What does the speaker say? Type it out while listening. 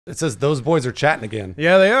It says those boys are chatting again.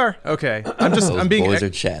 Yeah, they are. Okay. Those boys are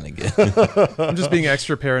chatting again. I'm just being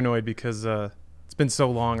extra paranoid because it's been so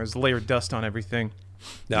long. There's a layer of dust on everything.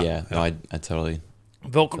 Yeah, no, I totally.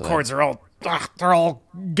 Vocal cords are all they're all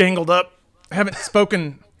gangled up. I haven't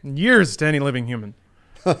spoken in years to any living human.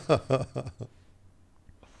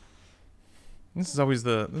 This is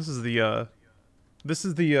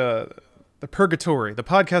the purgatory, the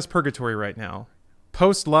podcast purgatory right now.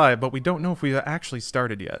 Post live, but we don't know if we actually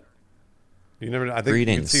started yet. You never. I think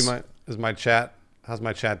Greetings. you can see my chat. How's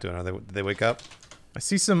my chat doing? Did they wake up? I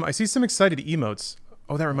see some excited emotes.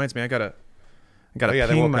 Oh, that reminds me. I gotta they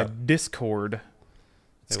ping woke my up. Discord.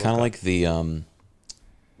 It's kind of like the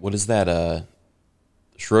what is that?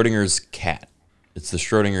 Schrodinger's cat. It's the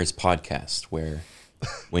Schrodinger's podcast where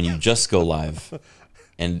when you just go live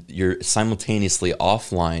and you're simultaneously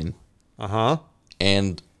offline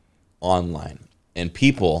and online, and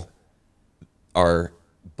people are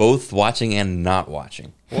both watching and not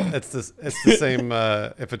watching. Well, it's the same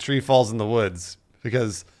if a tree falls in the woods,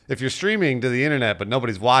 because if you're streaming to the internet but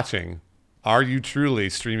nobody's watching, are you truly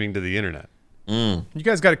streaming to the internet? You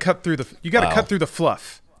guys got to cut through the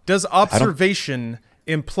fluff. Does observation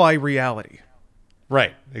imply reality?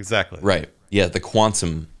 Right, exactly. Right. Yeah, the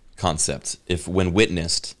quantum concept. If when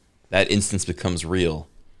witnessed, that instance becomes real,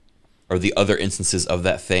 are the other instances of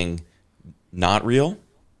that thing not real?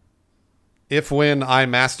 If when I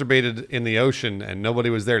masturbated in the ocean and nobody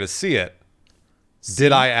was there to see it,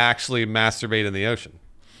 did I actually masturbate in the ocean?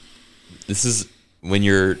 This is when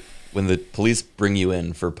the police bring you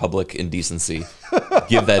in for public indecency,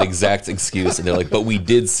 give that exact excuse, and they're like, "But we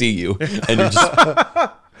did see you," and you're just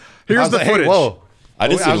Here's the footage. Hey, whoa! I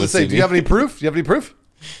didn't see I anyone was gonna say, see do you me. have any proof? Do you have any proof?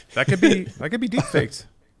 That could be deep faked.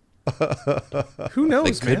 Who knows,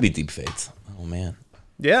 It could man? be deep faked. Oh man.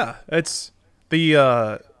 Yeah, it's the.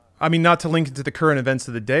 I mean, not to link it to the current events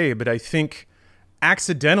of the day, but I think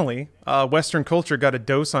accidentally, Western culture got a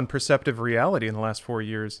dose on perceptive reality in the last 4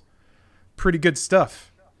 years. Pretty good stuff.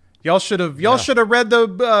 Y'all should have read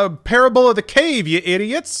the Parable of the Cave, you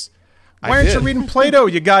idiots. Why aren't you reading Plato,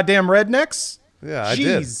 you goddamn rednecks? Yeah, I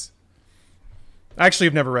did. I actually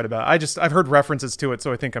have never read about it. I've heard references to it,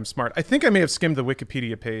 so I think I'm smart. I think I may have skimmed the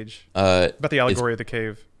Wikipedia page about the allegory of the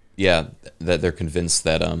cave. Yeah, that they're convinced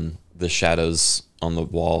that the shadows on the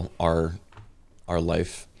wall are our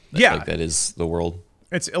life. Yeah. Like that is the world.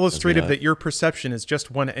 It's illustrative that your perception is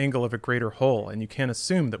just one angle of a greater whole, and you can't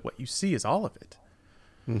assume that what you see is all of it.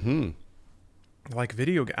 Mm-hmm. Like I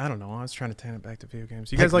don't know. I was trying to turn it back to video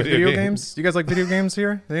games. You guys like video games? You guys like video games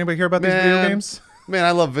here? Did anybody hear about these video games? Man,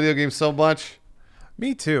 I love video games so much.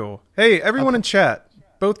 Me too. Hey, everyone in chat.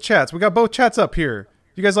 Both chats. We got both chats up here.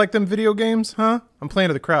 You guys like them video games, huh? I'm playing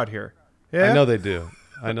to the crowd here. Yeah? I know they do.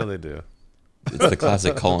 I know they do. It's the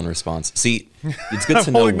classic call and response. See, it's good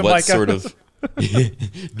to know holding the what mic sort up. of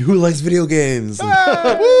who likes video games.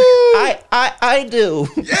 I do.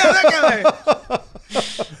 Yeah, that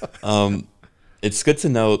guy. It's good to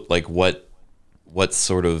know like what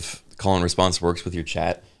sort of call and response works with your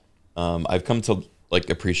chat. I've come to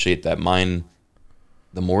like appreciate that mine.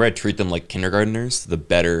 The more I treat them like kindergartners, the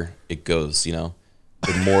better it goes. You know,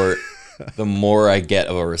 the more I get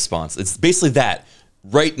of a response. It's basically that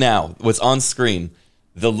right now. What's on screen,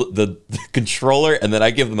 the controller, and then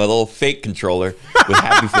I give them a little fake controller with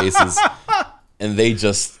happy faces, and they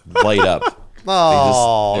just light up.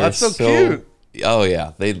 Oh, that's so cute. Oh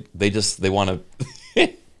yeah, they want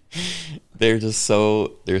to. they're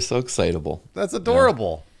so excitable. That's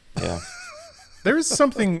adorable. Yeah. There's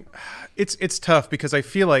something. It's tough because I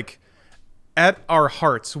feel like at our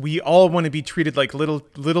hearts we all want to be treated like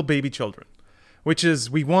little baby children, which is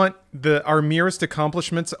we want our merest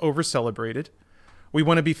accomplishments over celebrated. We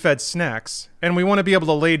want to be fed snacks, and we want to be able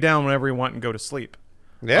to lay down whenever we want and go to sleep.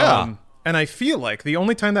 Yeah. And I feel like the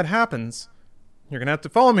only time that happens, you're gonna have to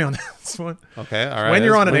follow me on this one. Okay. All right. When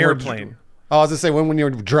you're on an airplane. I was gonna say when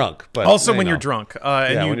you're drunk, but Also when you're drunk.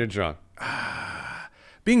 Yeah, when you're drunk.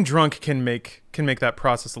 Being drunk can make that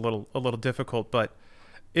process a little difficult, but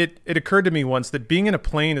it occurred to me once that being in a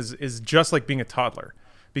plane is just like being a toddler,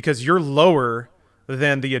 because you're lower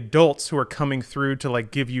than the adults who are coming through to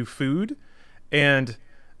like give you food, and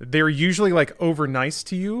they're usually like over nice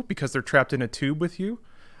to you because they're trapped in a tube with you.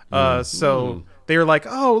 So they're like,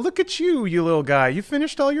 "Oh, look at you, you little guy! You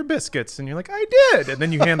finished all your biscuits," and you're like, "I did," and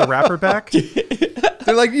then you hand the wrapper back.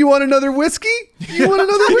 They're like, "You want another whiskey? You want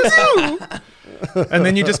another whiskey?" And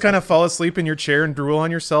then you just kind of fall asleep in your chair and drool on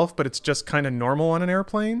yourself, but it's just kind of normal on an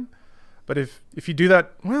airplane. But if you do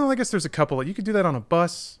that, well, I guess there's a couple. You could do that on a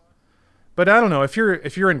bus. But I don't know, if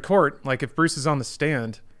you're in court, like if Bruce is on the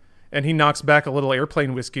stand and he knocks back a little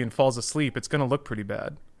airplane whiskey and falls asleep, it's going to look pretty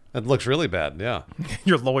bad. It looks really bad. Yeah.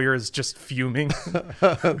 Your lawyer is just fuming.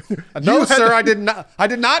 No, sir, I did not. I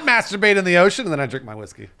did not masturbate in the ocean, and then I drink my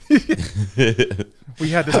whiskey. We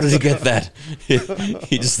had this. How did he get that?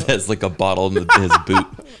 He just has like a bottle in his boot.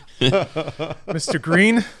 Mr.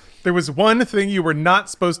 Green, there was one thing you were not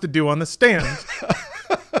supposed to do on the stand,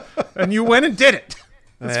 and you went and did it.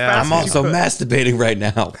 Yeah, I'm also masturbating right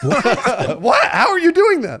now. what? How are you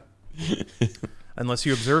doing that? Unless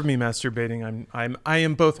you observe me masturbating, I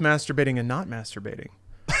am both masturbating and not masturbating.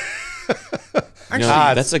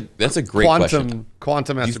 Actually, that's a great question.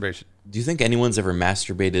 Quantum masturbation. Do you think anyone's ever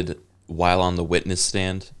masturbated while on the witness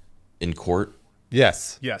stand in court?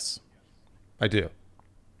 Yes, Yes. I do.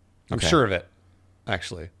 I'm Okay. sure of it.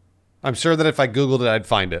 Actually, I'm sure that if I Googled it, I'd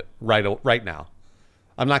find it right now.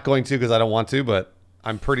 I'm not going to because I don't want to, but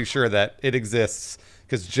I'm pretty sure that it exists.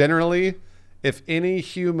 Because generally, if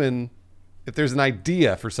there's an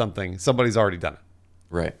idea for something, somebody's already done it.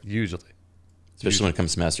 Right. Usually. Especially when it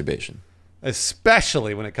comes to masturbation.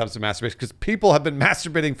 Especially when it comes to masturbation, because people have been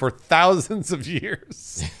masturbating for thousands of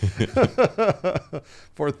years. They've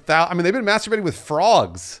been masturbating with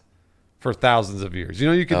frogs for thousands of years. You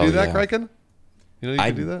know you can do that, yeah. Criken? You know you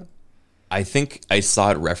can do that? I think I saw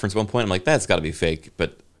it referenced at one point. I'm like, that's got to be fake.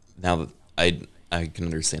 But now that I can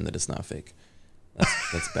understand that it's not fake.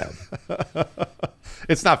 That's bad.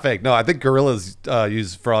 It's not fake. No, I think gorillas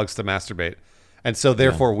use frogs to masturbate. And so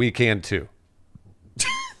therefore we can too.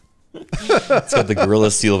 It's got the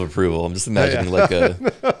gorilla seal of approval. I'm just imagining like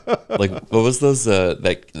what was those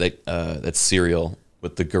that cereal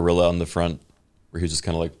with the gorilla on the front where he was just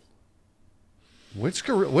kind of like,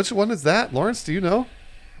 Which one is that? Lawrence, do you know?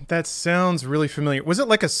 That sounds really familiar. Was it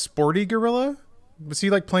like a sporty gorilla? Was he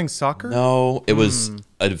like playing soccer? no, it was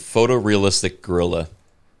a photorealistic gorilla.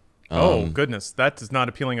 Oh, goodness. That is not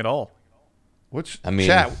appealing at all.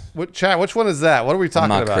 Chat, which one is that? What are we talking I'm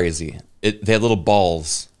not about? crazy. They had little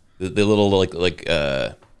balls. The little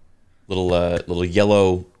little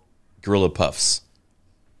yellow gorilla puffs.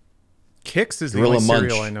 Kix is the Gorilla only Munch.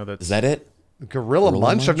 cereal I know that's... Is that it? Gorilla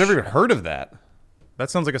Munch? I've never even heard of that.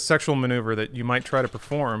 That sounds like a sexual maneuver that you might try to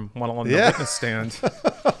perform while on the Yeah. witness stand.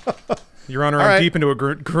 Your Honor, All I'm right. deep into a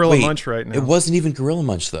gorilla Wait, munch right now. It wasn't even Gorilla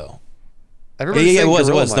Munch though. Everybody's Yeah, it saying was.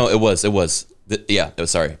 Gorilla No, Munch. it was.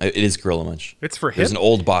 Sorry. It is Gorilla Munch. It's for There's hip. an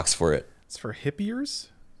old box for it. It's for hippiers.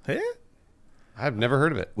 Eh? I've never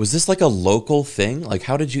heard of it. Was this like a local thing? Like,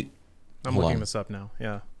 how did you? I'm Hold looking on. this up now.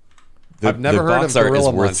 Yeah. I've never the heard of box art Gorilla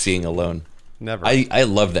is worth Munch. seeing alone. Never. I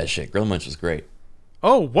love that shit. Gorilla Munch was great.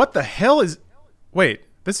 Oh, what the hell is? Wait,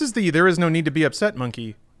 this is the "There is no need to be upset"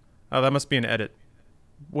 monkey. Oh, that must be an edit.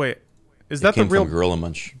 Wait, is that the Came real from Gorilla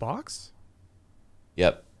Munch. box?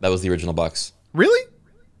 Yep, that was the original box. Really?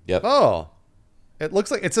 Yep. Oh, it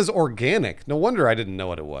looks like it says organic. No wonder I didn't know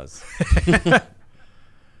what it was.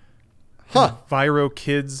 Huh. Viro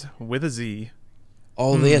Kids with a Z.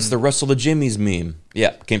 Oh, yes, the Russell the Jimmy's meme.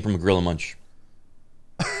 Yeah, came from Gorilla Munch.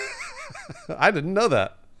 I didn't know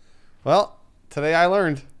that. Well, today I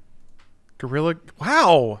learned. Gorilla.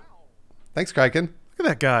 Wow. Thanks, Criken. Look at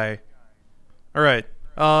that guy. All right.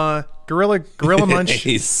 Gorilla Munch.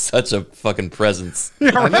 He's such a fucking presence.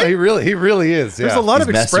 I know, he really is. Yeah. There's a lot He's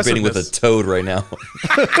of masturbating with a expressiveness toad right now.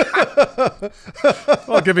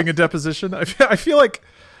 while giving a deposition. I feel like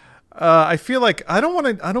I don't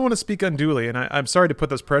want to speak unduly, and I'm sorry to put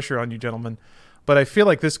this pressure on you, gentlemen, but I feel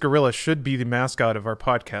like this gorilla should be the mascot of our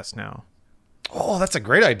podcast now. Oh, that's a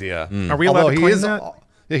great idea. Are we allowed to claim that?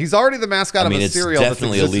 Yeah, he's already the mascot of a it's cereal that's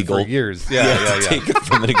definitely existed illegal. for years. Yeah. Take it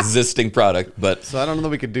from an existing product, but So I don't know that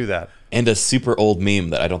we could do that. and a super old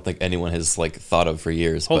meme that I don't think anyone has like thought of for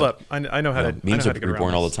years. Hold but, up, I know how you know, to. I know memes how are to get around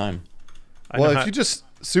reborn all this. the time. I know Well, how- if you just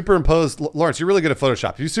superimpose, Lawrence, you're really good at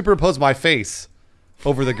Photoshop. If you superimpose my face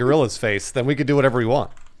over the gorilla's face, then we could do whatever we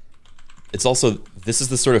want. It's also this is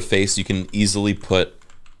the sort of face you can easily put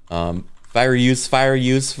fire use. There.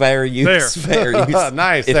 Fire use. Nice.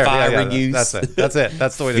 If There. I Yeah, were use. That's it. That's it.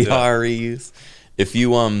 That's the way to do it. Fire use. If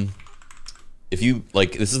you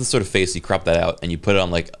like, this is the sort of face you crop that out and you put it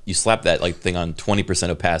on like you slap that like thing on 20%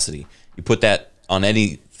 opacity. You put that on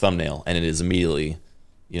any thumbnail and it is immediately,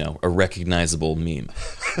 you know, a recognizable meme.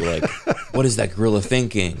 You're like, what is that gorilla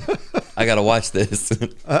thinking? I gotta watch this.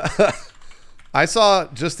 I saw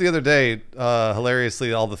just the other day,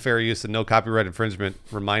 hilariously, all the fair use and no copyright infringement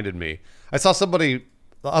reminded me. I saw somebody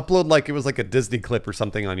upload like it was like a Disney clip or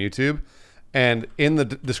something on YouTube. And in the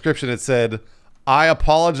description, it said, I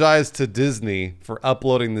apologize to Disney for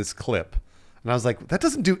uploading this clip. And I was like, that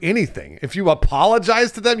doesn't do anything. If you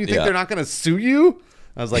apologize to them, you think Yeah. they're not going to sue you?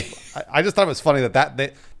 I was like, I just thought it was funny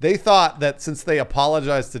that they thought that since they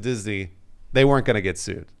apologized to Disney, they weren't going to get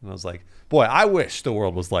sued. And I was like, Boy, I wish the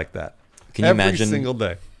world was like that. Can you Every imagine single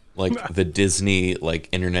day? like the Disney like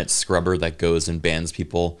internet scrubber that goes and bans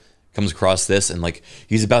people comes across this and like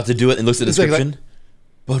he's about to do it and looks at the He's like- description.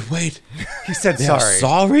 But wait, He said they are sorry.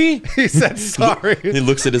 sorry? He said sorry. He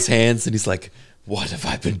looks at his hands and he's like, what have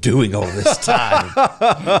I been doing all this time?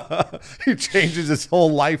 He changes his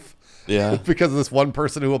whole life Yeah. because of this one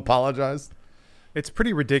person who apologized. It's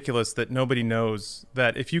pretty ridiculous that nobody knows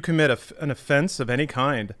that if you commit an offense of any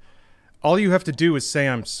kind, all you have to do is say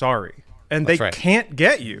I'm sorry, and That's they right. can't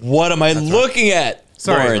get you. What am I looking at?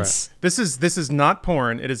 Sorry, Lawrence. this is not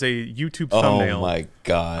porn. It is a YouTube Oh thumbnail. my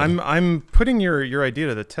god. I'm putting your idea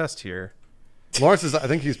to the test here. Lawrence is, I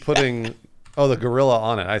think he's putting, the gorilla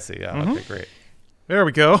on it. I see. Yeah. Okay, great. There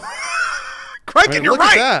we go. Criken, I mean, you're look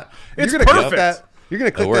right. at that. It's You're gonna click perfect. that. You're going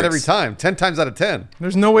to click that every works. time. 10 times out of 10.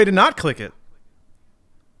 There's no way to not click it.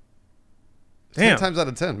 10 Damn. times out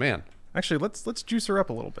of 10, man. Actually, let's juice her up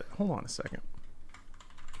a little bit. Hold on a second.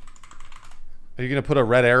 Are you going to put a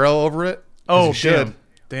red arrow over it? 'Cause Oh, you should.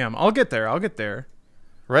 Damn. I'll get there.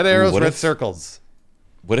 Red arrows, what red if- circles.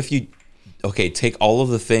 What if you, take all of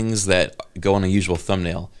the things that go on a usual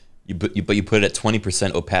thumbnail, but you put it at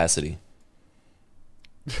 20% opacity.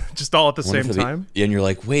 Just all at the Wonder same if it'll time. be- and you're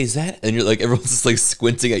like, wait, is that? And you're like, everyone's just like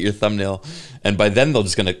squinting at your thumbnail, and by then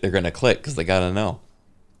they're gonna click because they gotta know.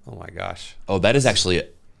 Oh my gosh. Oh, that is actually,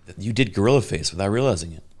 you did gorilla face without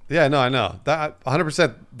realizing it. Yeah, no, I know. That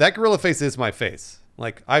 100%. That gorilla face is my face.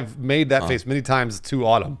 Like I've made that face many times to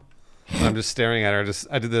Autumn. And I'm just staring at her.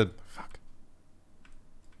 I did the. Fuck.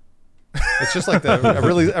 It's just like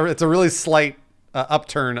it's a really slight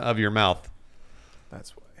upturn of your mouth,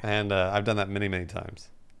 That's why. and I've done that many, many times.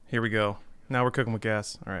 Here we go. Now we're cooking with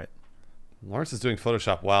gas. All right. Lawrence is doing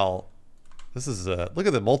Photoshop while this is look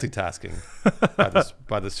at the multitasking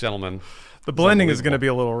by this gentleman. The blending is going to be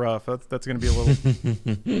a little rough. That's going to be a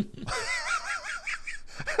little.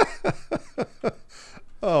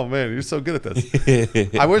 Oh man, you're so good at this.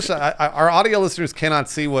 I wish our audio listeners cannot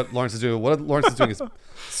see what Lawrence is doing. What Lawrence is doing is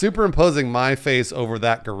superimposing my face over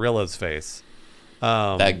that gorilla's face.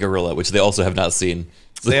 That gorilla, which they also have not seen.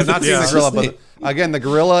 They have not seen Yeah. the gorilla, but again, the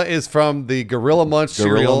gorilla is from the Gorilla Munch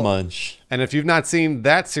Gorilla cereal. Munch. And if you've not seen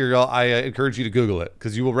that cereal, I encourage you to Google it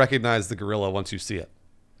because you will recognize the gorilla once you see it.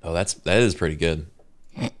 Oh, that is pretty good.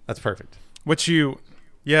 That's perfect. What you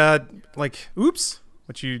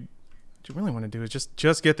really want to do is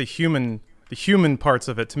just get the human parts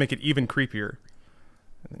of it to make it even creepier.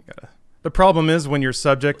 And you the problem is when your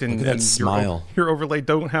subject and, Look at that and smile. your overlay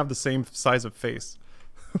don't have the same size of face.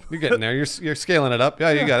 You're getting there. You're scaling it up.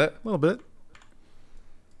 Yeah, you got it. A little bit.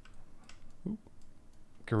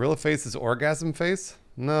 Gorilla face is orgasm face?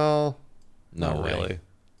 No, No not way. really.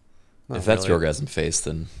 Not If that's really. your orgasm face,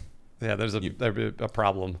 then Yeah, there'd be a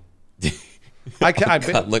problem.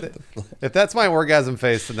 I look. if that's my orgasm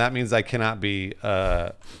face, then that means I cannot be.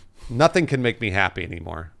 Nothing can make me happy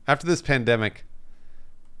anymore after this pandemic.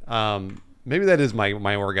 Maybe that is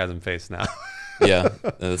my orgasm face now. Yeah,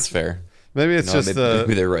 that's fair. Maybe it's No, just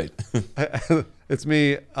maybe they're right. it's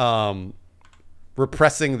me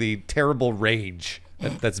repressing the terrible rage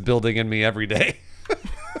that's building in me every day.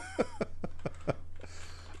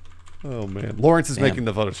 Oh man, Lawrence is Damn. making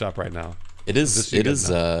the Photoshop right now. It Just is. so you It guys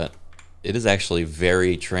is. It is actually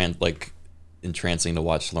very entrancing to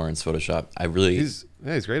watch Lawrence Photoshop.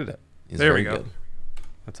 He's great at it. he's There we very go. good.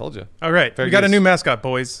 I told you. All right, Fair we got a use. new mascot,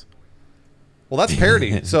 boys. Well, that's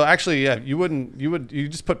parody. So actually, yeah, you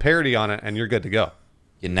just put parody on it and you're good to go.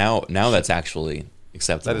 Yeah, now that's actually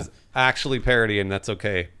acceptable. That is actually parody, and that's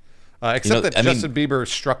okay. Except that I mean- Justin Bieber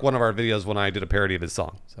struck one of our videos when I did a parody of his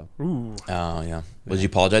song. So. Ooh. Oh yeah. Well, did you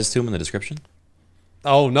apologize to him in the description?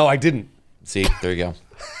 Oh no, I didn't. See, there you go.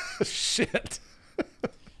 Shit.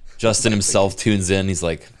 Justin himself tunes in. He's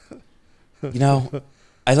like,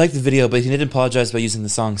 I like the video, but he didn't apologize by using the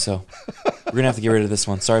song, so we're gonna have to get rid of this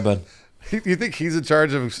one. Sorry, bud. You think he's in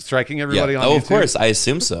charge of striking everybody on Oh, YouTube? of course. I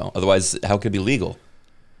assume so. Otherwise, how could it be legal?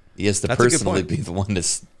 He has to That's a good personally point. be the one to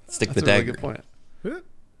stick That's the a really dagger. good point.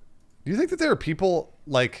 Do you think that there are people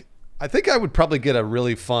like? I think I would probably get a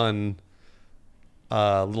really fun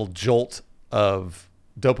little jolt of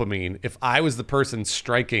dopamine if I was the person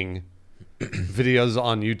striking videos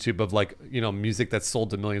on YouTube of music that's sold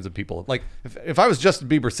to millions of people. Like if I was Justin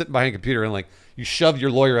Bieber sitting behind a computer and you shove your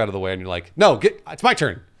lawyer out of the way and you're like, no, it's my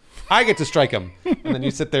turn. I get to strike him. And then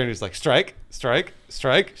you sit there and he's like, strike, strike,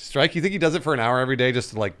 strike, strike. You think he does it for an hour every day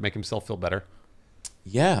just to make himself feel better?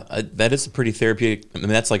 Yeah, that is a pretty therapeutic. I mean,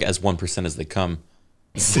 that's like as 1% as they come.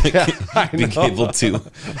 I Being know. able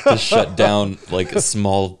to shut down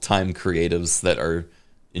small time creatives that are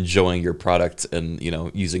enjoying your product and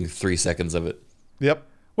using 3 seconds of it. Yep.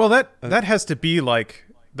 Well, that has to be like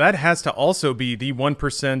that has to also be the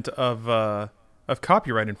 1% of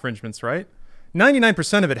copyright infringements, right?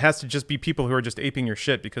 99% of it has to just be people who are just aping your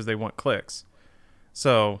shit because they want clicks.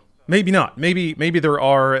 So maybe not. Maybe there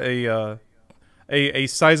are a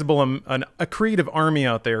sizable a creative army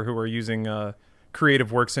out there who are using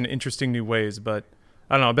creative works in interesting new ways. But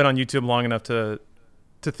I don't know. I've been on YouTube long enough to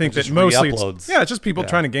think that mostly it's just people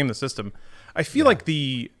trying to game the system. I feel like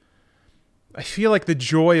the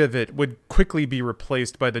joy of it would quickly be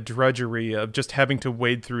replaced by the drudgery of just having to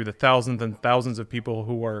wade through the thousands and thousands of people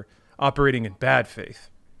who are operating in bad faith.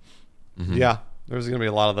 Mm-hmm. Yeah, there's going to be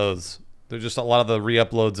a lot of those. There's just a lot of the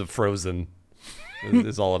re-uploads of Frozen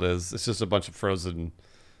is all it is. It's just a bunch of Frozen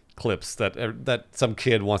clips that some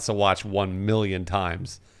kid wants to watch 1 million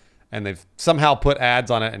times, and they've somehow put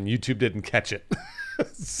ads on it, and YouTube didn't catch it.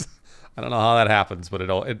 I don't know how that happens, but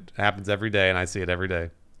it happens every day, and I see it every day.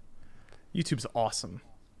 YouTube's awesome.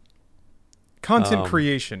 Content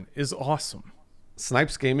creation is awesome.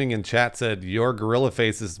 Snipes Gaming in chat said, "Your gorilla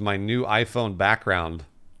face is my new iPhone background."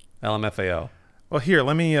 LMFAO. Well, here,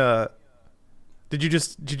 let me. Did you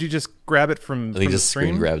just grab it from? They from just the stream?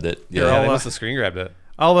 screen grabbed it. Yeah, they must have screen grabbed it.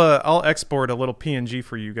 I'll export a little PNG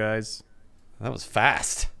for you guys. That was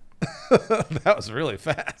fast. That was really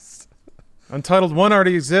fast. Untitled 1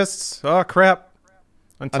 already exists. Oh crap.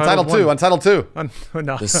 Untitled 2. Untitled 2.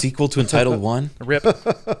 No. The sequel to Untitled 1? Rip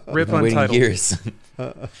Waiting Untitled. years.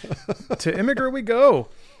 To Immigrant we go.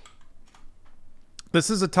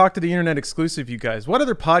 This is a Talk to the Internet exclusive, you guys. What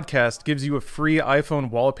other podcast gives you a free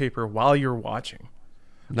iPhone wallpaper while you're watching?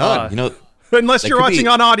 None. Unless you're watching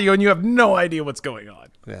on audio and you have no idea what's going on.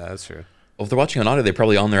 Yeah, that's true. Well, if they're watching on audio, they're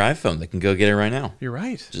probably on their iPhone. They can go get it right now. You're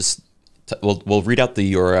right. Just we'll read out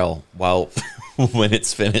the URL while when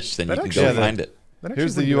it's finished, and you can go find it.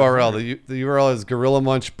 Here's the URL. The URL is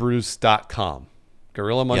gorillamunchbruce.com.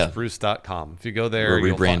 Gorillamunchbruce.com. If you go there,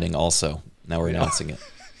 we're rebranding also. Now we're announcing it.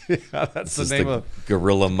 Yeah, that's the name of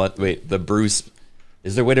Gorilla Wait, the Bruce.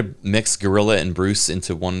 Is there a way to mix Gorilla and Bruce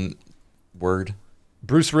into one word?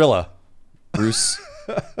 Bruce Rilla. Bruce.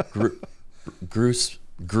 Gruce.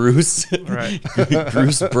 Right.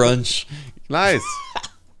 Gruce brunch. Nice.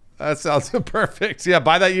 That sounds perfect. Yeah,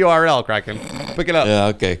 buy that URL, Criken. Pick it up. Yeah,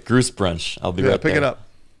 okay. Gruce brunch. I'll be right pick there. it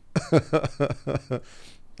up.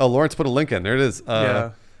 Oh, Lawrence put a link in. There it is.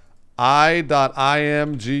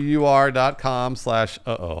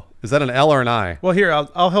 i.imgur.com/uh-oh. Is that an L or an I? Well, here,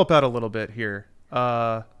 I'll help out a little bit here.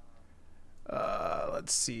 Let's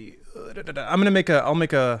see. I'll make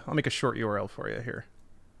a short URL for you here.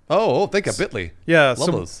 Oh, think of Bitly. Yeah.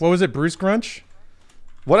 Love those. What was it? Bruce Grunch?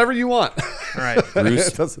 Whatever you want. All right.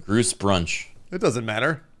 Gruce brunch. It doesn't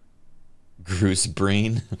matter. Gruce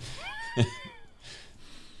brain.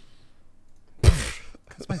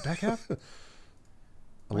 That's my back half.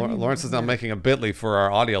 Lawrence is now making a Bitly for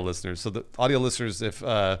our audio listeners. So the audio listeners, if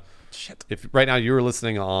right now you were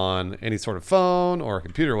listening on any sort of phone or a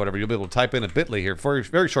computer or whatever, you'll be able to type in a Bitly here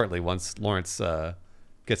very shortly once Lawrence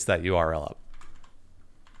gets that URL up.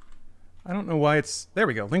 I don't know why it's there.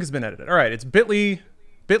 We go. Link has been edited. All right, it's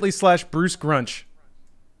bit.ly/Bruce Grunch.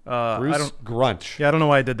 Bruce Grunch. Yeah, I don't know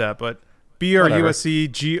why I did that, but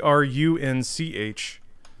BRUSEGRUNCH.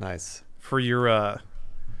 Nice for your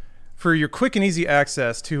quick and easy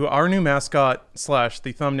access to our new mascot /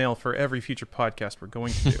 the thumbnail for every future podcast we're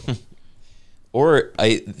going to do. Or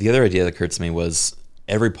the other idea that occurred to me was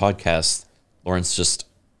every podcast, Lawrence,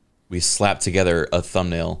 we slap together a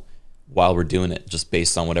thumbnail while we're doing it, just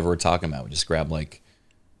based on whatever we're talking about. We just grab like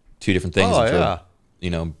 2 different things and throw,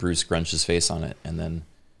 Bruce Grunch's face on it, and then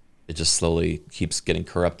it just slowly keeps getting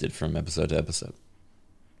corrupted from episode to episode.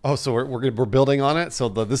 Oh, so we're building on it. So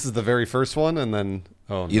this is the very first one, and then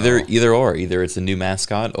either it's a new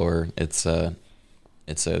mascot or it's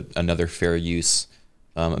another fair use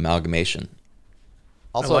amalgamation.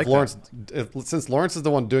 Also, since Lawrence is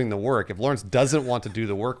the one doing the work, if Lawrence doesn't want to do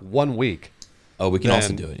the work 1 week, we can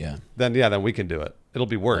also do it. Yeah. Then we can do it. It'll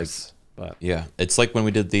be worse, but yeah, it's like when we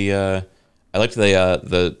did I liked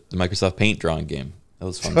the Microsoft Paint drawing game. That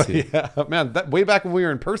was fun too. Yeah, man, that way back when we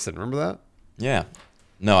were in person. Remember that? Yeah.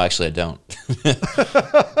 No, actually, I don't.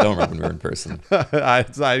 Don't remember when we were in person.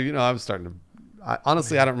 I'm starting to.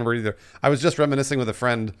 Honestly, I don't remember either. I was just reminiscing with a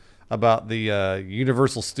friend about the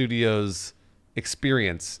Universal Studios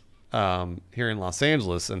experience here in Los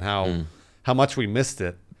Angeles and how much we missed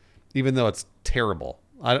it, even though it's terrible.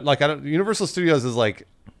 Universal Studios is like,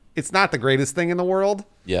 it's not the greatest thing in the world.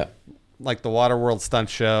 Yeah. Like the Waterworld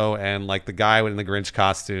stunt show and like the guy in the Grinch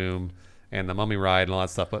costume and the Mummy ride and all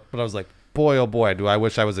that stuff. But I was like, boy, oh boy, do I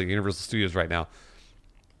wish I was at Universal Studios right now.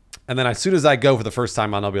 And then as soon as I go for the first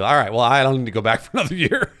time, I'll be like, all right, well, I don't need to go back for another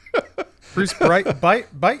year. Bruce,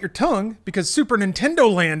 bite your tongue because Super Nintendo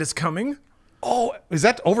Land is coming. Oh, is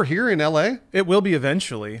that over here in LA? It will be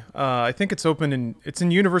eventually. I think it's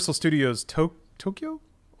in Universal Studios Tokyo,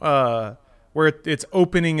 where it's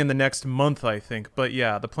opening in the next month, I think. But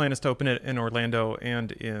yeah, the plan is to open it in Orlando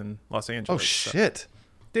and in Los Angeles. Oh shit!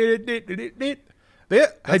 Did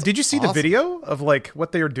you see the awesome. video of like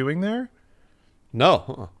what they are doing there?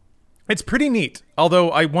 No. It's pretty neat, although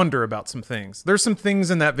I wonder about some things. There's some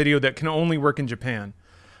things in that video that can only work in Japan.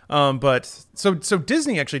 But so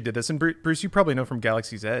Disney actually did this, and Bruce, you probably know from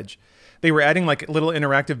Galaxy's Edge. They were adding like little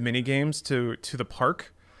interactive mini games to the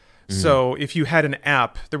park. So if you had an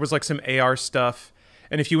app, there was like some AR stuff,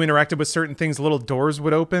 and if you interacted with certain things, little doors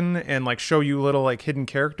would open and like show you little like hidden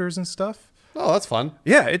characters and stuff. Oh, that's fun.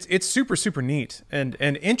 Yeah, it's super neat, and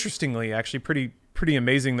interestingly, actually pretty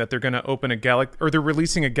amazing that they're going to open they're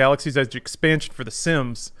releasing a Galaxy's Edge expansion for The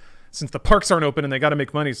Sims, since the parks aren't open and they got to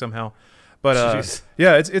make money somehow. But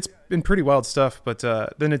yeah, it's been pretty wild stuff. But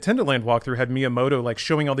the Nintendo Land walkthrough had Miyamoto like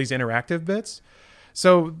showing all these interactive bits.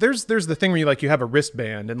 So there's the thing where you have a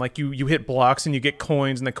wristband and like you hit blocks and you get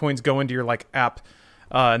coins, and the coins go into your like app,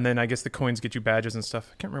 and then I guess the coins get you badges and stuff.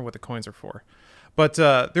 I can't remember what the coins are for. But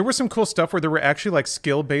there was some cool stuff where there were actually like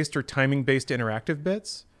skill-based or timing-based interactive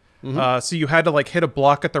bits. So you had to like hit a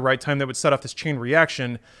block at the right time that would set off this chain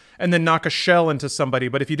reaction and then knock a shell into somebody.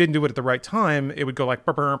 But if you didn't do it at the right time, it would go like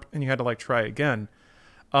burp, burp, and you had to like try again.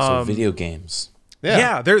 So video games.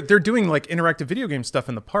 Yeah, they're doing like interactive video game stuff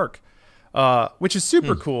in the park, which is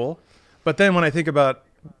super cool. But then when I think about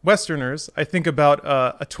Westerners, I think about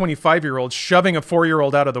a 25-year-old shoving a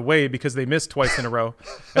 4-year-old out of the way because they missed twice in a row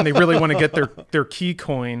and they really want to get their key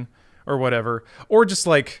coin or whatever. Or just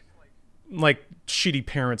like shitty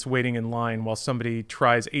parents waiting in line while somebody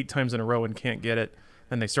tries 8 times in a row and can't get it,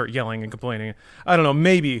 and they start yelling and complaining. I don't know,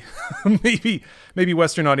 maybe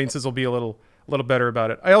Western audiences will be a little better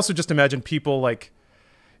about it. I also just imagine people like,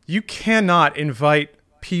 you cannot invite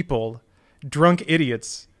people, drunk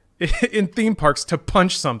idiots, in theme parks to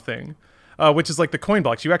punch something, which is like the coin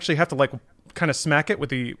blocks. You actually have to like kind of smack it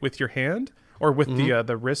with your hand or with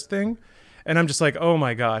the wrist thing. And I'm just like, oh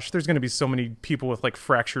my gosh, there's going to be so many people with like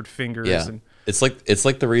fractured fingers. Yeah. And It's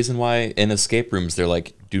like the reason why in escape rooms they're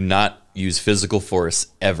like, do not use physical force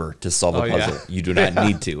ever to solve a puzzle. Yeah. You do not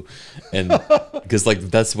need to, and because like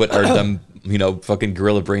that's what our dumb fucking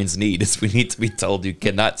gorilla brains need, is we need to be told you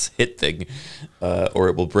cannot hit thing, or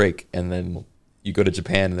it will break. And then you go to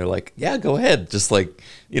Japan and they're like, yeah, go ahead, just like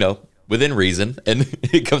within reason. And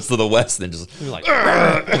it comes to the West and just Like,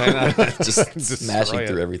 just smashing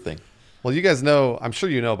through everything. well, you guys know, I'm sure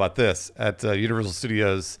you know about this at Universal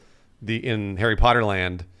Studios, in Harry Potter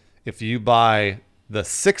Land. If you buy the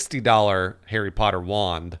 $60 Harry Potter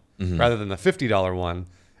wand rather than the $50 one,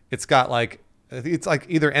 it's got like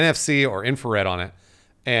either NFC or infrared on it,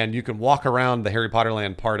 and you can walk around the Harry Potter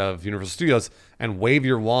Land part of Universal Studios and wave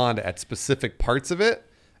your wand at specific parts of it,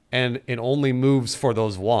 and it only moves for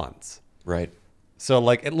those wands. Right. So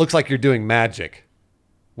like it looks like you're doing magic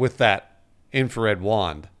with that infrared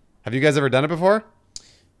wand. Have you guys ever done it before?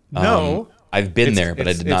 no, I've been there, but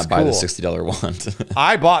I did not buy the cool. $60 wand.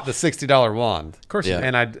 I bought the $60 wand. of course. Yeah. You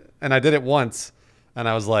did. And I did it once, and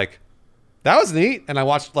I was like, that was neat. And I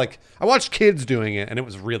watched kids doing it, and it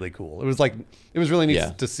was really cool. It was really neat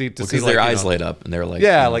Yeah. to see Because their eyes light up and they're like,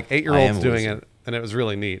 yeah, like 8-year-olds I am doing it, and it was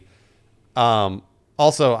really neat.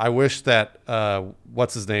 Also, I wish that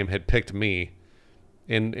what's his name had picked me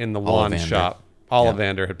in the wand Ollivander. shop.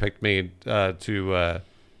 Ollivander had picked me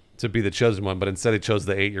to be the chosen one, but instead he chose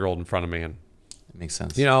the 8-year-old in front of me. And It makes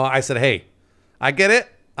sense. I said, hey, I get it.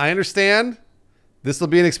 I understand. This will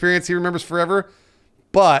be an experience he remembers forever,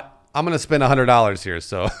 but I'm going to spend $100 here.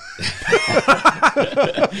 So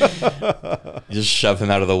You just shove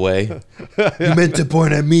him out of the way. You meant to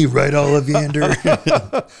point at me, right,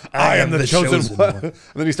 Ollivander? I am the chosen one. And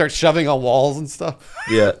then he starts shoving on walls and stuff.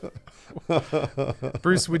 Yeah.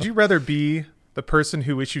 Bruce, would you rather be the person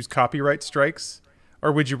who issues copyright strikes,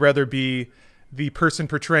 or would you rather be the person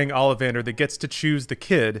portraying Ollivander that gets to choose the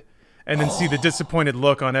kid and then see the disappointed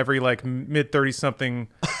look on every like mid 30-something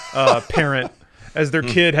parent as their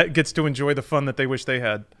kid gets to enjoy the fun that they wish they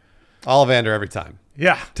had? Ollivander every time.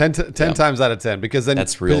 Yeah. 10 times out of 10, because then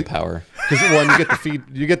That's real power. Because one,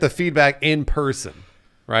 you get the feedback in person,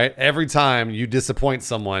 right? Every time you disappoint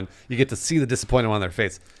someone, you get to see the disappointment on their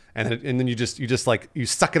face, and then you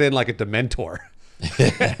suck it in like a Dementor,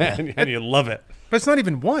 and you love it. But it's not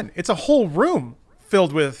even one. It's a whole room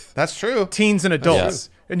filled with That's true. teens and adults.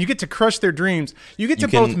 and you get to crush their dreams. You get to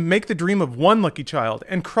can- both make the dream of one lucky child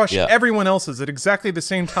and crush Yeah. everyone else's at exactly the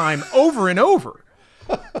same time over and over.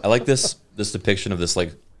 I like this depiction of this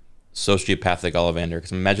like sociopathic Ollivander,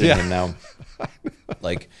 because I'm imagining him now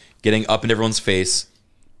like getting up in everyone's face,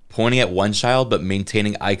 pointing at one child but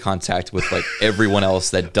maintaining eye contact with like everyone else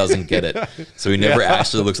that doesn't get it. So he never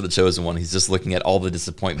actually looks at the chosen one. He's just looking at all the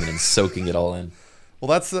disappointment and soaking it all in. Well,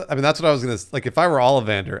 that's what I was gonna like. If I were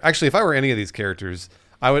Ollivander, actually, if I were any of these characters,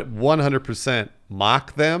 I would 100%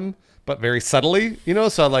 mock them, but very subtly, you know.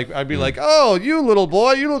 So I'd be like, "Oh, you little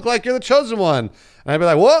boy, you look like you're the chosen one," and I'd be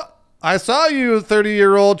like, "What? I saw you,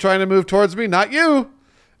 30-year-old, trying to move towards me, not you."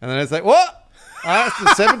 And then it's like, "What?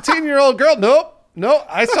 The 17-year-old girl? Nope,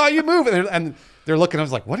 I saw you move." And they're looking. I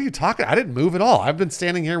was like, "What are you talking? I didn't move at all. I've been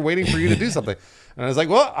standing here waiting for you to do something." And I was like,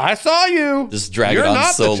 "Well, I saw you. Just drag it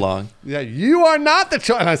on so long. Yeah, you are not the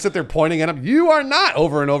chosen." And I sit there pointing at him. You are not,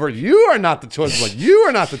 over and over. You are not the chosen one. You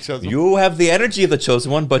are not the chosen one. You have the energy of the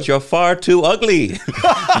chosen one, but you're far too ugly.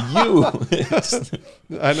 You. Uh,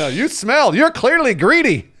 I know. You smell. You're clearly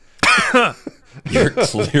greedy. You're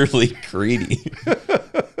clearly greedy.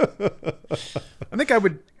 I think I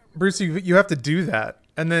would, Bruce, you have to do that.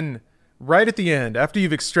 And then right at the end, after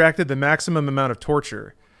you've extracted the maximum amount of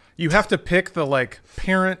torture, you have to pick the like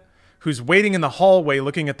parent who's waiting in the hallway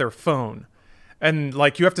looking at their phone. And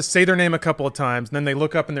like you have to say their name a couple of times, and then they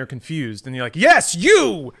look up and they're confused. And you're like, "Yes,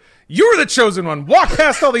 you're the chosen one. Walk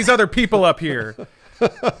past all these other people up here."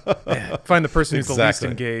 Man, find the person who's the least Exactly.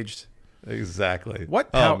 engaged. Exactly. What?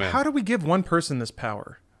 Oh, man. How do we give one person this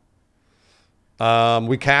power?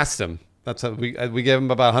 We cast him. That's how we gave him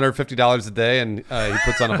about $150 a day, and he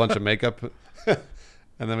puts on a bunch of makeup, and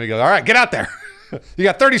then we go, "All right, get out there. You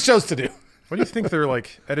got 30 shows to do." What do you think their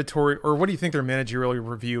like editorial, or what do you think their managerial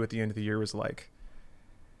review at the end of the year was like?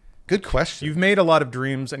 Good question. You've made a lot of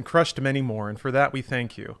dreams and crushed many more, and for that we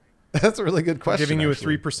thank you. That's a really good question. Giving you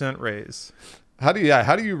actually. a 3% raise. How do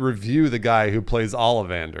you review the guy who plays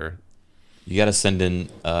Ollivander? You got to send in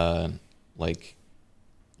like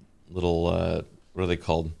little what are they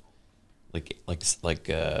called? Like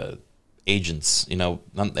agents, you know,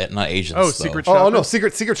 not agents. Oh, though. secret Oh shoppers? no,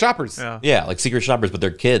 secret shoppers. Yeah. Yeah, like secret shoppers, but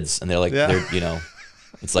they're kids, and they're like Yeah. they're, you know,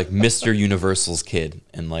 it's like Mr. Universal's kid,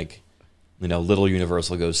 and like, you know, little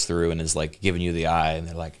Universal goes through and is like giving you the eye, and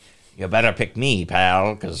they're like, "You better pick me,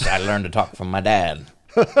 pal, because I learned to talk from my dad."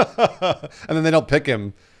 And then they don't pick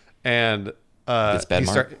him, and Gets bad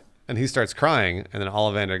mark. he starts crying, and then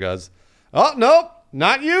Ollivander goes, "Oh nope,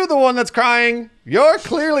 not you, the one that's crying. You're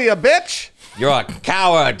clearly a bitch." You're a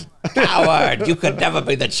coward, coward. You could never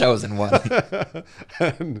be the chosen one.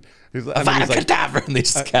 And he's like, Avada-kedavra, and they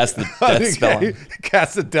just cast the death spell on he him.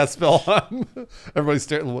 casts a death spell on him.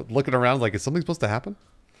 Everybody's looking around like, is something supposed to happen?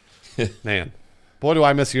 Man, boy, do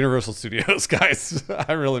I miss Universal Studios, guys.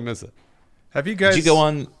 I really miss it. Have you guys? Did you go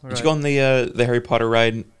on the Harry Potter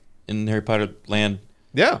ride in Harry Potter Land?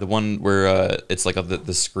 Yeah. The one where it's like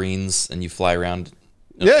the screens and you fly around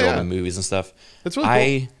Yeah, through all yeah. the movies and stuff. It's really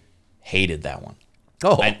I hated that one.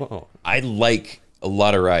 Oh, I like a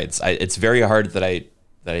lot of rides. It's very hard that I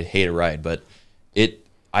hate a ride, but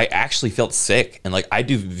I actually felt sick, and like I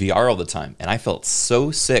do VR all the time, and I felt so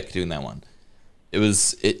sick doing that one. It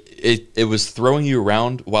was throwing you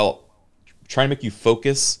around while trying to make you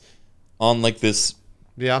focus on like this,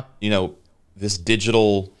 yeah. you know, this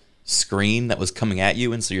digital screen that was coming at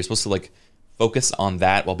you, and so you're supposed to like focus on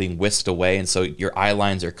that while being whisked away, and so your eye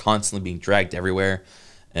lines are constantly being dragged everywhere.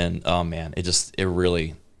 And oh man, it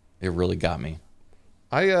really got me.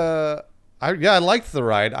 I liked the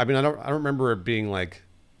ride. I mean, I don't remember it being like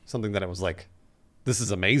something that it was like, this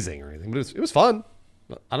is amazing or anything, but it was fun.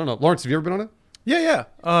 I don't know. Lawrence, have you ever been on it? Yeah.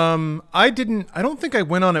 I don't think I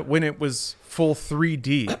went on it when it was full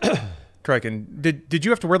 3D. Criken, did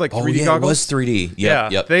you have to wear like 3D Oh yeah, goggles? it was 3D.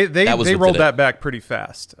 Yep. They That was what rolled did it. that back pretty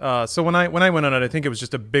fast. So when I went on it, I think it was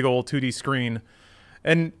just a big old 2D screen,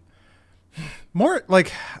 and more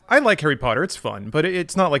like I like Harry Potter. It's fun, but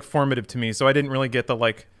it's not like formative to me. So I didn't really get the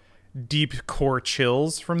like deep core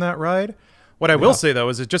chills from that ride. What I will say though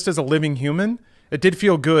is, it just as a living human, it did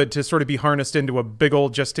feel good to sort of be harnessed into a big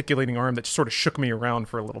old gesticulating arm that sort of shook me around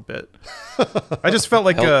for a little bit. I just felt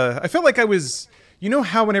like I was. You know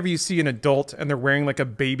how whenever you see an adult and they're wearing like a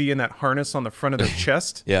baby in that harness on the front of their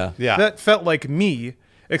chest? Yeah. That felt like me,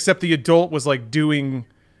 except the adult was like doing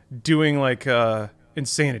like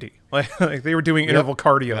insanity. Like they were doing interval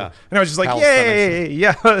cardio. Yeah. And I was just like, Calisthenics. yay,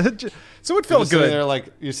 yeah. So it felt Sitting good. there like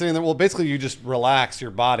you're sitting there. Well, basically, you just relax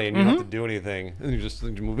your body and you don't have to do anything, and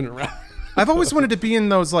you're moving around. I've always wanted to be in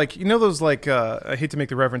those like, you know, those like, I hate to make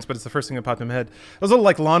the reference, but it's the first thing that popped in my head. Those little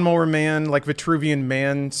like lawnmower man, like Vitruvian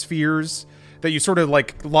man spheres that you sort of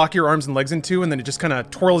like lock your arms and legs into, and then it just kind of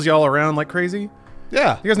twirls you all around like crazy.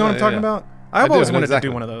 Yeah. You guys know what I'm talking about? I've always wanted exactly.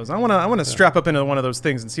 to do one of those. I want to strap up into one of those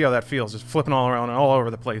things and see how that feels, just flipping all around and all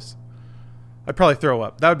over the place. I'd probably throw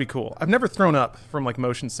up. That would be cool. I've never thrown up from like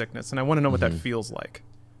motion sickness, and I want to know what that feels like.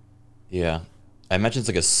 Yeah. I imagine it's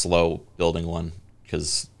like a slow building one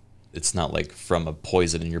because it's not like from a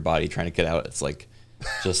poison in your body trying to get out. It's like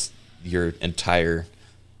just your entire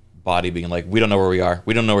body being like, we don't know where we are.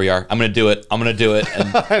 We don't know where we are. I'm going to do it. I'm going to do it.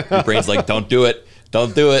 And your brain's like, don't do it.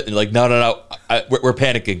 Don't do it. And you're like, no. We're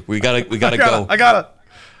panicking. We gotta go. I gotta.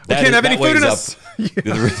 We can't have any food in us.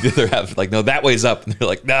 The other half like, no, that way's up. And they're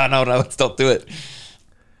like, no, let's don't do it.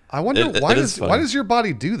 I wonder why does your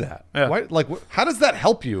body do that? Yeah. Why, like, how does that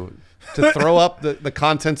help you to throw up the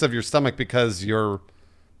contents of your stomach because you're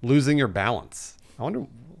losing your balance? I wonder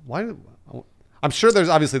why. I'm sure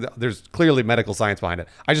there's clearly medical science behind it.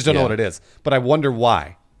 I just don't know what it is. But I wonder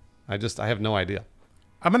why. I have no idea.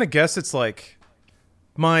 I'm gonna guess it's like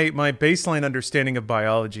my baseline understanding of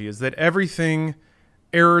biology is that everything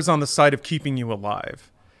errs on the side of keeping you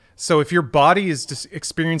alive. So if your body is just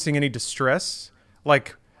experiencing any distress,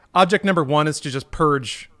 like object number one is to just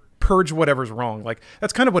purge whatever's wrong. Like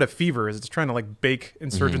that's kind of what a fever is. It's trying to like bake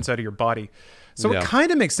insurgents out of your body. So it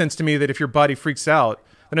kind of makes sense to me that if your body freaks out,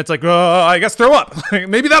 then it's like, I guess throw up.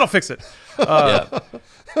 Maybe that'll fix it.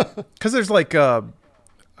 Because there's like,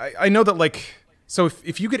 I know that like, so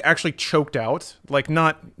if you get actually choked out, like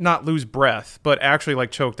not lose breath, but actually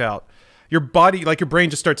like choked out, your body, like your brain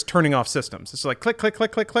just starts turning off systems. It's like click, click,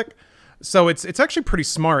 click, click, click. So it's actually pretty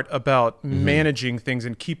smart about managing things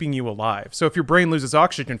and keeping you alive. So if your brain loses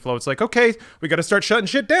oxygen flow, it's like, okay, we got to start shutting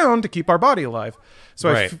shit down to keep our body alive.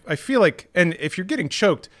 So I feel like, and if you're getting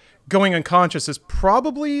choked, going unconscious is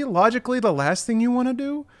probably logically the last thing you want to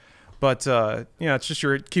do. But it's just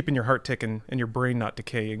you're keeping your heart ticking and your brain not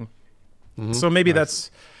decaying. So maybe that's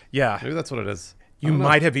what it is. You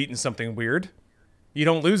might have eaten something weird. You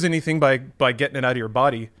don't lose anything by getting it out of your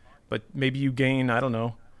body, but maybe you gain, I don't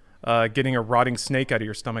know, getting a rotting snake out of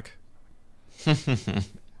your stomach. So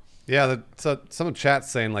some of chat's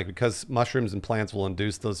saying like because mushrooms and plants will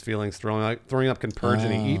induce those feelings, throwing up can purge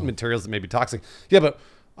any eaten materials that may be toxic. Yeah, but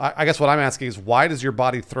I guess what I'm asking is why does your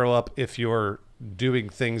body throw up if you're doing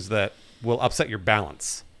things that will upset your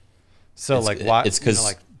balance? So why? It's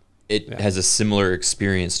because it has a similar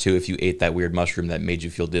experience too. If you ate that weird mushroom that made you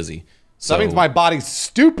feel dizzy, so that means my body's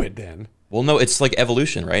stupid then. Well, no, it's like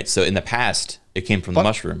evolution, right? So in the past, it came from the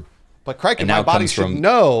mushroom. But Criken, my body should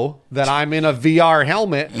know that I'm in a VR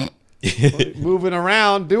helmet, moving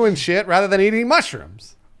around, doing shit, rather than eating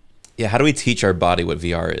mushrooms. Yeah, how do we teach our body what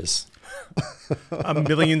VR is?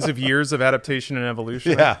 Millions of years of adaptation and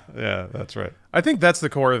evolution. Yeah, that's right. I think that's the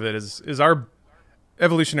core of it. Is our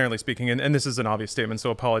evolutionarily speaking, and this is an obvious statement,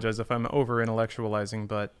 so apologize if I'm over intellectualizing,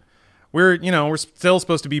 but we're still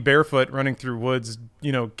supposed to be barefoot running through woods,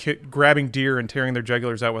 grabbing deer and tearing their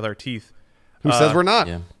jugulars out with our teeth. Who says we're not?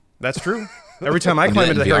 Yeah. That's true. Every time I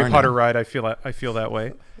climb into the Harry Potter ride, I feel that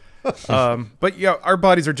way. But yeah, our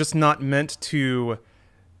bodies are just not meant to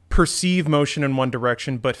perceive motion in one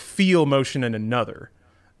direction, but feel motion in another.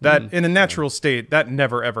 That in a natural state, that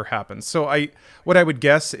never ever happens. So what I would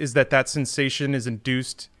guess is that sensation is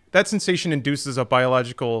induced. That sensation induces a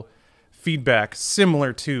biological feedback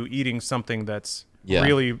similar to eating something that's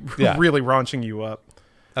really raunching you up.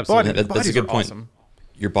 Absolutely, that's a good point. Awesome.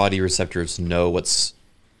 Your body receptors know what's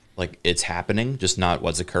like it's happening, just not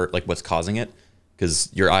what's what's causing it, because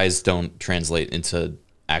your eyes don't translate into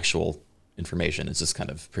actual information. It's just kind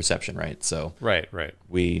of perception, right? So right. Or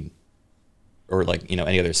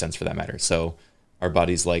any other sense for that matter. So our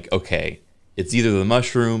body's like, okay, it's either the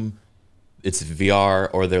mushroom, it's VR,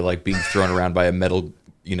 or they're like being thrown around by a metal,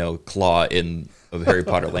 claw in of Harry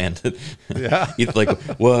Potter land. Yeah. It's like,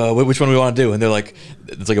 whoa, which one do we want to do? And they're like,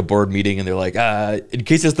 it's like a board meeting, and they're like, in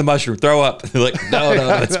case it's the mushroom, throw up. They're like, no,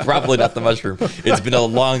 it's probably not the mushroom. It's been a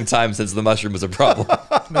long time since the mushroom was a problem.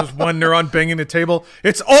 There's one neuron banging the table.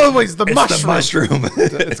 It's always the mushroom.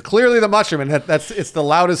 It's clearly the mushroom, and it's the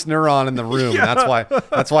loudest neuron in the room. Yeah.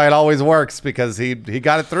 That's why it always works, because he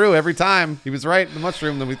got it through every time. He was right. The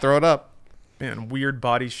mushroom, then we throw it up. Man, weird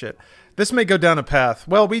body shit. This may go down a path.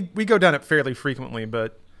 Well, we go down it fairly frequently,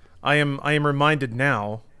 but I am reminded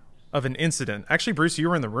now of an incident. Actually, Bruce, you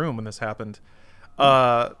were in the room when this happened.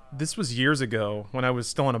 This was years ago when I was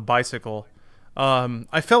still on a bicycle.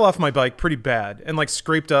 I fell off my bike pretty bad and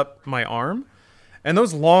scraped up my arm. And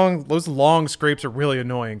those long scrapes are really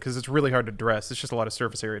annoying because it's really hard to dress. It's just a lot of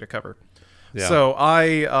surface area to cover. Yeah. So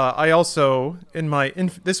I also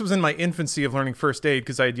this was in my infancy of learning first aid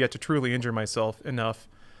because I had yet to truly injure myself enough.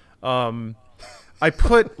 I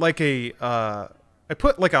put like a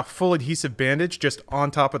full adhesive bandage just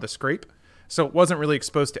on top of the scrape, so it wasn't really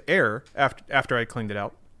exposed to air after I cleaned it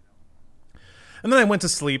out. And then I went to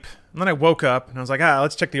sleep, and then I woke up, and I was like,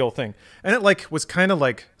 let's check the old thing. And it like was kind of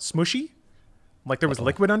like smushy, like there was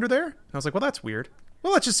liquid under there. And I was like, well, that's weird.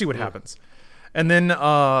 Well, let's just see what happens. And then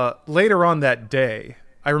later on that day,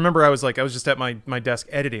 I remember I was just at my desk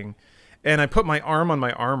editing, and I put my arm on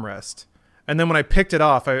my armrest. And then when I picked it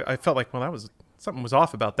off, I felt like, well, something was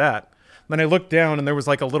off about that. Then I looked down, and there was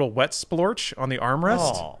like a little wet splorch on the armrest.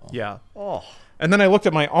 Oh. Yeah. Oh. And then I looked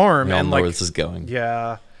at my arm, We all and know like, where this is going.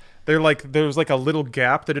 yeah, there was like a little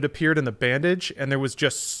gap that had appeared in the bandage, and there was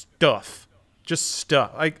just stuff.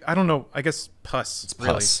 I don't know. I guess pus. It's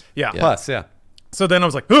really. pus. Yeah. Plus, yeah. So then I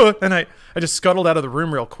was like, ugh, and I just scuttled out of the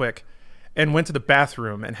room real quick, and went to the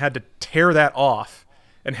bathroom and had to tear that off,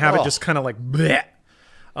 and have it just kind of like bleh.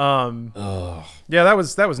 Yeah, that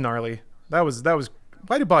was gnarly. That was.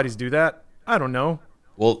 Why do bodies do that? I don't know.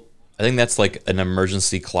 Well, I think that's like an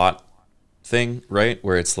emergency clot thing, right?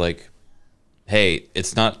 Where it's like, hey,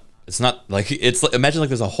 it's not like, it's like, imagine like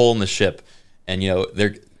there's a hole in the ship, and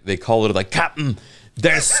they call it like, Captain,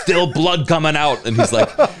 there's still blood coming out, and he's like,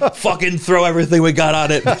 fucking throw everything we got on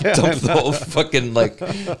it, dump the whole fucking like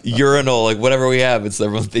urinal, like whatever we have. It's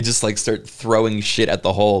everyone, they just like start throwing shit at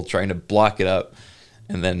the hole, trying to block it up,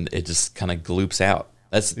 and then it just kind of gloops out.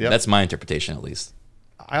 That's my interpretation, at least.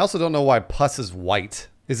 I also don't know why pus is white.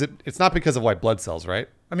 It's not because of white blood cells, right?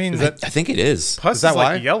 I mean, I think it is. pus Is that is like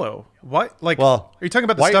why? yellow. What? Like, Well, are you talking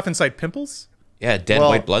about the white- stuff inside pimples? Yeah, dead Well,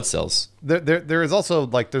 white blood cells. There is also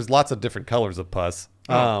like there's lots of different colors of pus.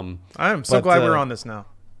 I'm so but, glad we're on this now.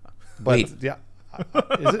 But Wait. yeah,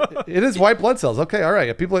 it is white blood cells. Okay, all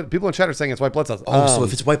right. People in chat are saying it's white blood cells. Oh, so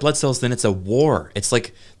if it's white blood cells, then it's a war. It's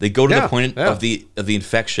like they go to Yeah, the point yeah. of the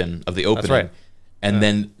infection, of the opening, right. and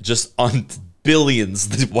then just on billions,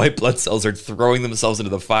 the white blood cells are throwing themselves into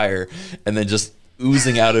the fire, and then just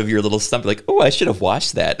oozing out of your little stomach. Like, oh, I should have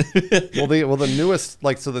watched that.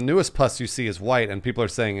 the newest pus you see is white, and people are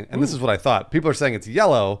saying, and this is what I thought. People are saying it's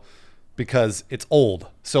yellow because it's old.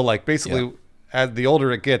 So like basically, Yeah. as the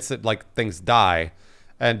older it gets, it like things die.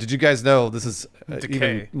 And did you guys know this is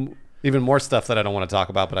Decay. even more stuff that I don't want to talk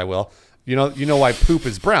about, but I will. You know why poop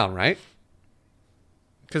is brown, right?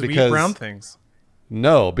 Because we eat Because- brown things.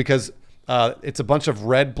 No, because it's a bunch of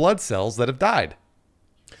red blood cells that have died.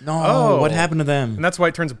 No, Oh. what happened to them? And that's why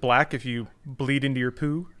it turns black if you bleed into your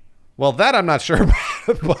poo. Well, that I'm not sure about.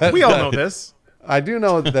 But We all know this. I do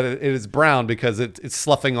know that it is brown because it's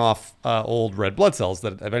sloughing off old red blood cells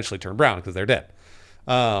that eventually turn brown because they're dead.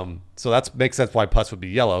 So that makes sense why pus would be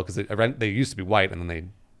yellow, because they used to be white and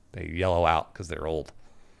then they yellow out because they're old.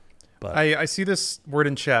 But I see this word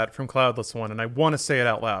in chat from Cloudless One, and I want to say it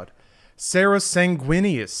out loud.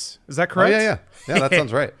 Serosanguineous. Is that oh, correct? yeah, that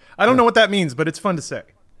sounds right. I don't know what that means, but it's fun to say.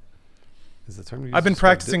 Is the term I've been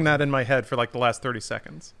practicing that in my head for like the last 30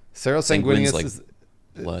 seconds. Serosanguineous Like is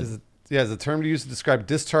blood. is a term used to describe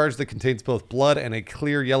discharge that contains both blood and a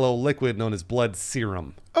clear yellow liquid known as blood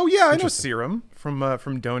serum. Oh yeah, I know serum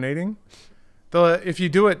from donating. If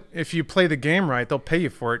you play the game right, they'll pay you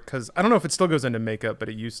for it, because I don't know if it still goes into makeup, but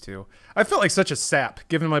it used to. I felt like such a sap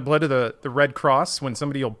giving my blood to the Red Cross when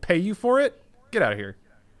somebody will pay you for it. Get out of here.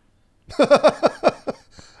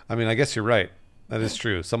 I mean, I guess you're right. That is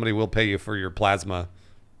true. Somebody will pay you for your plasma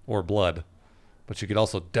or blood, but you could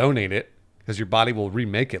also donate it because your body will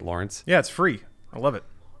remake it, Lawrence. Yeah, it's free. I love it.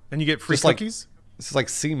 And you get free Just like- cookies. This is like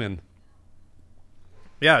semen.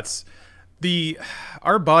 Yeah,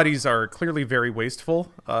 our bodies are clearly very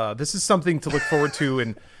wasteful. This is something to look forward to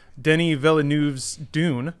in Denis Villeneuve's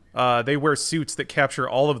Dune. They wear suits that capture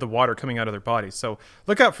all of the water coming out of their bodies, so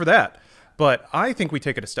look out for that. But I think we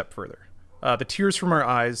take it a step further. The tears from our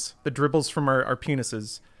eyes, the dribbles from our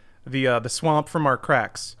penises, the swamp from our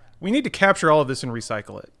cracks. We need to capture all of this and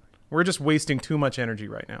recycle it. We're just wasting too much energy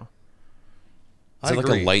right now. Is I it like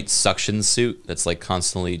agree. a light suction suit that's like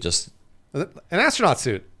constantly just? An astronaut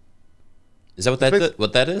suit. Is that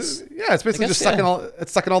what that is? Yeah, it's basically guess, just sucking yeah.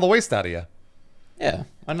 it's sucking all the waste out of you, Yeah,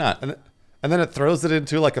 why not? and then it throws it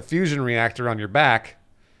into like a fusion reactor on your back,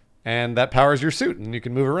 and that powers your suit, and you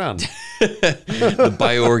can move around. The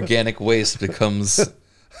bioorganic waste becomes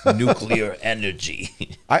nuclear energy.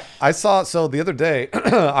 I saw, so the other day,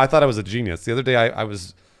 I thought I was a genius. The other day I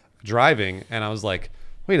was driving and I was like,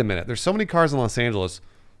 wait a minute, there's so many cars in Los Angeles.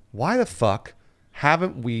 Why the fuck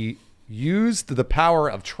haven't we used the power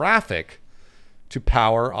of traffic to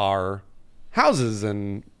power our houses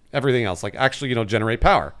and everything else? Like actually, generate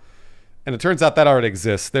power. And it turns out that already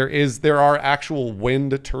exists. There are actual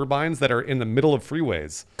wind turbines that are in the middle of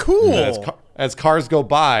freeways. Cool. as cars go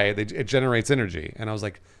by, it generates energy. And I was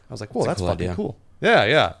like, whoa, that's cool fucking idea. cool. Yeah,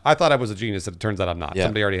 yeah. I thought I was a genius. It turns out I'm not. Yeah.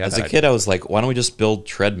 Somebody already had As that a kid, I was like, why don't we just build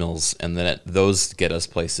treadmills and then those get us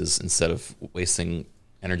places instead of wasting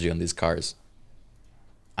energy on these cars?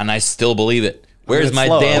 And I still believe it. Where's it's my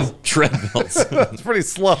slow. damn treadmills? It's pretty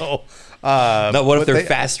slow. No, what if but they're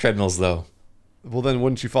fast treadmills though? Well, then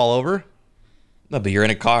wouldn't you fall over? No, but you're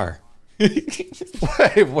in a car. Wait,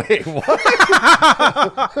 what?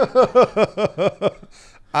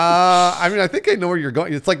 I mean, I think I know where you're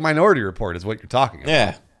going. It's like Minority Report is what you're talking about.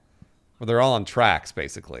 Yeah, Where they're all on tracks,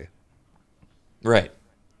 basically. right.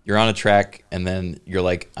 You're on a track, and then you're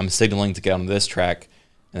like, I'm signaling to get on this track,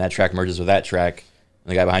 and that track merges with that track.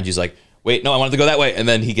 And the guy behind you's like, wait, no, I wanted to go that way. And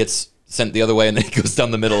then he gets sent the other way, and then he goes down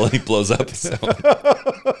the middle, and he blows up. So,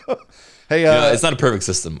 Hey, it's not a perfect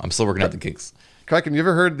system. I'm still working out the kinks. Criken, you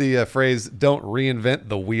ever heard the phrase "Don't reinvent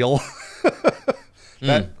the wheel"?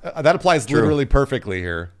 that applies literally perfectly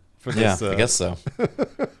here. For Yeah, this, I guess so.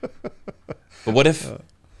 But what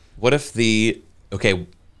if the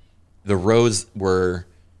roads were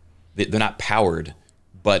they're not powered,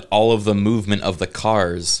 but all of the movement of the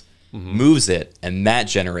cars moves it, and that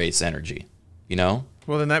generates energy. You know,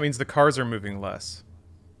 Well, then that means the cars are moving less.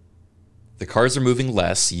 the cars are moving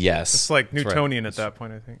less, yes, It's like right. Newtonian at that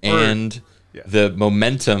point, I think. and yeah. the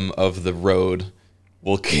momentum of the road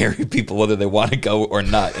will carry people whether they want to go or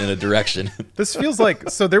not in a direction. This feels like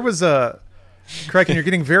so. There was a Criken, you're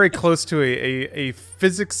getting very close to a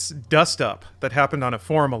physics dust up that happened on a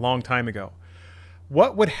forum a long time ago.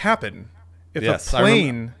 What would happen if Yes, a I plane?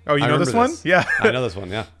 remember- Oh, you I know this remember one? Yeah. I know this one.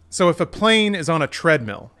 Yeah. So if a plane is on a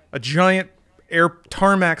treadmill, a giant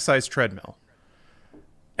tarmac-sized treadmill,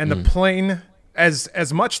 and the plane,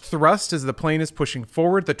 as much thrust as the plane is pushing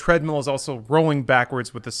forward, the treadmill is also rolling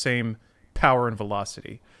backwards with the same power and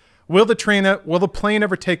velocity. Will the plane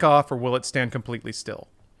ever take off, or will it stand completely still?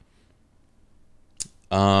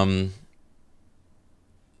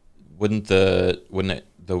 Wouldn't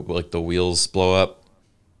the wheels blow up?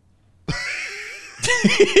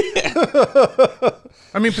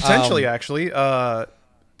 I mean, potentially, actually.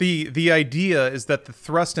 The idea is that the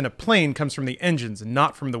thrust in a plane comes from the engines and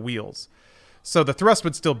not from the wheels. So the thrust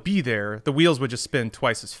would still be there. The wheels would just spin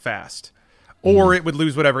twice as fast. Or it would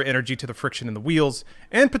lose whatever energy to the friction in the wheels.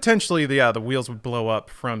 And potentially, the wheels would blow up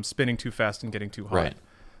from spinning too fast and getting too hot. Right.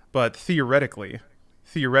 But theoretically,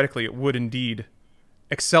 it would indeed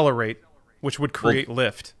accelerate, which would create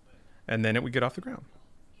lift. And then it would get off the ground.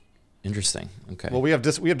 Interesting. Okay. Well, we have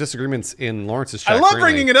disagreements in Lawrence's chat. I love currently.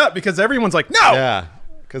 bringing it up because everyone's like, no! Yeah,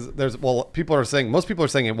 because most people are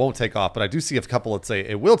saying it won't take off, but I do see a couple that say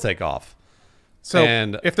it will take off. So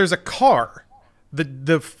And- if there's a car,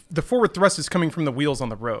 the forward thrust is coming from the wheels on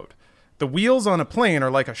the road. The wheels on a plane are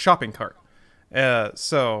like a shopping cart.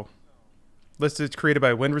 So lift is created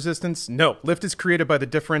by wind resistance? No. Lift is created by the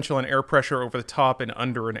differential in air pressure over the top and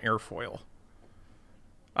under an airfoil.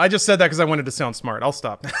 I just said that because I wanted to sound smart. I'll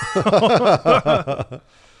stop now.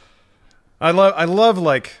 I love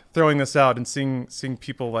like throwing this out and seeing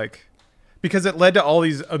people like, because it led to all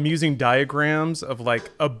these amusing diagrams of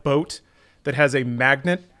like a boat that has a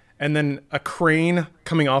magnet and then a crane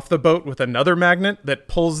coming off the boat with another magnet that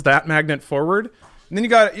pulls that magnet forward. And then you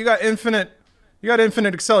got infinite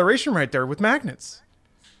acceleration right there with magnets.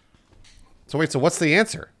 So wait, so what's the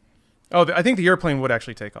answer? Oh, I think the airplane would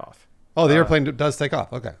actually take off, Oh, the airplane does take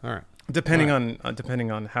off. Okay, all right. depending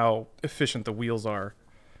on how efficient the wheels are.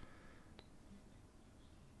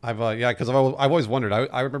 I've because I've always wondered.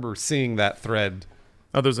 I remember seeing that thread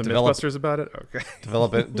Oh, there's a Develop- Mythbusters about it? Okay.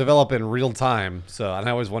 develop in real time. So, and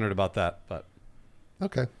I always wondered about that. But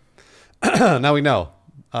okay, now we know.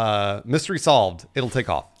 Mystery solved. It'll take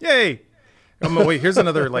off. Yay! Wait, here's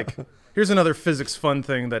another physics fun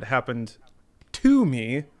thing that happened to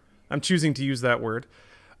me. I'm choosing to use that word.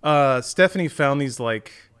 Stephanie found these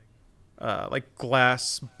like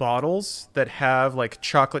glass bottles that have like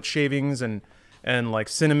chocolate shavings and like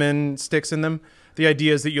cinnamon sticks in them. The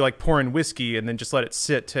idea is that you like pour in whiskey and then just let it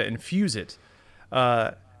sit to infuse it.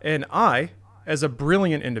 And I, as a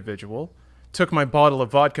brilliant individual, took my bottle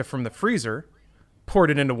of vodka from the freezer,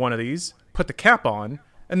 poured it into one of these, put the cap on,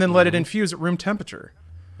 and then let it infuse at room temperature.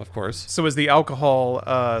 Of course. So as the alcohol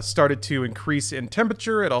started to increase in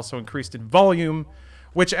temperature, it also increased in volume,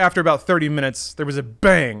 which after about 30 minutes, there was a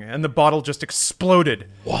bang, and the bottle just exploded.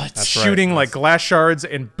 What? That's right. Shooting like glass shards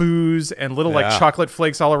and booze and little like Yeah. chocolate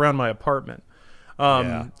flakes all around my apartment.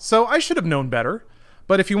 Yeah. So I should have known better.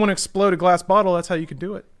 But if you want to explode a glass bottle, that's how you can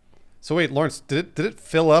do it. So wait, Lawrence, did it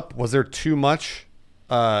fill up? Was there too much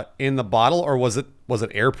in the bottle, or was it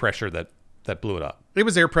air pressure that blew it up? It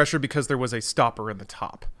was air pressure because there was a stopper in the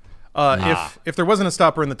top. If there wasn't a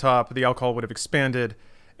stopper in the top, the alcohol would have expanded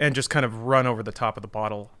and just kind of run over the top of the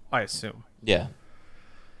bottle, I assume. Yeah.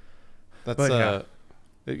 That's But,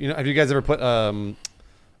 you know, have you guys ever put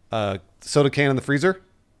soda can in the freezer?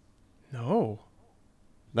 No.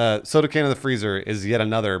 The soda can in the freezer is yet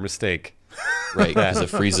another mistake. Right, because it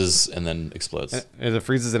freezes and then explodes. And it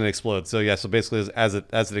freezes and it explodes. So yeah, so basically as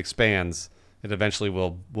it expands, it eventually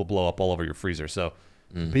will blow up all over your freezer. So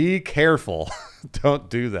be careful. Don't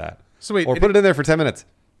do that. So wait, or put it in there for 10 minutes.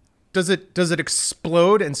 Does it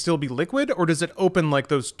explode and still be liquid, or does it open like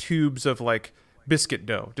those tubes of like biscuit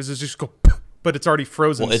dough? Does it just go, but it's already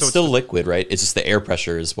frozen? Well, it's so still just, liquid, right? It's just the air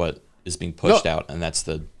pressure is what is being pushed out, and that's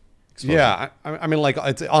the explosion. Yeah, I mean, like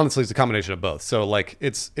honestly, it's a combination of both. So like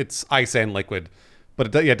it's ice and liquid,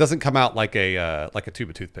 but it doesn't come out like a tube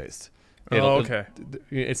of toothpaste. Okay.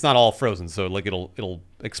 It's not all frozen, so like it'll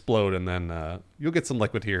explode, and then you'll get some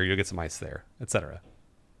liquid here, you'll get some ice there, etc.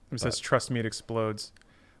 It says, "Trust me, it explodes."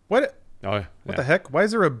 What? Oh, What the heck? Why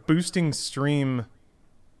is there a boosting stream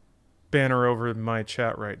banner over my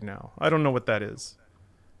chat right now? I don't know what that is.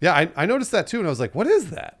 Yeah, I noticed that too, and I was like, what is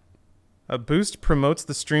that? A boost promotes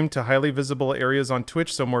the stream to highly visible areas on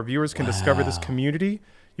Twitch so more viewers can discover this community.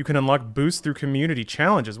 You can unlock boosts through community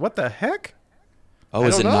challenges. What the heck? Oh,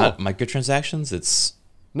 is it don't know. not microtransactions? It's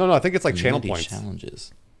No, I think it's like channel community points.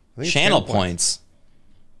 challenges. I think it's Channel points.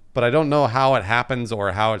 But I don't know how it happens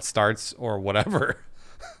or how it starts or whatever.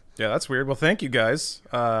 Yeah, that's weird. Well, thank you guys.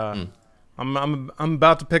 I'm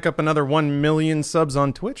about to pick up another 1 million subs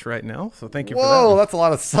on Twitch right now, so thank you for Whoa, that. that's a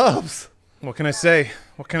lot of subs. What can I say?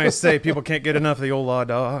 What can I say? People can't get enough of the old law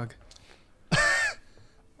dog.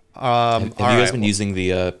 Have you all guys right, been using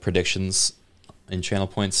the predictions in channel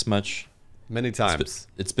points much? many times?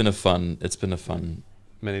 It's been a fun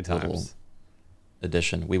Many little times.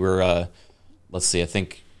 addition. We were let's see, I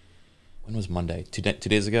think when was Monday? Two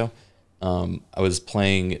days ago. I was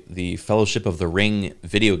playing the Fellowship of the Ring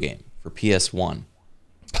video game for PS1.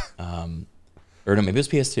 Or no, maybe it was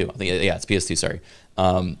PS2. I think it's PS2. Sorry.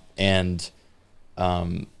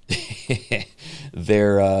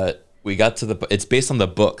 There we got to it's based on the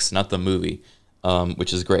books, not the movie,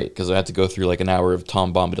 which is great because I had to go through like an hour of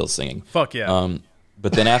Tom Bombadil singing. Fuck yeah.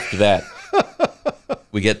 But then after that,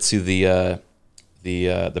 we get to the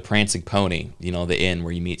prancing pony, you know, the inn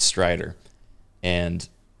where you meet Strider, and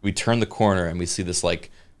we turn the corner and we see this like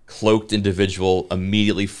cloaked individual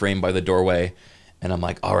immediately framed by the doorway, and I'm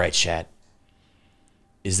like, all right, chat,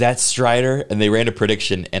 is that Strider? And they ran a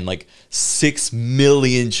prediction, and like 6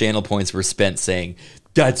 million channel points were spent saying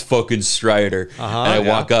that's fucking Strider. And I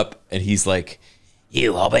walk up and he's like,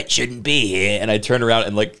 you hobbit shouldn't be here. And I turn around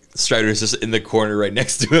and like Strider's just in the corner right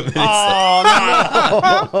next to him. And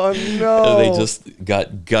Oh no! and they just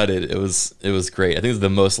got gutted. It was great. I think it's the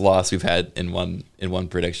most loss we've had in one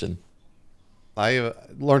prediction.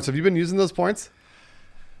 Lawrence, have you been using those points?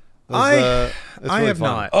 I it's really have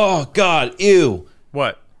fun. not. Oh God, ew.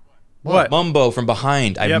 What? What? Mumbo from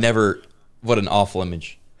behind. I've Yep. never. What an awful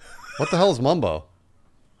image. What the hell is Mumbo?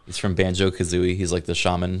 He's from Banjo-Kazooie. He's like the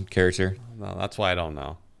shaman character. No, that's why I don't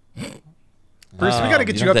know. Bruce, we got to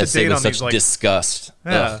get you don't up have to say date with on such these. Like, disgust.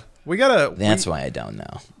 yeah, Ugh. we gotta. That's why I don't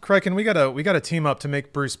know. Criken, we gotta team up to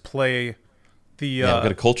make Bruce play the Yeah, I've got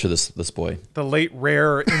to culture this boy. the late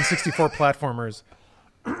rare N64 platformers.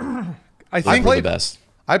 I I think. played the best.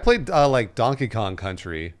 I played like Donkey Kong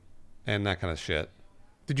Country and that kind of shit.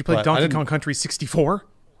 Did you play but I Donkey didn't- Kong Country 64?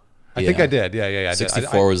 I think Yeah. I did. Yeah. I did.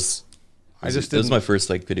 64 was. I just It was didn't. my first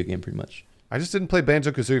like video game, pretty much. I just didn't play Banjo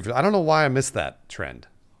Kazooie. I don't know why I missed that trend.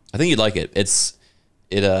 I think you'd like it. It's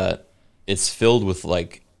filled with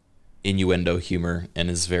like innuendo humor and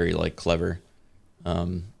is very like clever.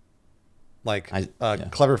 Like yeah.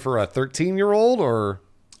 clever for a 13-year-old, or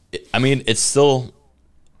I mean, it's still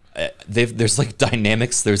there's like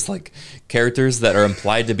dynamics. There's like characters that are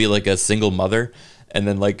implied to be like a single mother, and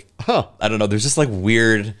then like I don't know. There's just like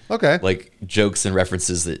weird like jokes and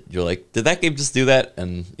references that you're like, did that game just do that?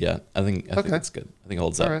 And yeah, I think it's good. I think it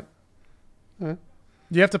holds up. all right.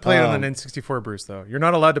 You have to play it on an N64, Bruce. Though you're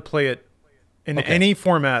not allowed to play it in any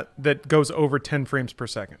format that goes over 10 frames per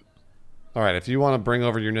second. All right, if you want to bring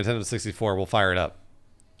over your Nintendo 64, we'll fire it up.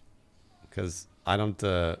 Because I don't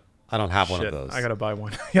have one of those. I gotta buy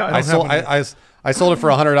one. Yeah, I sold I sold it for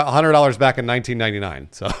 $100 back in 1999.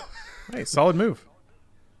 So, hey, solid move.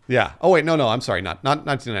 yeah. Oh wait, no, I'm sorry, not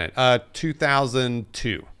 1999.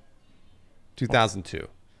 2002. 2002.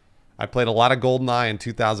 I played a lot of GoldenEye in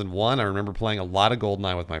 2001. I remember playing a lot of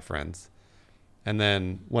GoldenEye with my friends. And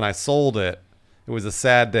then when I sold it, it was a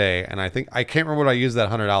sad day, and I can't remember what I used that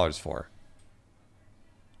 $100 for.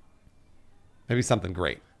 Maybe something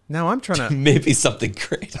great. Now I'm trying to. Maybe something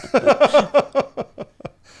great.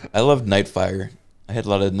 I loved Nightfire. I had a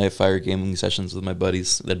lot of Nightfire gaming sessions with my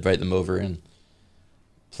buddies. They'd invite them over and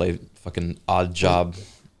play fucking Odd Job.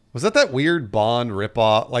 Was that weird Bond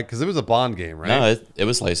ripoff? Like, because it was a Bond game, right? No, it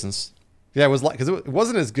was licensed. Yeah, it was like, because it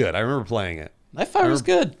wasn't as good. I remember playing it. Nightfire was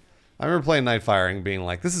good. I remember playing Nightfire and being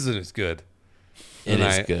like, this isn't as good. It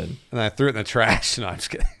is good. And I threw it in the trash. No, I'm just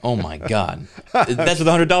kidding. Oh my God. That's what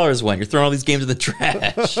the $100 went. You're throwing all these games in the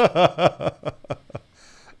trash.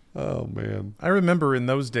 Oh, man. I remember in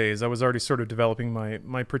those days, I was already sort of developing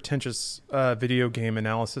my pretentious video game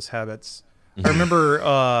analysis habits. I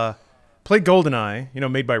remember played GoldenEye,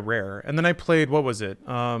 made by Rare. And then I played, what was it?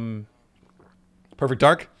 Perfect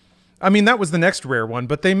Dark? I mean, that was the next Rare one,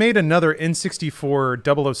 but they made another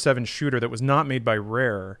N64 007 shooter that was not made by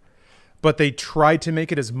Rare, but they tried to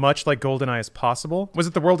make it as much like GoldenEye as possible. Was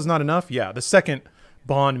it The World Is Not Enough? Yeah, the second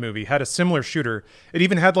Bond movie had a similar shooter. It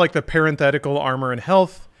even had like the parenthetical armor and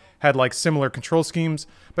health, had like similar control schemes.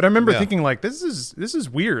 But I remember thinking like, this is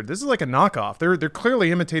weird. This is like a knockoff. They're clearly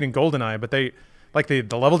imitating GoldenEye, but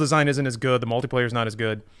the level design isn't as good. The multiplayer is not as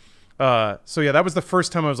good. So yeah, that was the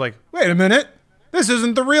first time I was like, wait a minute. This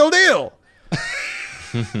isn't the real deal.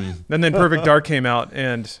 And then Perfect Dark came out,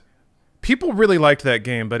 and people really liked that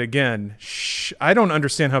game. But again, I don't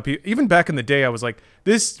understand how people. Even back in the day, I was like,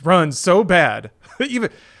 "This runs so bad." Even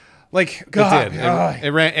like, God, it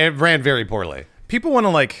ran very poorly. People want to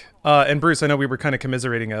like. And Bruce, I know we were kind of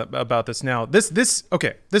commiserating about this. Now, this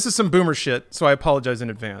is some boomer shit, so I apologize in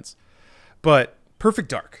advance. But Perfect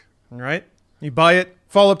Dark, all right? You buy it,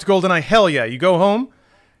 follow up to GoldenEye. Hell yeah! You go home.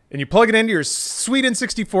 And you plug it into your sweet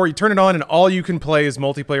N64, you turn it on, and all you can play is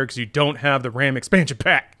multiplayer because you don't have the RAM expansion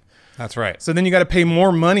pack. That's right. So then you got to pay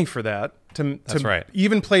more money for that That's right.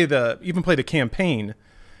 even play the campaign.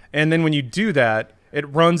 And then when you do that,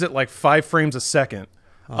 it runs at like 5 frames a second.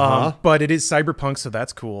 But it is Cyberpunk, so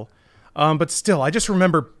that's cool. But still, I just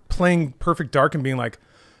remember playing Perfect Dark and being like,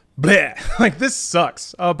 bleh, like this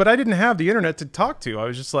sucks. But I didn't have the internet to talk to. I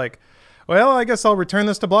was just like, well, I guess I'll return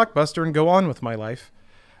this to Blockbuster and go on with my life.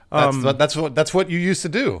 That's what you used to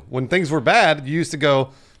do. When things were bad, you used to go,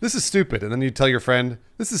 this is stupid. And then you'd tell your friend,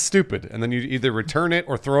 this is stupid. And then you'd either return it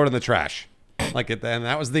or throw it in the trash. And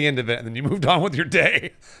that was the end of it. And then you moved on with your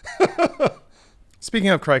day. Speaking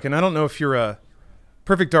of Criken, I don't know if you're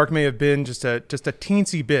Perfect Dark may have been just a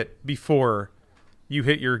teensy bit before you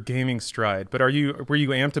hit your gaming stride. But were you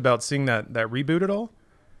amped about seeing that reboot at all?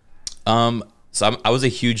 So I was a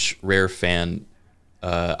huge Rare fan.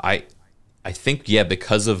 I think,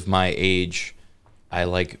 because of my age, I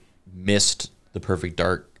like missed the Perfect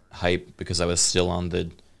Dark hype because I was still on the,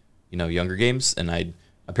 younger games, and my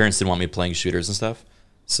parents didn't want me playing shooters and stuff.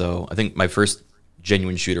 So I think my first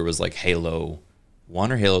genuine shooter was like Halo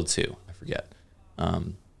 1 or Halo 2, I forget.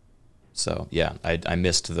 So yeah, I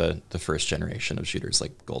missed the first generation of shooters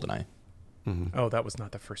like GoldenEye. Mm-hmm. Oh, that was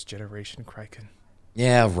not the first generation, Criken.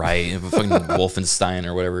 Yeah, right. Fucking Wolfenstein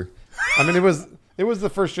or whatever. I mean, it was the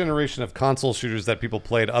first generation of console shooters that people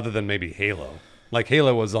played other than maybe Halo. Like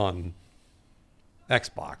Halo was on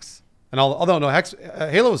Xbox. And although no,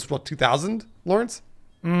 Halo was what, 2000, Lawrence?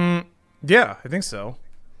 Yeah, I think so.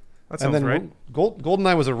 That sounds right.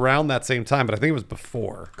 GoldenEye was around that same time, but I think it was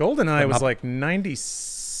before. GoldenEye was like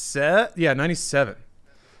 97. Yeah, 97.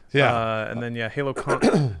 Yeah. And then Halo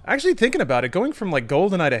actually thinking about it, going from like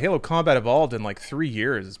GoldenEye to Halo Combat Evolved in like 3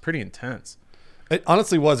 years is pretty intense. It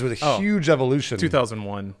honestly was a huge evolution.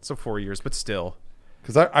 2001, so 4 years, but still.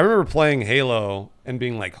 Because I remember playing Halo and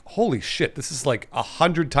being like, holy shit, this is like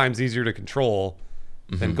 100 times easier to control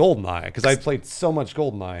than GoldenEye. Because I played so much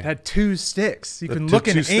GoldenEye. It had 2 sticks. You can look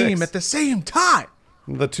and aim at the same time.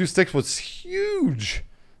 The 2 sticks was huge.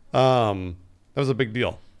 That was a big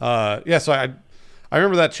deal. So I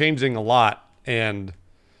remember that changing a lot. And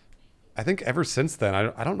I think ever since then,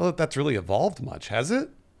 I don't know that that's really evolved much. Has it?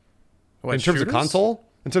 What, in terms of console?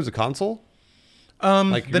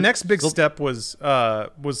 The next big step was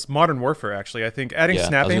Modern Warfare, actually. I think adding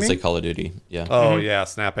snap aiming. I was going to say Call of Duty. Yeah. Oh, yeah,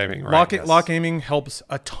 snap aiming. Right, Lock aiming helps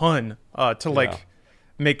a ton to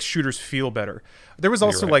make shooters feel better. There was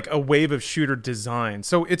also like a wave of shooter design.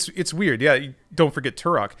 So it's weird. Yeah, don't forget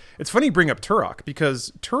Turok. It's funny you bring up Turok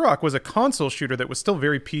because Turok was a console shooter that was still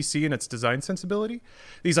very PC in its design sensibility.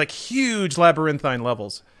 These like huge labyrinthine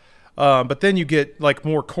levels. But then you get like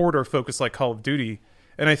more corridor focus like Call of Duty.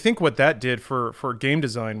 And I think what that did for game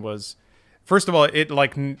design was, first of all,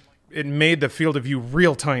 it made the field of view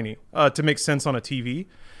real tiny to make sense on a TV.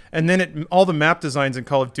 And then all the map designs in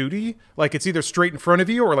Call of Duty, like it's either straight in front of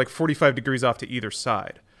you or like 45 degrees off to either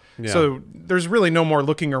side. Yeah. So there's really no more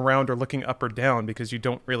looking around or looking up or down because you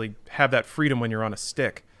don't really have that freedom when you're on a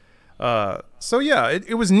stick. So yeah,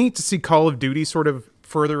 it was neat to see Call of Duty sort of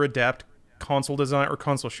further adapt console design or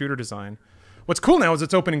console shooter design. What's cool now is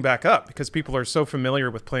it's opening back up because people are so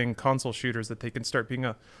familiar with playing console shooters that they can start being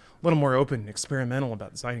a little more open and experimental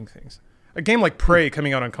about designing things. A game like Prey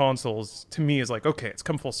coming out on consoles, to me, is like, okay, it's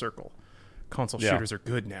come full circle. Console shooters are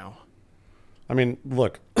good now. I mean,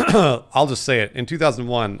 look, I'll just say it. In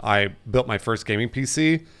 2001, I built my first gaming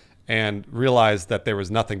PC and realized that there was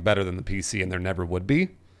nothing better than the PC, and there never would be.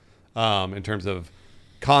 In terms of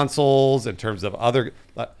consoles, in terms of other...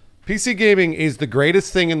 PC gaming is the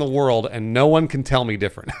greatest thing in the world, and no one can tell me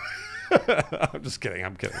different. I'm just kidding.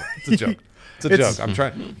 I'm kidding. It's a joke. It's a joke. I'm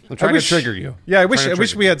trying to trigger you. Yeah, I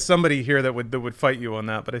wish we had somebody here that would fight you on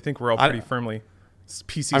that, but I think we're all pretty firmly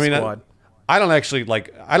PC squad. I don't actually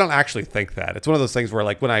think that. It's one of those things where,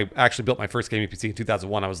 like, when I actually built my first gaming PC in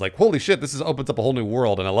 2001, I was like, holy shit, this opens up a whole new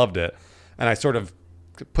world, and I loved it. And I sort of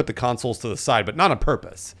put the consoles to the side, but not on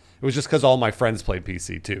purpose. It was just because all my friends played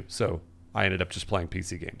PC too, so I ended up just playing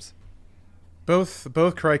PC games. Both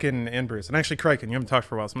Criken and Bruce, and actually Criken, you haven't talked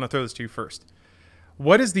for a while, so I'm gonna throw this to you first.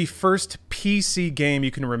 What is the first PC game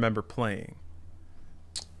you can remember playing?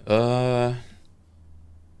 Oh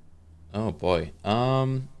boy.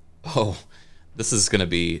 This is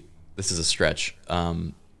a stretch.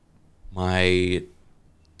 My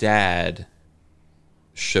dad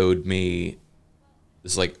showed me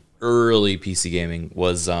this, like, early PC gaming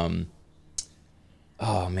was the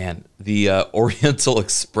Oriental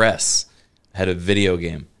Express had a video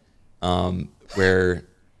game where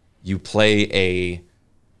you play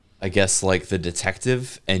I guess like the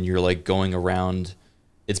detective, and you're like going around.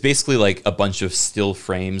 It's basically like a bunch of still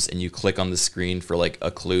frames, and you click on the screen for like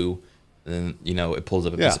a clue, and then, it pulls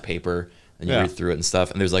up a piece of paper, and you read through it and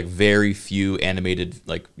stuff. And there's like very few animated,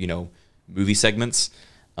 like, movie segments.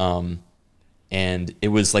 And it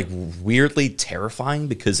was like weirdly terrifying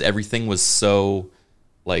because everything was so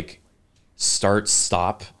like start,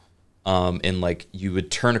 stop. And like you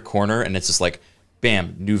would turn a corner and it's just like,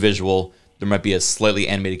 bam, new visual. There might be a slightly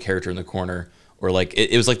animated character in the corner, or like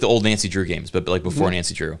it was like the old Nancy Drew games, but like before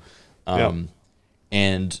Nancy Drew.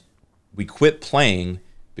 And we quit playing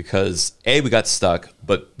because A, we got stuck,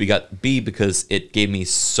 but we got B, because it gave me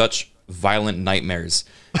such violent nightmares,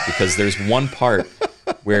 because there's one part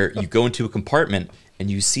where you go into a compartment and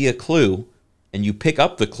you see a clue and you pick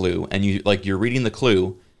up the clue and you're reading the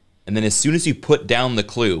clue, and then as soon as you put down the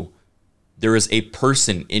clue, there is a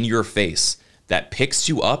person in your face that picks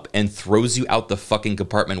you up and throws you out the fucking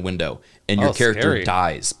compartment window, and your character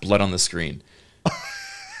dies, blood on the screen.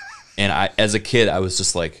 And as a kid, I was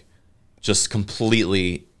just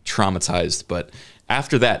completely traumatized. But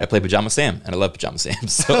after that, I played Pajama Sam, and I love Pajama Sam.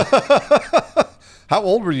 So, how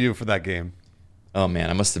old were you for that game? Oh man,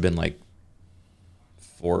 I must have been like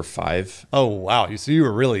 4 or 5. Oh wow, so you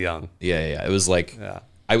were really young. Yeah. It was like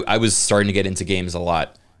I was starting to get into games a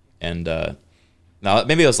lot, and now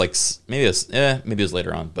maybe it was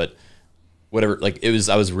later on, but whatever. Like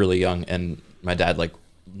I was really young, and my dad like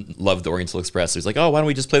loved the Oriental Express. So he's like, oh, why don't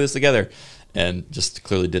we just play this together? And just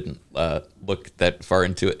clearly didn't look that far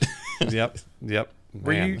into it. Yep.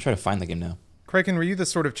 I'm trying to find the game now. Criken, were you the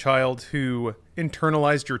sort of child who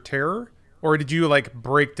internalized your terror, or did you like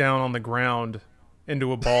break down on the ground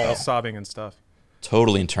into a ball sobbing and stuff?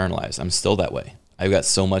 Totally internalized. I'm still that way. I've got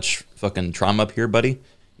so much fucking trauma up here, buddy.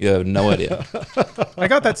 You have no idea. I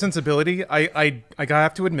got that sensibility. I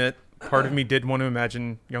have to admit, part of me did want to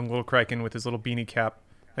imagine young little Criken with his little beanie cap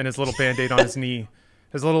and his little Band-Aid on his knee,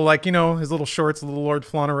 his little, like, his little shorts, little Lord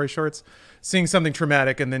Fauntleroy shorts, seeing something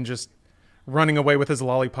traumatic and then just running away with his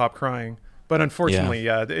lollipop crying. But unfortunately,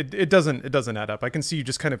 it doesn't add up. I can see you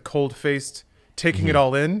just kind of cold-faced taking it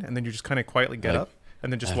all in, and then you just kind of quietly get up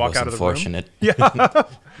and then just walk out of the room. Yeah.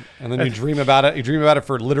 And then you dream about it. You dream about it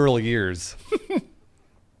for literal years.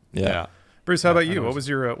 Yeah. Bruce, how about you? What was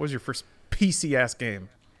your first PC ass game?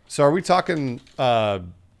 So are we talking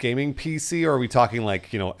gaming PC, or are we talking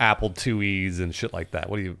like, Apple IIes and shit like that?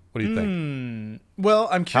 What do you think? Well,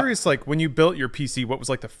 I'm curious, like when you built your PC, what was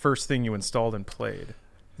like the first thing you installed and played?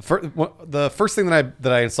 The first thing that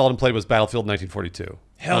I installed and played was Battlefield 1942.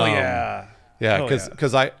 Hell yeah. Yeah,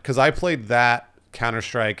 because I played that,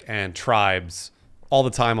 Counter-Strike, and Tribes all the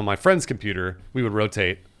time on my friend's computer. We would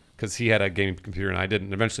rotate because he had a gaming computer and I didn't.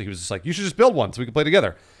 And eventually he was just like, you should just build one so we could play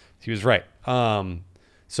together. He was right.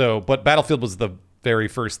 But Battlefield was the very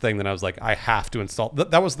first thing that I was like, I have to install.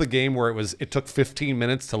 That was the game where it took 15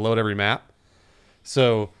 minutes to load every map.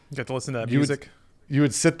 So you got to listen to that music. You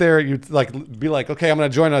would sit there, you'd like be like, okay, I'm going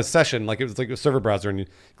to join a session. Like it was like a server browser, and you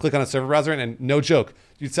click on a server browser, and no joke,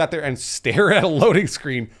 you'd sat there and stare at a loading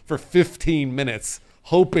screen for 15 minutes,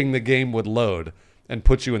 hoping the game would load. and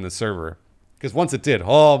put you in the server. Because once it did,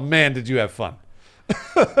 oh man, did you have fun.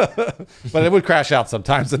 But it would crash out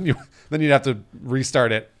sometimes, and then you'd have to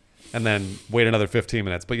restart it and then wait another 15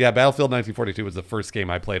 minutes. But yeah, Battlefield 1942 was the first game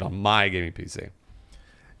I played on my gaming PC.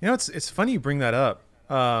 You know, it's funny you bring that up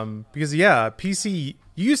because PC,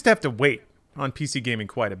 you used to have to wait on PC gaming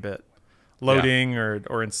quite a bit, loading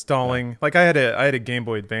or installing. Like I had a Game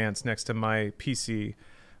Boy Advance next to my PC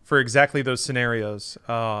for exactly those scenarios.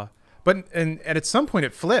 But at some point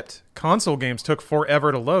it flipped. Console games took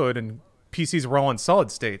forever to load, and PCs were all in solid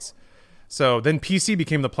states. So then PC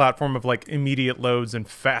became the platform of like immediate loads and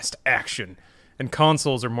fast action, and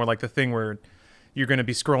consoles are more like the thing where you're going to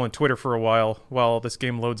be scrolling Twitter for a while this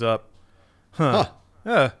game loads up.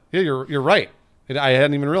 Yeah, you're right. I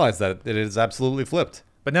hadn't even realized that it is absolutely flipped.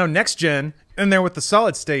 But now next gen, in there with the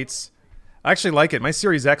solid states, I actually like it. My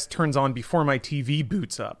Series X turns on before my TV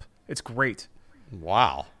boots up. It's great.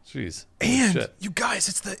 Wow, jeez. And shit. you guys,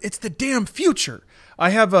 it's the damn future. I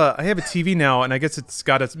have a TV now, and I guess it's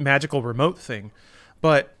got a magical remote thing.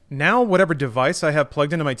 But now whatever device I have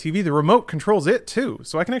plugged into my TV, the remote controls it too.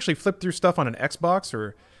 So I can actually flip through stuff on an Xbox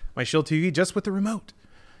or my Shield TV just with the remote.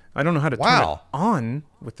 I don't know how to turn it on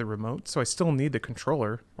with the remote, so I still need the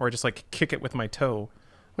controller, or I just like kick it with my toe.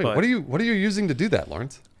 Wait, what are you using to do that,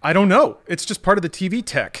 Lawrence? I don't know. It's just part of the TV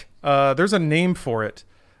tech. There's a name for it,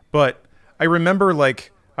 but I remember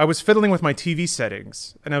like I was fiddling with my TV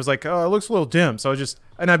settings, and I was like, oh, it looks a little dim. So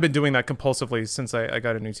and I've been doing that compulsively since I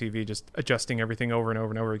got a new TV, just adjusting everything over and over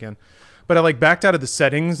and over again. But I like backed out of the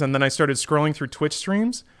settings, and then I started scrolling through Twitch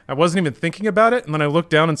streams. I wasn't even thinking about it, and then I looked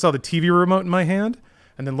down and saw the TV remote in my hand,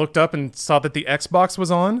 and then looked up and saw that the Xbox was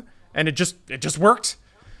on, and it just worked.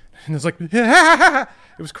 And it was like, it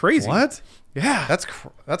was crazy. What? Yeah,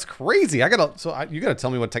 that's crazy. You gotta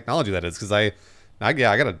tell me what technology that is, because I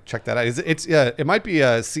gotta check that out. It might be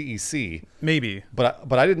a CEC, maybe,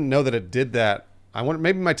 but I didn't know that it did that. I wonder,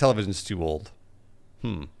 maybe my television's too old.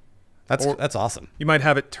 That's awesome. You might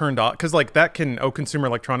have it turned off because like that can consumer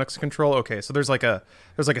electronics control. Okay, so there's like a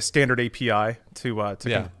standard API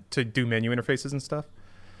to do menu interfaces and stuff.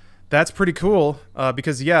 That's pretty cool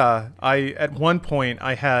because I at one point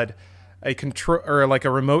I had a control or like a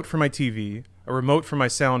remote for my TV, a remote for my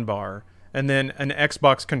sound bar, and then an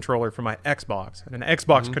Xbox controller for my Xbox, and an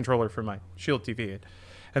Xbox controller for my Shield TV.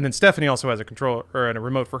 And then Stephanie also has a controller or a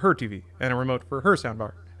remote for her TV and a remote for her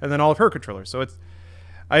soundbar, and then all of her controllers. So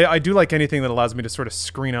I do like anything that allows me to sort of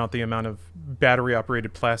screen out the amount of battery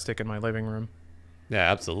operated plastic in my living room. Yeah,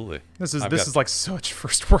 absolutely. This is like such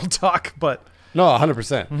first world talk, but no,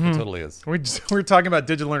 100%. It totally is. We're talking about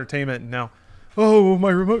digital entertainment, and now, my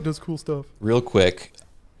remote does cool stuff. Real quick,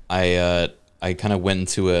 I kind of went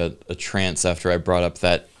into a trance after I brought up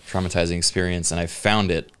that traumatizing experience, and I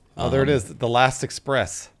found it. Oh, there it is, The Last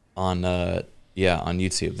Express on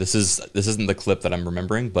YouTube. This isn't the clip that I'm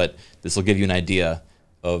remembering, but this will give you an idea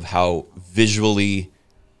of how visually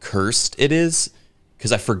cursed it is,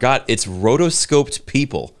 because I forgot it's rotoscoped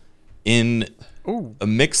people in a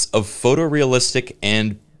mix of photorealistic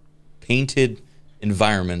and painted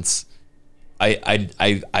environments. I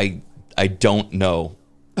don't know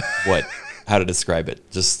how to describe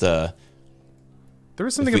it. Just there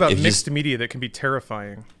is something about mixed media that can be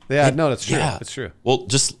terrifying. Yeah, no, that's true. Yeah. It's true. Well,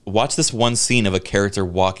 just watch this one scene of a character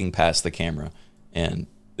walking past the camera, and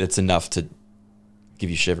it's enough to give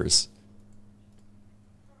you shivers.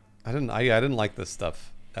 I didn't like this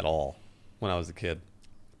stuff at all when I was a kid.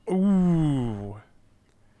 Ooh.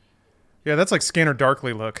 Yeah, that's like Scanner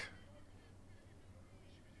Darkly look.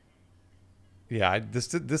 Yeah,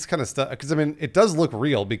 this kind of stuff, because I mean, it does look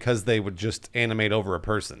real because they would just animate over a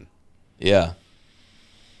person. Yeah.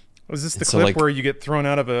 Was this the clip where you get thrown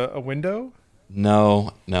out of a window?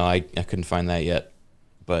 No, I couldn't find that yet.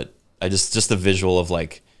 But I just the visual of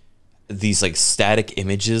like these like static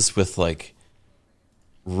images with like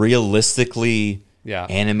realistically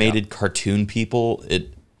animated cartoon people.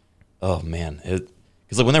 Oh man,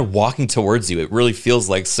 because like when they're walking towards you, it really feels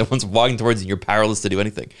like someone's walking towards you and you're powerless to do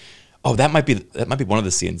anything. Oh, that might be one of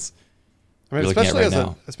the scenes. I mean,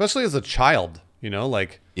 especially as a child,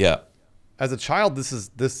 like as a child,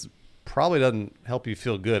 this probably doesn't help you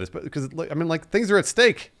feel good, because I mean, like, things are at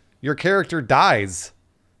stake. Your character dies,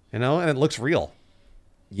 and it looks real.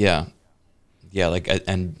 Yeah, like,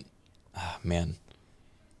 man,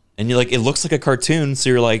 and you're like, it looks like a cartoon, so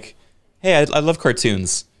you're like, hey, I love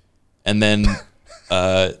cartoons, and then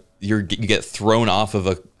you get thrown off of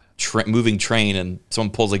a moving train, and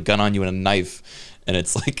someone pulls a gun on you and a knife, and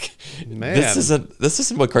it's like, man, this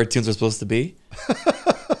isn't what cartoons are supposed to be.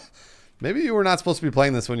 Maybe you were not supposed to be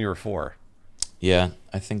playing this when you were 4. Yeah,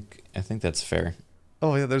 I think that's fair.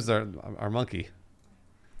 Oh yeah, there's our monkey.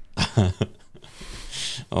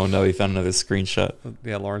 Oh no, he found another screenshot.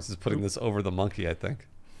 Yeah, Lawrence is putting this over the monkey, I think.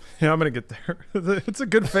 Yeah, I'm gonna get there. It's a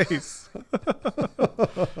good face.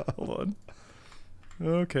 Hold on.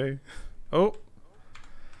 Okay. Oh.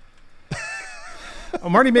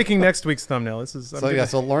 I'm already making next week's thumbnail. This is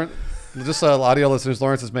So Lawrence, just audio listeners,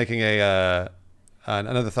 Lawrence is making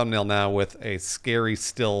another thumbnail now with a scary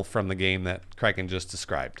still from the game that Criken just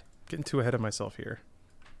described. getting too ahead of myself here.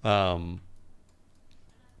 The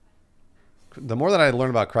more that I learn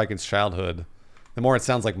about Criken's childhood, the more it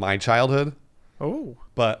sounds like my childhood. Oh.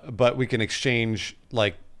 But we can exchange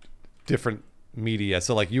like different media.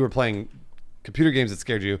 So like you were playing computer games that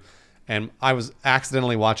scared you, and I was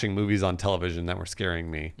accidentally watching movies on television that were scaring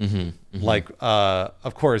me. Mm-hmm, mm-hmm. Like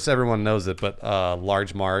of course everyone knows it, but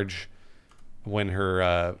Large Marge, when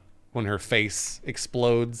her face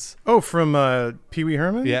explodes. Oh, from Pee Wee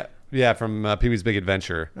Herman? Yeah, from Pee-wee's Big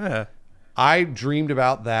Adventure. Yeah. I dreamed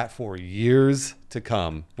about that for years to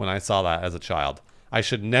come when I saw that as a child. I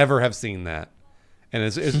should never have seen that. And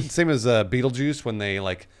it's the same as Beetlejuice when they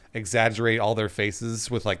like exaggerate all their faces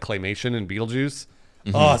with like claymation in Beetlejuice.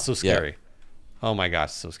 Mm-hmm. Oh, it's so scary. Yeah. Oh my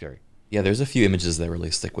gosh, so scary. Yeah, there's a few images that really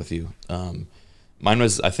stick with you. Mine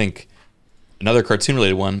was, I think, another cartoon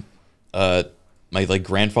related one. My like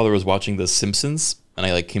grandfather was watching The Simpsons, and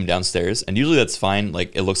I like came downstairs, and usually that's fine.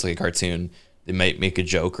 Like it looks like a cartoon. They might make a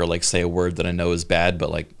joke or like say a word that I know is bad,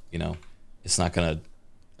 but like, you know, it's not gonna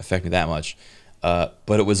affect me that much. But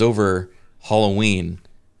it was over Halloween,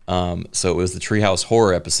 so it was the Treehouse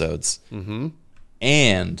Horror episodes, mm-hmm.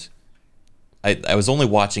 and I was only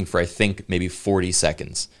watching for I think maybe 40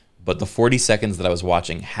 seconds, but the 40 seconds that I was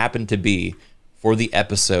watching happened to be for the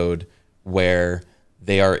episode where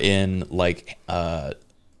they are in like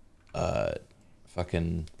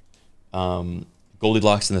fucking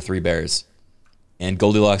Goldilocks and the Three Bears. And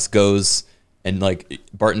Goldilocks goes and like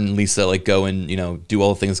Bart and Lisa like go and, you know, do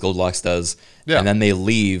all the things Goldilocks does. Yeah. And then they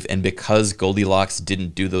leave. And because Goldilocks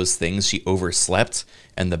didn't do those things, she overslept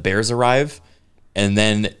and the bears arrive. And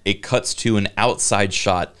then it cuts to an outside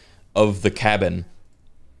shot of the cabin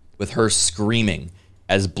with her screaming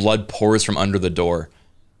as blood pours from under the door.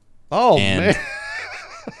 Oh, and man.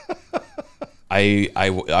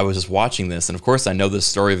 I was just watching this. And of course I know the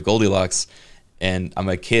story of Goldilocks. And I'm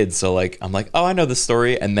a kid, so like I'm like, oh, I know this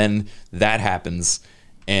story, and then that happens,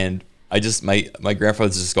 and I just my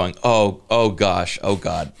grandfather's just going, oh gosh, oh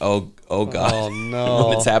god, oh god, oh no,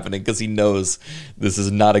 when it's happening because he knows this is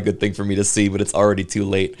not a good thing for me to see, but it's already too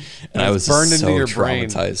late, and I was burned just into your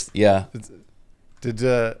traumatized. Brain.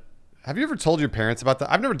 Yeah. Have you ever told your parents about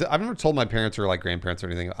that? I've never told my parents or like grandparents or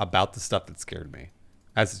anything about the stuff that scared me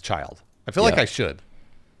as a child. I feel like I should.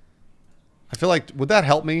 I feel like, would that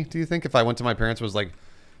help me, do you think, if I went to my parents and was like,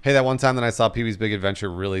 hey, that one time that I saw Pee-wee's Big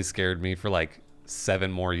Adventure really scared me for like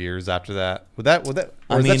 7 more years after that? Would that,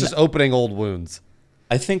 or is that just opening old wounds?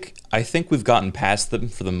 I think we've gotten past them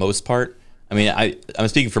for the most part. I mean, I'm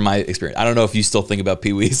speaking from my experience. I don't know if you still think about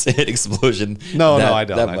Pee-wee's explosion. No, I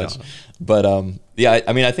don't. That much. But yeah,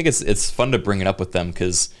 I mean, I think it's fun to bring it up with them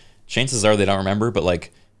because chances are they don't remember. But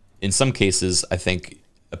like in some cases, I think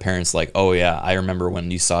a parent's like, oh yeah, I remember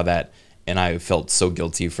when you saw that. And I felt so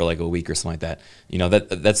guilty for like a week or something like that. You know,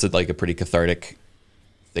 that's like a pretty cathartic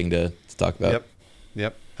thing to talk about.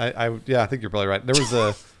 Yep. I think you're probably right. There was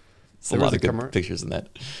a lot of good pictures in that.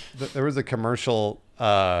 There was a commercial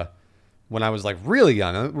when I was like really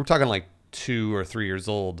young. We're talking like 2 or 3 years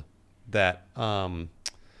old. That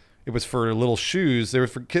it was for little shoes. They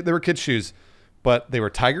were kids' shoes, but they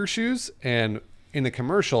were tiger shoes. And in the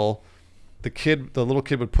commercial, the little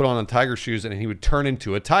kid would put on tiger shoes and he would turn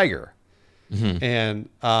into a tiger. Mm-hmm. And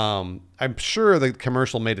I'm sure the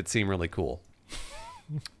commercial made it seem really cool.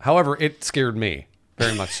 However, it scared me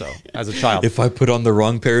very much so as a child. If I put on the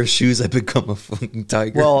wrong pair of shoes, I become a fucking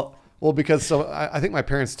tiger. Well, because I think my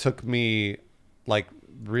parents took me like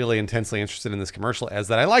really intensely interested in this commercial as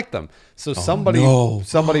that I liked them. So somebody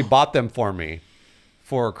bought them for me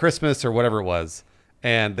for Christmas or whatever it was,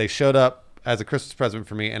 and they showed up as a Christmas present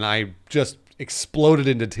for me, and I just exploded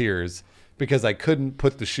into tears. Because I couldn't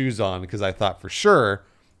put the shoes on because I thought for sure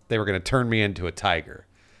they were going to turn me into a tiger.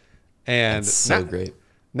 And that's so great.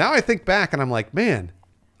 Now I think back and I'm like, man,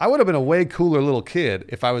 I would have been a way cooler little kid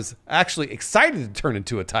if I was actually excited to turn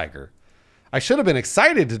into a tiger. I should have been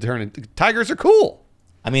excited to turn into tigers are cool.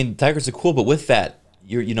 I mean, tigers are cool, but with that,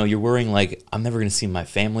 you're worrying like I'm never going to see my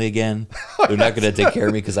family again. They're not going to take care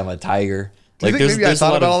of me because I'm a tiger. Do you think maybe I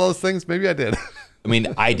thought about all those things? Maybe I did. I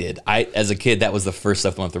mean, I did. As a kid, that was the first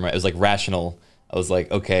stuff that went through my mind. It was like rational. I was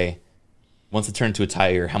like, okay, once I turn into a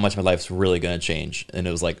tiger, how much of my life's really going to change? And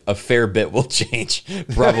it was like, a fair bit will change.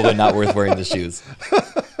 Probably not worth wearing the shoes.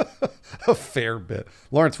 A fair bit.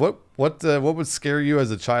 Lawrence, what would scare you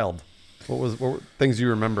as a child? What were things you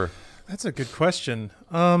remember? That's a good question.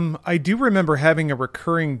 I do remember having a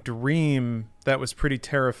recurring dream that was pretty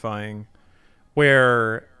terrifying,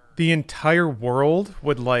 where the entire world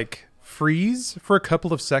would like freeze for a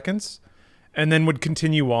couple of seconds and then would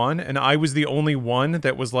continue on, and I was the only one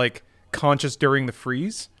that was like conscious during the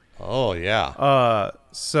freeze. Oh yeah.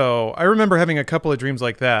 So I remember having a couple of dreams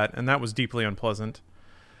like that, and that was deeply unpleasant.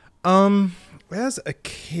 As a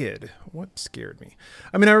kid, what scared me?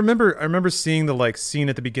 I mean, I remember seeing the like scene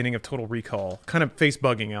at the beginning of Total Recall, kind of face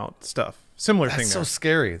bugging out stuff. Similar thing. That's so there.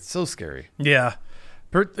 scary. It's so scary. Yeah.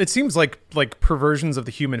 It seems like perversions of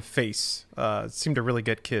the human face seem to really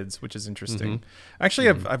get kids, which is interesting. Actually,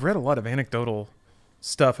 I've read a lot of anecdotal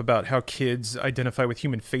stuff about how kids identify with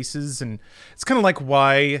human faces, and it's kind of like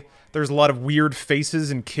why there's a lot of weird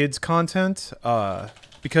faces in kids' content,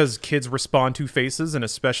 because kids respond to faces, and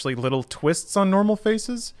especially little twists on normal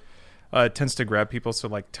faces. It tends to grab people. So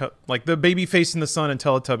like the baby face in the sun and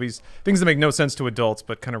Teletubbies, things that make no sense to adults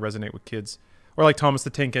but kind of resonate with kids. Or like Thomas the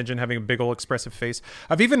Tank Engine having a big old expressive face.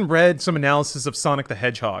 I've even read some analysis of Sonic the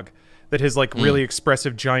Hedgehog that his like really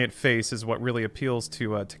expressive giant face is what really appeals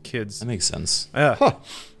to kids. That makes sense.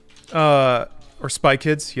 Or Spy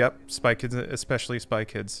Kids. Yep, Spy Kids, especially Spy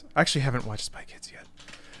Kids. I actually haven't watched Spy Kids yet,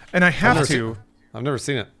 and I have to. I've never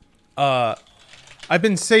seen it. I've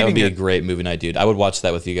been saving That would be it. a great movie night, dude. I would watch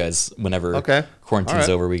that with you guys whenever quarantine's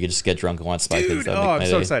over. We could just get drunk and watch Spy Kids. Dude, I'm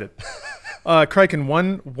so excited. Criken,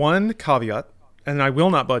 one caveat, and I will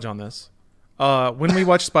not budge on this. When we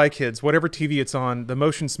watch Spy Kids, whatever TV it's on, the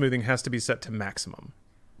motion smoothing has to be set to maximum.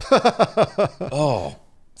 Oh,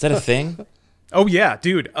 is that a thing? Oh yeah,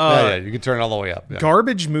 dude. Yeah, you can turn it all the way up. Yeah.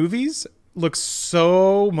 Garbage movies look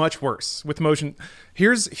so much worse with motion.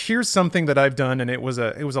 Here's something that I've done, and it was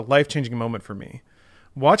a life-changing moment for me.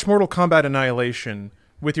 Watch Mortal Kombat Annihilation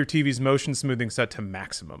with your TV's motion smoothing set to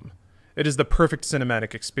maximum. It is the perfect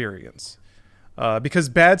cinematic experience. Because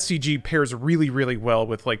bad CG pairs really, really well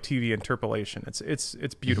with like TV interpolation.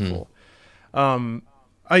 It's beautiful. I'm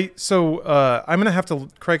gonna have to,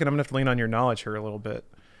 Criken, I'm gonna have to lean on your knowledge here a little bit.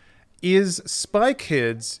 Is Spy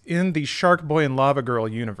Kids in the Shark Boy and Lava Girl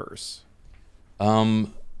universe?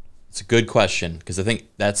 It's a good question, because I think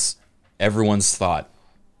that's everyone's thought.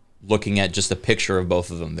 Looking at just a picture of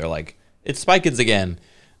both of them, they're like, it's Spy Kids again.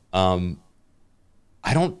 I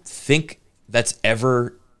don't think that's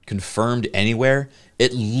ever confirmed anywhere.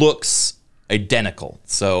 It looks identical,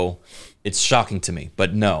 so it's shocking to me.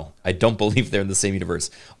 But no, I don't believe they're in the same universe.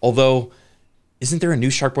 Although, isn't there a new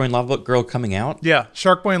Shark Boy and Lava Girl coming out? Yeah,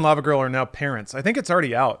 Shark Boy and Lava Girl are now parents. I think it's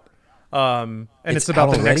already out. And it's about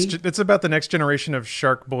out the already? it's about the next generation of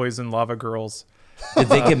Shark Boys and Lava Girls. Did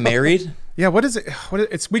they get married? Yeah, what is it?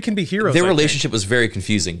 It's We Can Be Heroes. Their I think. relationship was very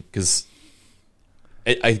confusing, because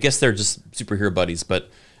I guess they're just superhero buddies, but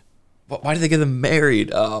why did they get them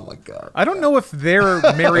married? Oh my god! I don't know if they're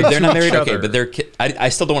married. They're to not married, each okay, other. but they're. I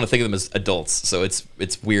still don't want to think of them as adults, so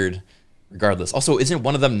it's weird. Regardless, also, isn't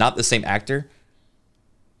one of them not the same actor?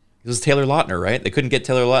 It was Taylor Lautner, right? They couldn't get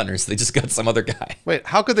Taylor Lautner, so they just got some other guy. Wait,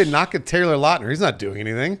 how could they not get Taylor Lautner? He's not doing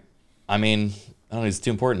anything. I mean, I don't know. He's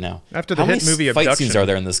too important now. After the How hit many movie fight Abduction. scenes are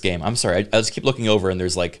there in this game? I'm sorry. I just keep looking over, and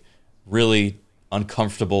there's like really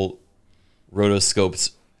uncomfortable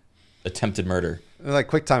rotoscoped attempted murder. They're like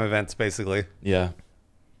QuickTime events, basically. Yeah.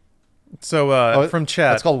 So from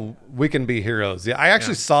chat, It's called We Can Be Heroes. Yeah, I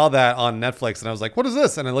actually saw that on Netflix, and I was like, "What is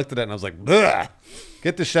this?" And I looked at it, and I was like, "Ugh,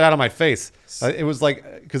 get this shit out of my face." It was like,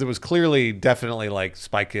 because it was clearly, definitely like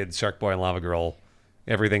Spy Kids, Shark Boy, and Lava Girl.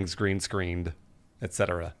 Everything's green screened,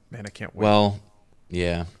 etc. man, I can't wait. Well,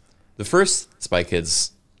 yeah. The first Spy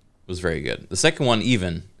Kids was very good. The second one,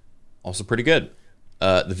 even, also pretty good.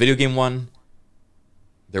 The video game one,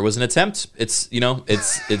 there was an attempt. It's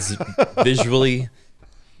visually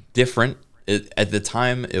different. At the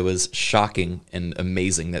time, it was shocking and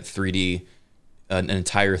amazing that 3D, an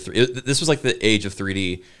entire this was like the age of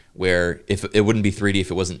 3D, where if it wouldn't be 3D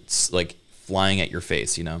if it wasn't like flying at your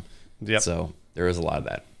face, Yep. So there was a lot of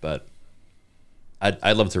that, but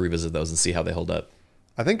I'd love to revisit those and see how they hold up.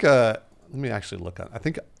 I think. Let me actually look on. I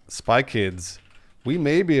think Spy Kids. We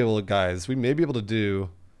may be able to do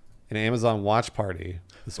an Amazon watch party.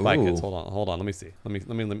 The Spy Ooh. Kids. Hold on. Let me see. Let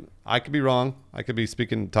me. I could be wrong. I could be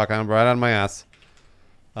talking right out of my ass.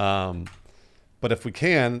 But if we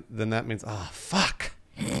can, then that means. Oh fuck!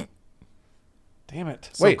 Damn it!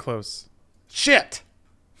 so Wait. close. Shit.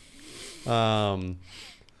 Because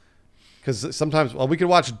sometimes, we could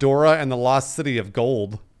watch Dora and the Lost City of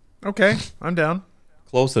Gold. Okay, I'm down.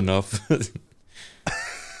 Close enough.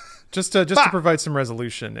 Just to provide some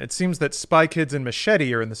resolution, it seems that Spy Kids and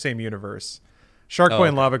Machete are in the same universe. Shark Boy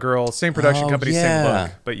and Lava Girl, same production company, same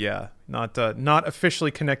look. But yeah, not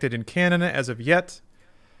officially connected in canon as of yet.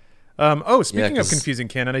 Speaking of confusing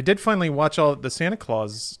canon, I did finally watch all the Santa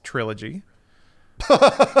Claus trilogy.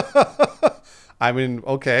 I mean,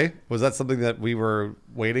 okay. Was that something that we were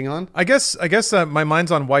waiting on? I guess my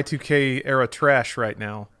mind's on Y2K era trash right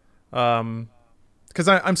now. Because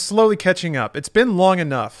I'm slowly catching up. It's been long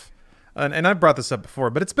enough, and I've brought this up before,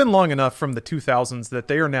 but it's been long enough from the 2000s that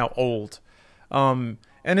they are now old. And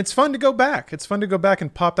it's fun to go back. It's fun to go back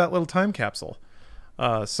and pop that little time capsule.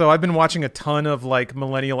 So I've been watching a ton of like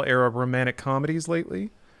millennial era romantic comedies lately,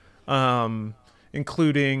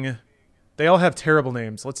 including, they all have terrible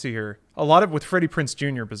names. Let's see here. A lot of with Freddie Prinze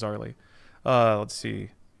Jr. bizarrely. Let's see.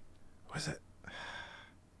 What is it?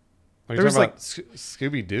 Are you talking about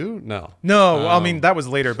Scooby Doo? No. I mean that was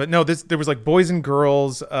later, but no. There was like Boys and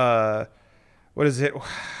Girls. What is it?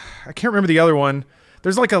 I can't remember the other one.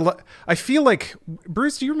 There's like I feel like,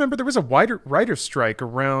 Bruce, do you remember there was a writer strike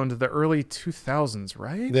around the early 2000s,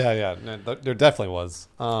 right? Yeah. No, there definitely was.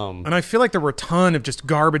 And I feel like there were a ton of just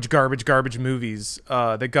garbage movies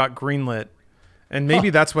that got greenlit. And maybe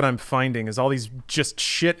that's what I'm finding is all these just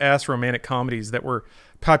shit-ass romantic comedies that were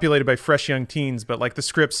populated by fresh young teens, but like the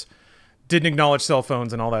scripts didn't acknowledge cell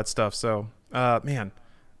phones and all that stuff. So, man.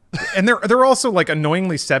 And they're also like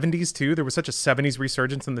annoyingly 70s too. There was such a 70s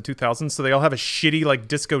resurgence in the 2000s, so they all have a shitty like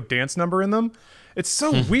disco dance number in them. It's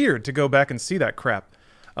so weird to go back and see that crap.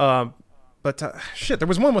 But shit, there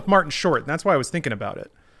was one with Martin Short, and that's why I was thinking about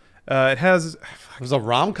it. There's a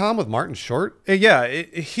rom-com with Martin Short?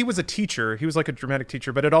 He was a teacher. He was like a dramatic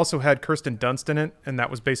teacher, but it also had Kirsten Dunst in it, and that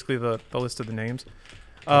was basically the list of the names.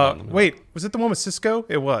 Wait, was it the one with Cisco?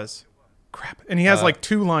 It was. Crap. And he has like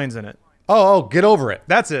 2 lines in it. Oh, Get Over It.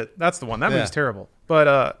 That's it. That's the one. That movie's terrible.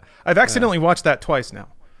 But I've accidentally watched that twice now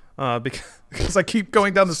because I keep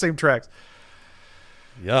going down the same tracks.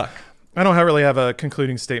 Yuck. I don't really have a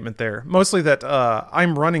concluding statement there. Mostly that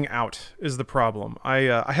I'm running out is the problem.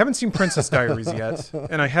 I haven't seen Princess Diaries yet,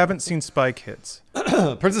 and I haven't seen Spy Kids.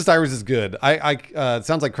 Princess Diaries is good. It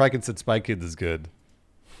sounds like Criken said Spy Kids is good.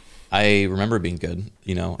 I remember it being good.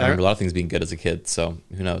 I remember a lot of things being good as a kid. So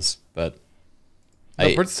who knows? But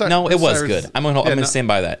it was good. I'm gonna stand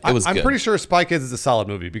by that. It was good. I'm pretty sure Spy Kids is a solid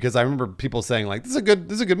movie because I remember people saying like, this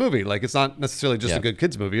is a good movie. Like it's not necessarily just a good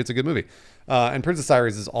kids movie. It's a good movie. And Princess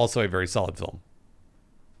Diaries is also a very solid film.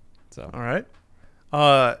 So all right.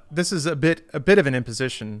 This is a bit of an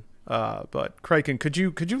imposition. But Criken, could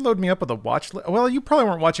you load me up with a watch list? Well, you probably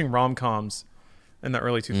weren't watching rom-coms in the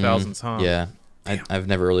early 2000s, huh? Yeah. I've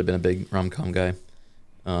never really been a big rom-com guy.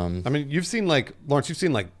 I mean, you've seen like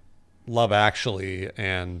Love Actually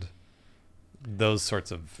and those sorts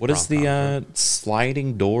of. What is the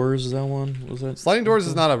Sliding Doors? Is that one? What was that? Sliding Doors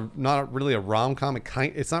is not really a rom-com.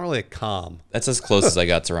 It's not really a com. That's as close as I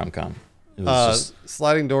got to rom-com.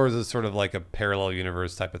 Sliding Doors is sort of like a parallel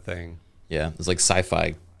universe type of thing. Yeah, it's like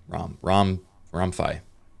sci-fi rom-fi.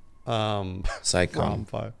 Sci-com.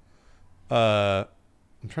 Rom-fi. I'm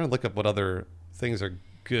trying to look up what other things are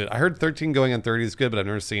good. I heard 13 Going on 30 is good, but I've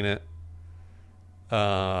never seen it.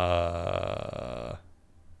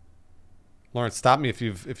 Lawrence, stop me if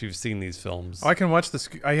you've seen these films. Oh, I can watch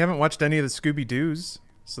I haven't watched any of the Scooby Doos,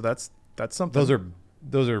 so that's something.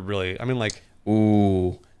 Those are really. I mean, like,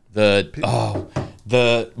 ooh,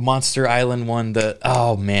 the Monster Island one.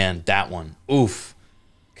 Oh man, that one. Oof,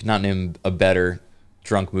 could not name a better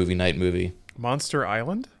drunk night movie. Monster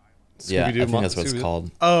Island. Yeah, I think that's what it's called.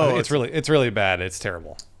 Oh, it's really bad. It's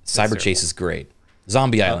terrible. Cyber Chase is great.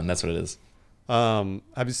 Zombie Island, that's what it is. Have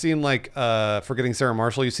you seen like Forgetting Sarah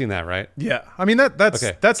Marshall? You've seen that, right? Yeah. I mean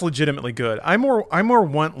that's legitimately good. I more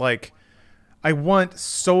want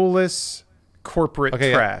soulless corporate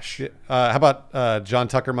trash. Yeah. How about John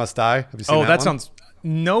Tucker Must Die? Have you seen that? Oh, that one? sounds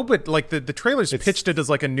but like the trailers pitched it as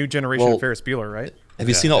like a new generation of Ferris Bueller, right? Have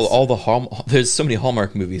you seen all the there's so many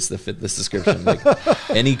Hallmark movies that fit this description. Like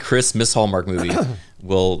any Miss Hallmark movie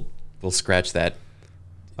will scratch that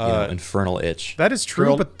infernal itch. That is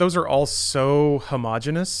true, but those are all so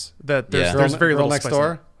homogenous that there's very little Next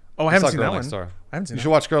Door. Oh, I haven't seen that one. I haven't seen. You should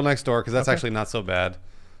watch Girl Next Door because that's actually not so bad.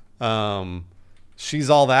 She's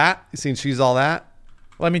All That. You seen She's All That?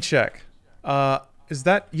 Let me check. Is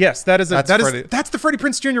that? Yes, that's the Freddie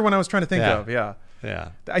Prinze Jr. one I was trying to think of. Yeah. Yeah.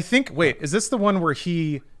 I think. Wait, is this the one where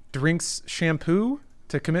he drinks shampoo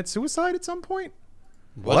to commit suicide at some point?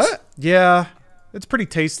 What? Yeah, it's pretty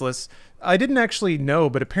tasteless. I didn't actually know,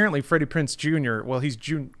 but apparently Freddie Prinze Jr. Well, he's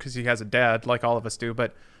June because he has a dad, like all of us do.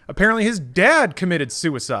 But apparently his dad committed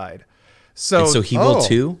suicide. So, And so he will Oh.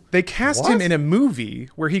 too. they cast What? him in a movie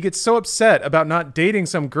where he gets so upset about not dating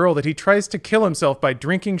some girl that he tries to kill himself by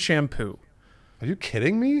drinking shampoo. Are you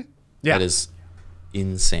kidding me? Yeah. That is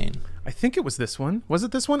insane. I think it was this one. Was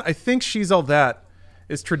it this one? I think She's All That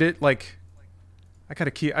is like I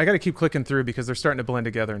gotta keep clicking through because they're starting to blend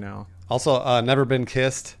together now. Also, Never Been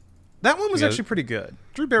Kissed. That one was Yeah. actually pretty good.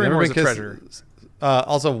 Drew Never Barrymore's a Been treasure. Kissed.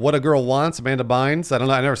 Also, What a Girl Wants, Amanda Bynes. I don't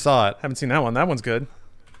know. I never saw it. Haven't seen that one. That one's good.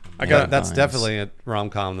 I Yeah. got That's Bynes. definitely a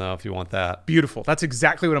rom-com, though, if you want that. beautiful. That's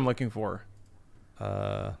exactly what I'm looking for.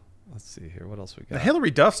 Let's see here. What else we got?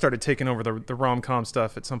 Hillary Duff started taking over the rom-com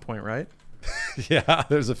stuff at some point, right? Yeah,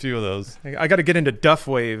 there's a few of those. I got to get into Duff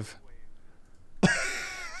Wave.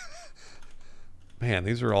 Man,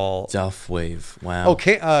 these are all... Duff Wave. Wow. Oh,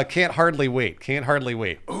 Can't Hardly Wait. Can't Hardly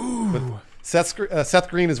Wait. Ooh. Seth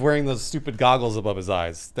Green is wearing those stupid goggles above his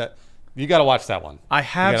eyes. That you got to watch that one. I You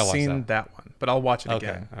have gotta watch seen that one, but I'll watch it Okay.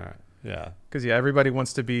 again. All right. Yeah. Because yeah, everybody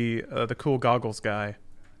wants to be the cool goggles guy.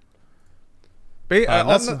 not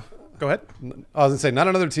Also, go ahead. I was gonna say, Not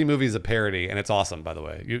Another Teen Movie is a parody, and it's awesome. By the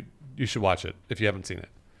way, you should watch it if you haven't seen it.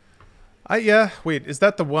 Wait, is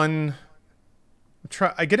that the one?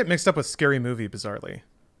 I get it mixed up with Scary Movie, bizarrely.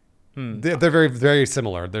 They're very, very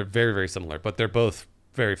similar. They're very, very similar, but they're both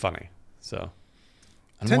very funny. So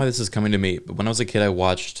I don't know why this is coming to me, but when I was a kid, I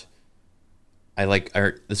watched.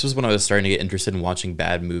 This was when I was starting to get interested in watching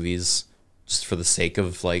bad movies, just for the sake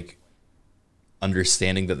of like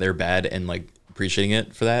understanding that they're bad and like appreciating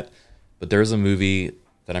it for that. But there was a movie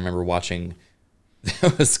that I remember watching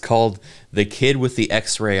that was called The Kid with the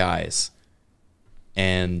X-Ray Eyes,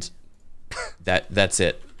 and that's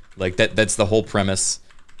it. Like that's the whole premise.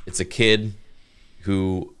 It's a kid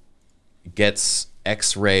who gets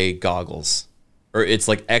X-ray goggles, or it's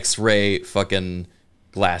like X-ray fucking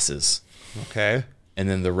glasses. okay. And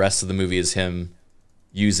then the rest of the movie is him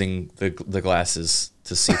using the glasses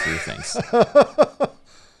to see through things.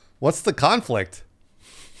 What's the conflict?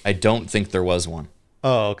 I don't think there was one.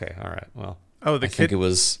 Oh, okay. All right. Well, Oh, the I think kid. it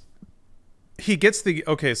was. He gets the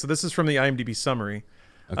okay. So this is from the IMDb summary.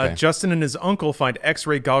 Okay. Justin and his uncle find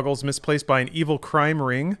X-ray goggles misplaced by an evil crime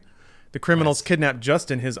ring. The criminals kidnap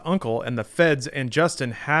Justin, his uncle, and the feds. And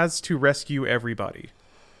Justin has to rescue everybody.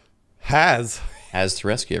 has Has to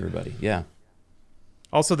rescue everybody. Yeah.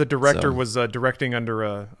 Also, the director So- was directing under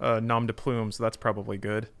a nom de plume, so that's probably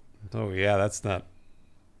good. oh yeah, that's not.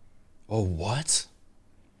 Oh, what?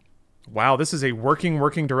 Wow, this is a working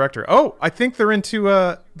director. Oh, I think they're into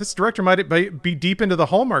this director might be deep into the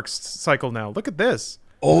Hallmark cycle now. Look at this.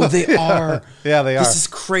 Oh, they are. Yeah, they are. This is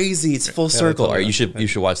crazy. It's full circle. All right, totally you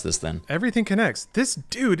should watch this then. Everything connects. This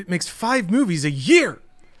dude makes 5 movies a year.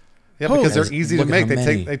 Yeah, because Holy- they're easy to Look at make. how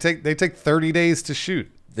They many. take 30 days to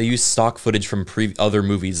shoot. They use stock footage from other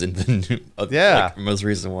movies in the new, Yeah. like, most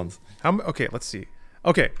recent ones. Okay, let's see.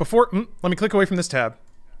 Okay, let me click away from this tab.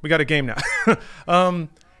 We got a game now.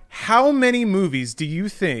 How many movies do you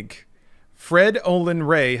think Fred Olen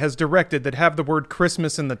Ray has directed that have the word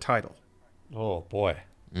Christmas in the title? Oh boy.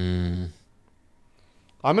 I'm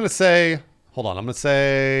gonna say. Hold on. I'm gonna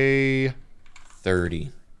say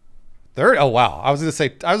 30. 30. Oh wow. I was gonna say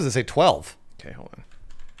 12. Okay, hold on.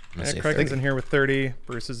 I'm gonna say Criken's 30. in here with 30.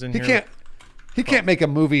 Bruce is in He here. can't make a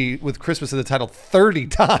movie with Christmas in the title 30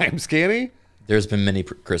 times, can he? There's been many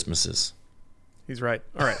Christmases. He's right.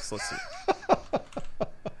 All right, so let's see.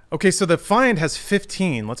 Okay, so the find has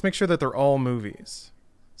 15. Let's make sure that they're all movies.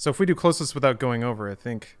 So if we do closest without going over, I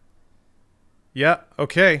think. Yeah,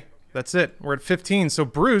 okay. That's it. We're at 15. So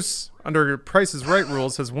Bruce, under Price is Right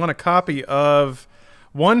rules, has won a copy of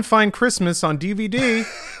One Fine Christmas on DVD.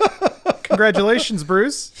 Congratulations,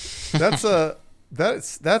 Bruce.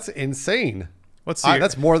 That's insane. Let's see.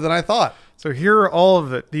 That's more than I thought. So here are all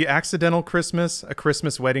of it. The Accidental Christmas, A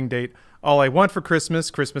Christmas Wedding Date, All I Want for Christmas,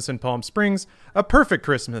 Christmas in Palm Springs, A Perfect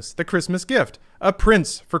Christmas, The Christmas Gift, A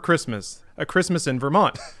Prince for Christmas, A Christmas in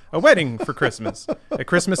Vermont, A Wedding for Christmas, A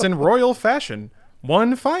Christmas in Royal Fashion,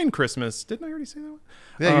 One Fine Christmas. Didn't I already say that one?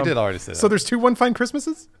 Yeah, you did already say that. So there's 2 One Fine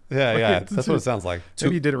Christmases? yeah, yeah. Okay, That's what it sounds like.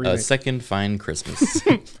 Maybe you did a remake. Second Fine Christmas.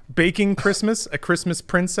 Baking Christmas, A Christmas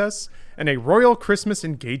Princess, and A Royal Christmas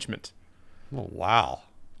Engagement. Oh wow.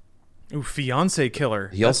 Ooh, Fiance Killer.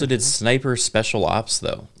 He also did Sniper Special Ops,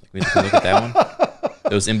 though. Like, we can look at that one.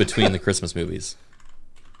 It was in between the Christmas movies.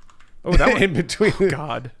 Oh, that one. In between.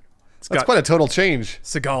 God. It's That's got quite a total change.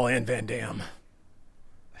 Seagal and Van Damme.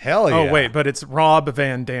 Hell yeah. Oh, wait, but it's Rob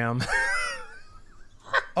Van Dam.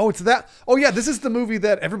 Oh, it's that. Oh, yeah. This is the movie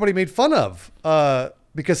that everybody made fun of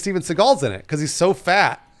because Steven Seagal's in it because he's so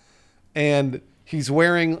fat and he's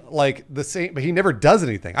wearing like the same, but he never does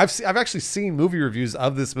anything. I've actually seen movie reviews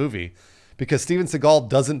of this movie because Steven Seagal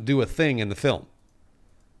doesn't do a thing in the film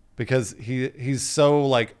because he's so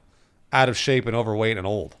like out of shape and overweight and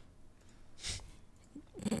old.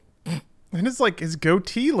 And it's like his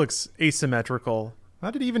goatee looks asymmetrical. How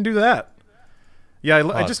did he even do that? Yeah,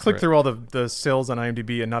 I just clicked through all the stills on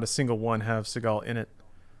IMDb, and not a single one have Seagal in it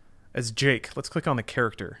as Jake. Let's click on the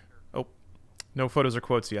character. Oh, no photos or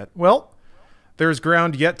quotes yet. Well, there's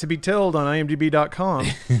ground yet to be tilled on IMDb.com.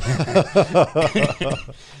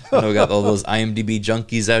 I know we got all those IMDb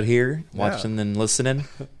junkies out here watching and listening.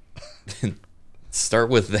 Start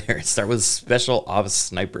with Special Ops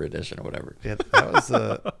Sniper Edition or whatever. Yeah, that was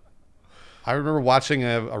I remember watching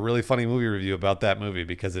a really funny movie review about that movie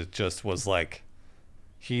because it just was like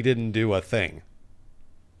he didn't do a thing.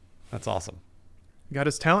 That's awesome. Got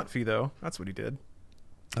his talent fee though. That's what he did.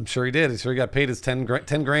 I'm sure he did. I'm sure he got paid his 10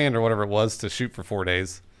 grand or whatever it was to shoot for 4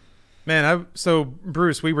 days. Man, so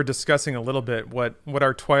Bruce, we were discussing a little bit what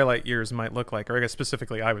our Twilight years might look like, or I guess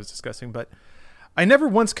specifically I was discussing, but I never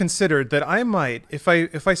once considered that I might, if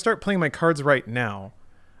I start playing my cards right now,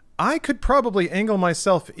 I could probably angle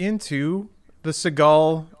myself into the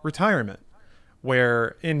Seagal retirement,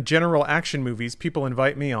 where in general action movies, people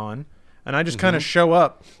invite me on, and I just kind of show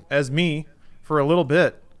up as me for a little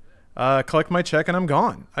bit, collect my check, and I'm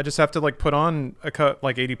gone. I just have to like put on a cut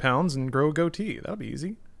like 80 pounds and grow a goatee. That'll be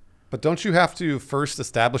easy. But don't you have to first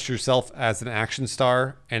establish yourself as an action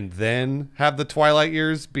star and then have the Twilight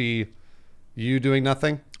years be you doing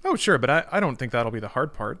nothing? Oh, sure, but I don't think that'll be the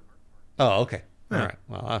hard part. Oh, okay. Yeah. All right.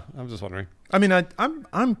 Well, I'm just wondering. I mean,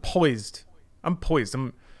 I'm poised. I'm poised.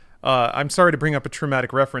 I'm sorry to bring up a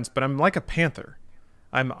traumatic reference, but I'm like a panther.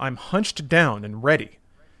 I'm hunched down and ready.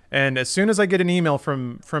 And as soon as I get an email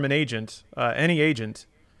from an agent, any agent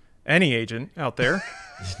out there,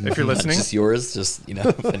 if you're listening, just yours, just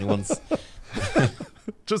if anyone's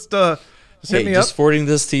just hit me up. Just forwarding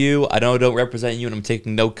this to you. I know I don't represent you, and I'm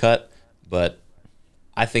taking no cut, but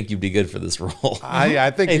I think you'd be good for this role.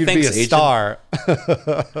 I think you'd thanks, be a agent. star.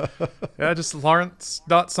 Yeah, just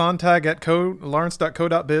lawrence.sontag at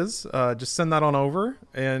lawrence.co.biz. Just send that on over,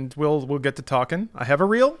 and we'll get to talking. I have a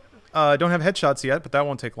reel. Don't have headshots yet, but that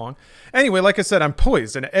won't take long. Anyway, like I said, I'm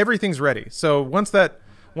poised, and everything's ready. So once that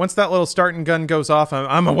little starting gun goes off,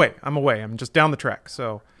 I'm away. I'm just down the track.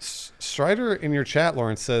 So Schneider in your chat,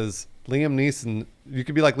 Lawrence, says Liam Neeson, you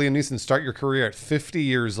could be like Liam Neeson, start your career at 50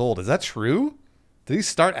 years old. Is that true? Did he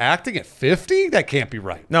start acting at 50? That can't be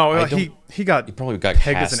right. No, he probably got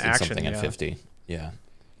pegged cast as an in action, something yeah. at 50. Yeah.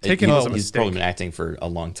 Taken was a He's mistake. probably been acting for a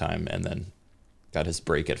long time and then got his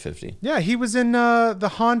break at 50. Yeah, he was in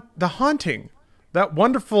the Haunting. That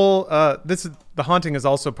wonderful. The Haunting is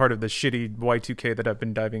also part of the shitty Y2K that I've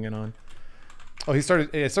been diving in on. Oh, he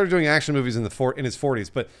started doing action movies in his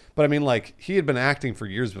 40s, but I mean, like, he had been acting for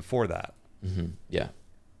years before that. Mm-hmm. Yeah.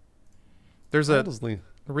 There's a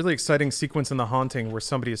really exciting sequence in The Haunting where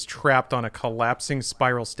somebody is trapped on a collapsing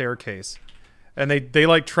spiral staircase, and they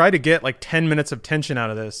like try to get like 10 minutes of tension out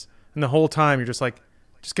of this, and the whole time you're just like,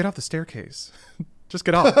 just get off the staircase. Just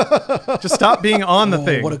get off. Just stop being on the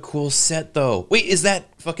thing. What a cool set, though. Wait, is that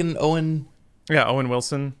fucking Owen? Yeah, Owen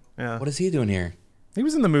Wilson. Yeah. What is he doing here? He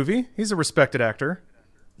was in the movie. He's a respected actor.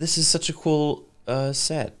 This is such a cool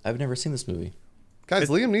set. I've never seen this movie. Guys,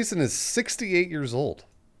 Liam Neeson is 68 years old.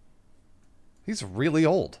 He's really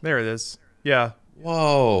old. There it is. Yeah.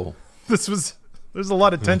 Whoa. There's a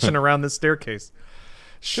lot of tension around this staircase.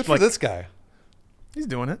 Good for this guy. He's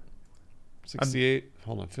doing it. 68.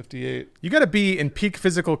 Hold on, 58. You got to be in peak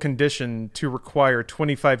physical condition to require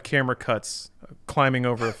 25 camera cuts climbing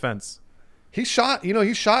over a fence. He shot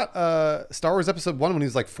Star Wars Episode 1 when he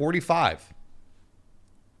was like 45.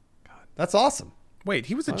 God, that's awesome. Wait,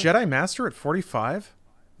 he was a Jedi Master at 45?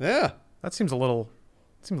 Yeah. That seems a little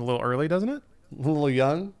early, doesn't it? A little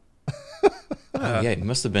young. Oh, yeah, he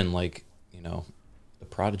must have been like, a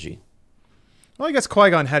prodigy. Well, I guess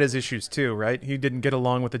Qui-Gon had his issues too, right? He didn't get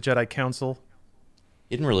along with the Jedi Council.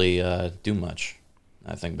 He didn't really do much,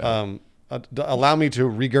 I think about it. Allow me to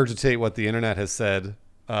regurgitate what the internet has said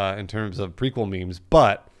in terms of prequel memes,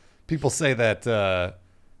 but people say that Liam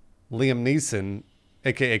Neeson,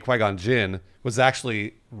 a.k.a. Qui-Gon Jinn, was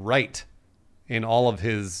actually right in all of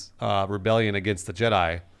his rebellion against the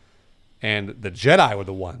Jedi, and the Jedi were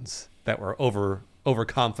the ones that were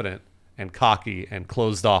overconfident and cocky and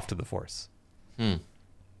closed off to the Force. Yeah.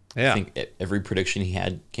 I think every prediction he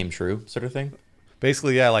had came true, sort of thing.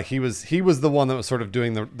 Basically, yeah, like he was the one that was sort of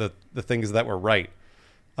doing the things that were right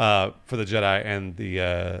for the Jedi, and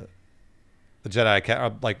the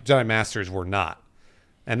Jedi Masters were not.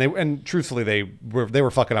 And truthfully, they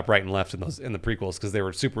were fucking up right and left in the prequels because they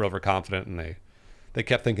were super overconfident and they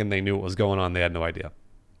kept thinking they knew what was going on. They had no idea.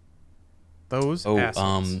 Those Oh,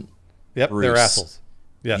 assholes. Yep, they're Bruce, assholes.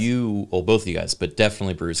 Yes. both of you guys, but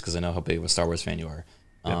definitely Bruce, because I know how big of a Star Wars fan you are.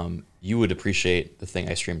 You would appreciate the thing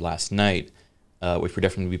I streamed last night, which we're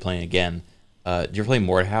definitely be playing again. Did you ever play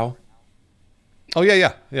Mordhau? Oh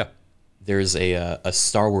yeah. There's a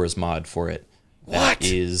Star Wars mod for it. What? That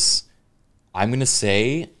is, I'm gonna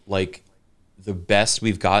say, like the best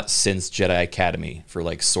we've got since Jedi Academy for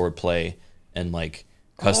like sword play and like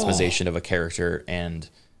customization of a character and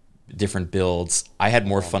different builds. I had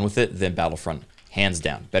more fun with it than Battlefront, hands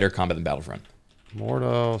down. Better combat than Battlefront.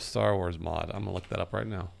 Mordo Star Wars mod. I'm gonna look that up right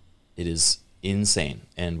now. It is insane,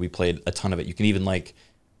 and we played a ton of it. You can even like,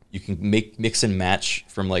 you can mix and match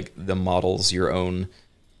from like the models your own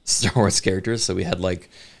Star Wars characters. So we had like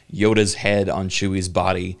Yoda's head on Chewie's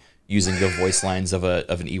body using the voice lines of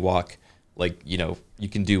an Ewok. Like, you know, you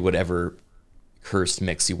can do whatever cursed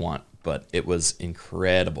mix you want, but it was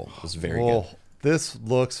incredible. It was very good. This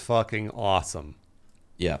looks fucking awesome.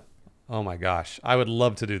 Yeah. Oh my gosh, I would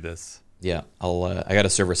love to do this. Yeah, I got a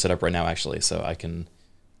server set up right now actually, so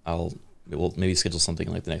we'll maybe schedule something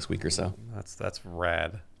in like the next week or so. That's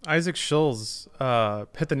rad. Isaac Schulz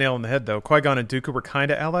hit the nail on the head, though. Qui-Gon and Dooku were kind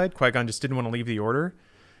of allied. Qui-Gon just didn't want to leave the Order.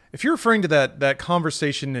 If you're referring to that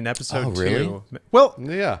conversation in episode 2... Well,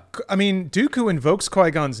 Yeah. I mean, Dooku invokes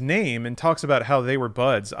Qui-Gon's name and talks about how they were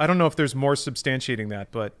buds. I don't know if there's more substantiating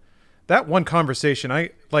that, but that one conversation, I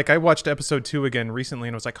watched episode 2 again recently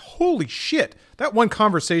and I was like, holy shit, that one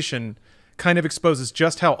conversation kind of exposes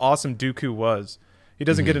just how awesome Dooku was. He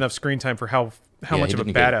doesn't get enough screen time for how much of a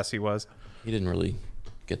badass he was. He didn't really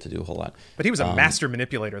get to do a whole lot. But he was a master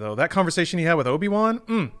manipulator, though. That conversation he had with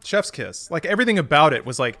Obi-Wan, chef's kiss. Like, everything about it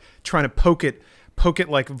was like trying to poke it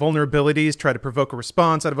like vulnerabilities, try to provoke a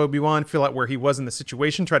response out of Obi-Wan, feel out where he was in the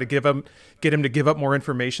situation, try to get him to give up more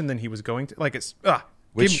information than he was going to. Like, it's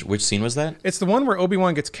Which scene was that? It's the one where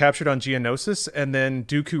Obi-Wan gets captured on Geonosis, and then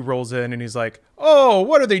Dooku rolls in, and he's like, "Oh,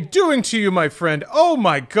 what are they doing to you, my friend? Oh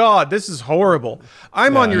my God, this is horrible.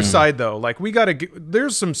 I'm on your side, though. Like,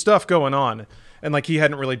 there's some stuff going on." And like, he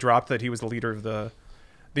hadn't really dropped that he was the leader of the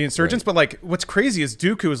insurgents. Right. But like, what's crazy is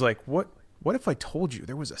Dooku was like, "What if I told you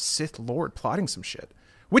there was a Sith Lord plotting some shit?"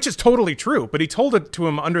 Which is totally true, but he told it to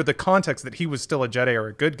him under the context that he was still a Jedi or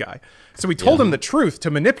a good guy. So he told him the truth to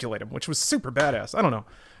manipulate him, which was super badass. I don't know.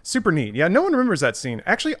 Super neat. Yeah, no one remembers that scene.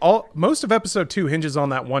 Actually, most of episode 2 hinges on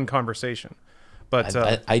that one conversation. But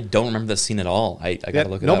I don't remember that scene at all. I gotta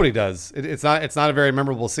look it up. Nobody does. It's not a very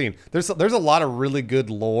memorable scene. There's a lot of really good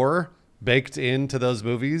lore baked into those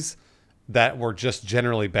movies that were just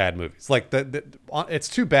generally bad movies. Like it's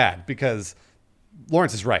too bad because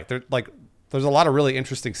Lawrence is right. There's a lot of really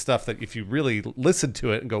interesting stuff that if you really listen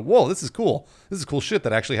to it and go, whoa, this is cool. This is cool shit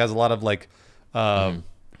that actually has a lot of like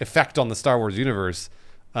effect on the Star Wars universe.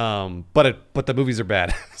 But the movies are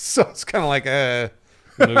bad. So it's kind of like the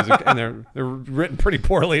movies are, and they're written pretty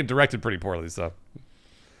poorly and directed pretty poorly. So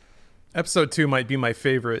episode 2 might be my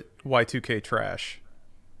favorite Y2K trash.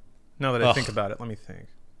 Now that I think about it, let me think.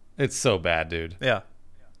 It's so bad, dude. Yeah.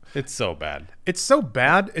 It's so bad. It's so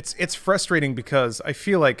bad. It's frustrating because I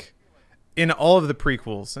feel like in all of the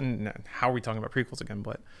prequels, and how are we talking about prequels again?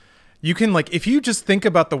 But you can, like, if you just think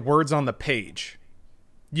about the words on the page,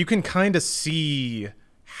 you can kind of see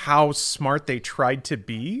how smart they tried to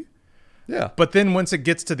be. Yeah. But then once it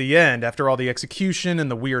gets to the end, after all the execution and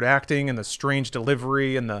the weird acting and the strange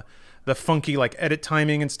delivery and the funky like edit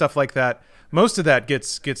timing and stuff like that, most of that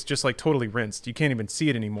gets just like totally rinsed. You can't even see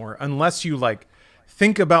it anymore unless you like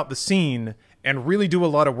think about the scene and really do a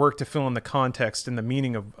lot of work to fill in the context and the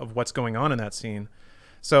meaning of what's going on in that scene.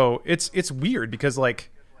 So it's weird because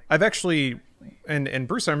like I've actually, and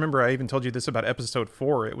Bruce, I remember I even told you this about episode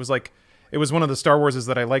 4. It was one of the Star Warses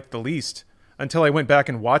that I liked the least until I went back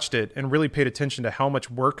and watched it and really paid attention to how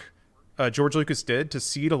much work George Lucas did to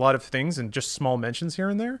seed a lot of things and just small mentions here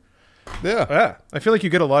and there. Yeah. I feel like you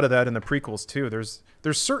get a lot of that in the prequels too. There's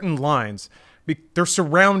certain lines. They're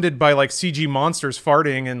surrounded by like CG monsters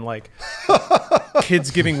farting and like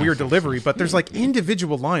kids giving weird delivery, but there's like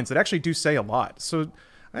individual lines that actually do say a lot. So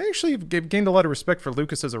I actually gained a lot of respect for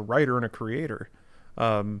Lucas as a writer and a creator,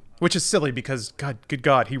 which is silly because good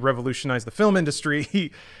God, he revolutionized the film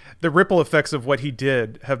industry. The ripple effects of what he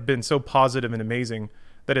did have been so positive and amazing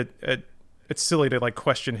that it's silly to like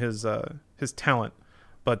question his talent.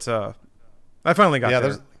 But I finally got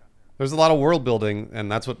there. There's a lot of world building,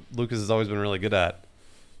 and that's what Lucas has always been really good at.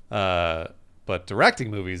 But directing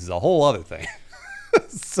movies is a whole other thing.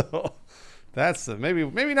 So that's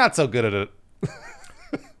maybe not so good at it.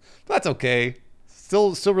 That's okay.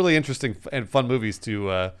 Still really interesting and fun movies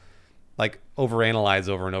to like overanalyze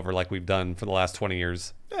over and over like we've done for the last 20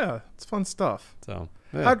 years. Yeah, it's fun stuff. So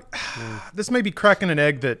yeah. This may be cracking an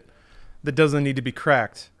egg that doesn't need to be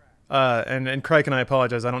cracked. And Criken, I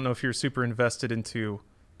apologize. I don't know if you're super invested into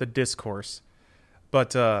the discourse,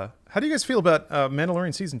 but how do you guys feel about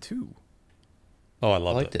Mandalorian season 2? Oh, I I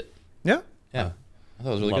loved liked it. it. Yeah. Yeah, I thought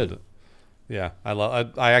it was really Loved good. it. Yeah,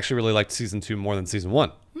 I actually really liked season 2 more than season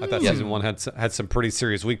 1. I thought season 1 had some pretty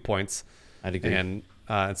serious weak points, I'd agree. and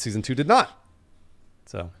season 2 did not.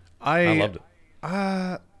 So I loved it.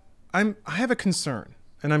 I have a concern,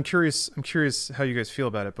 and I'm curious how you guys feel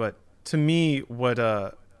about it. But to me, what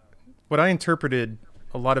I interpreted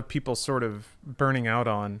a lot of people sort of burning out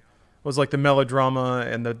on was like the melodrama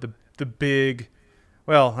and the big.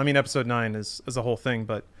 Well, I mean, episode 9 is a whole thing,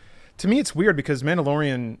 but to me, it's weird because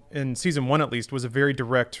Mandalorian in season 1 at least was a very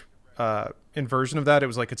direct inversion of that. It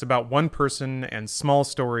was like it's about one person and small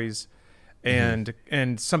stories. And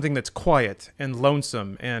something that's quiet and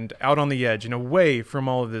lonesome and out on the edge and away from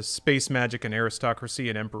all of this space magic and aristocracy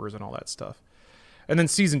and emperors and all that stuff. And then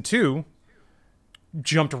season 2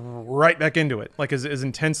 jumped right back into it, like as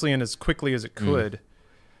intensely and as quickly as it could.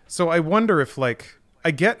 So I wonder if like I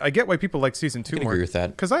get why people like season 2 I can more. agree with that.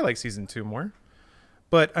 Because I like season 2 more.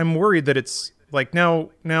 But I'm worried that it's like now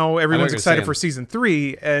everyone's you're excited saying. for season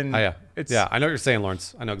 3 and I it's I know what you're saying,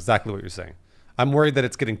 Lawrence. I know exactly what you're saying. I'm worried that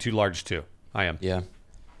it's getting too large too. I am. Yeah.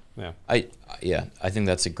 Yeah. I think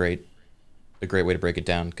that's a great way to break it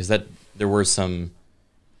down, because there were some,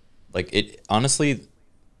 like, it honestly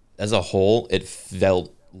as a whole it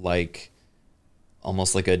felt like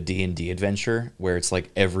almost like a D&D adventure where it's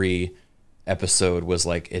like every episode was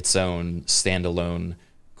like its own standalone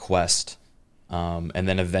quest, and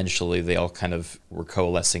then eventually they all kind of were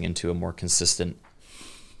coalescing into a more consistent,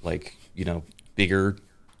 like, bigger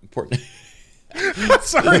important.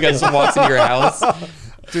 sorry. You guys walks into your house.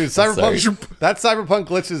 Dude, Cyberpunk, that Cyberpunk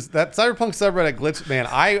subreddit glitch, man,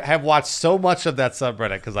 I have watched so much of that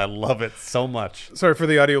subreddit because I love it so much. Sorry for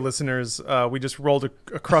the audio listeners. We just rolled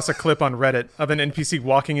across a clip on Reddit of an NPC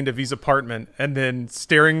walking into V's apartment and then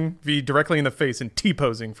staring V directly in the face and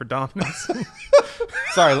T-posing for dominance.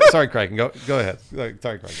 Sorry, Criken. Go ahead.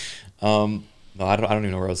 Sorry, Criken. No, I don't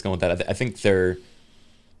even know where I was going with that. I think the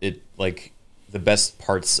best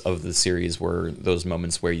parts of the series were those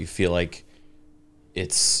moments where you feel like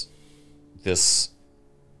it's this,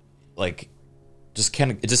 like,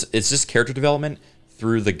 it's just character development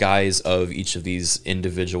through the guise of each of these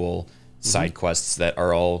individual side quests that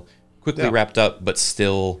are all quickly wrapped up but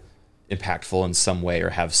still impactful in some way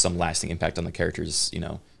or have some lasting impact on the characters,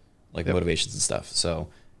 motivations and stuff. So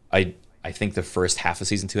I think the first half of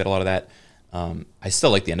season 2 had a lot of that. I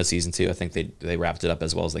still like the end of season 2. I think they wrapped it up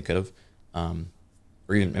as well as they could have.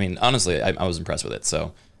 Honestly, I was impressed with it.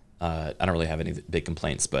 So I don't really have any big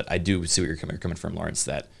complaints, but I do see what you're coming from, Lawrence,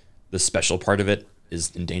 that the special part of it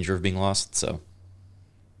is in danger of being lost. So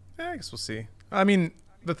I guess we'll see. I mean,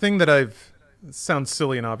 the thing that it sounds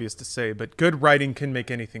silly and obvious to say, but good writing can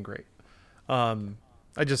make anything great.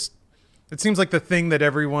 It seems like the thing that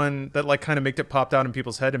everyone that like kind of made it popped out in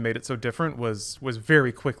people's head and made it so different was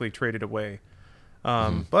very quickly traded away.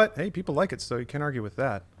 But hey, people like it, so you can't argue with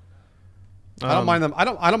that. I don't mind them. I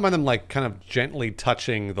don't mind them like kind of gently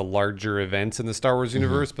touching the larger events in the Star Wars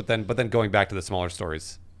universe, but then going back to the smaller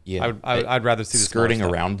stories. Yeah, I'd rather see the skirting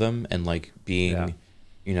around them and like being,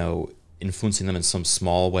 Yeah. Influencing them in some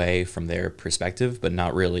small way from their perspective, but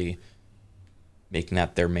not really making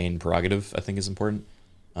that their main prerogative, I think is important.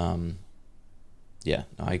 Yeah,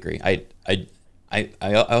 no, I agree. I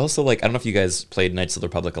also like, I don't know if you guys played Knights of the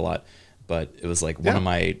Republic a lot, but it was like one of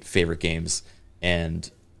my favorite games,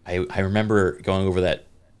 and I remember going over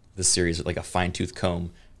this series with like a fine-tooth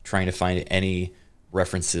comb, trying to find any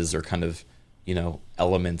references or kind of,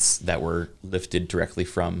 elements that were lifted directly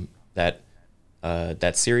from that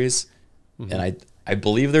series. And I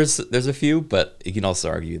believe there's a few, but you can also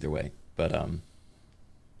argue either way. But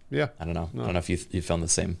Yeah. I don't know. No. I don't know if you found the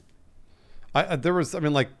same.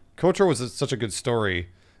 KOTOR was such a good story,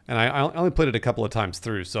 and I only played it a couple of times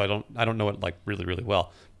through, so I don't know it like really, really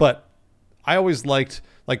well. But I always liked,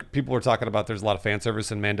 like, people were talking about there's a lot of fan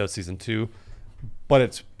service in Mando season 2,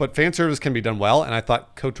 but fan service can be done well, and I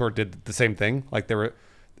thought KOTOR did the same thing. Like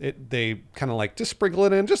they kind of like just sprinkle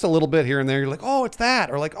it in just a little bit here and there. You're like, oh, it's that,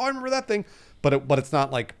 or like, oh, I remember that thing, but it's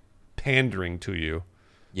not like pandering to you.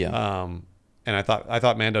 Yeah. And I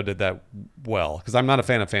thought Mando did that well, because I'm not a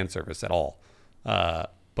fan of fan service at all.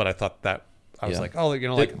 But I thought that I was like, oh, like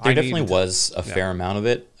there definitely was a fair amount of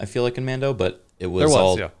it, I feel like, in Mando, but it was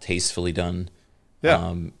all tastefully done. Yeah.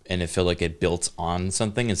 And it felt like it built on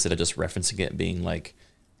something instead of just referencing it, being like,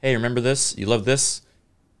 hey, remember this? You love this?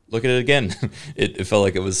 look at it again. It felt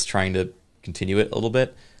like it was trying to continue it a little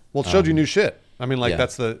bit. Well, it showed you new shit. I mean, like yeah.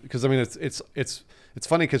 that's because I mean it's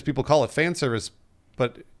funny because people call it fan service,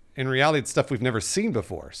 but in reality, it's stuff we've never seen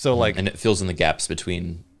before. So like, and it fills in the gaps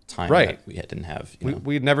between time Right. that we didn't have.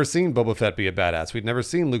 we'd never seen Boba Fett be a badass. We'd never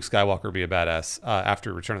seen Luke Skywalker be a badass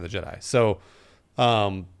after Return of the Jedi. So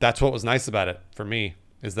that's what was nice about it for me,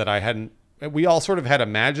 is that we all sort of had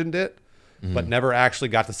imagined it, but never actually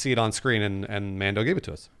got to see it on screen, and Mando gave it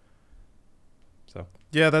to us. So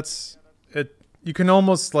Yeah, that's it. You can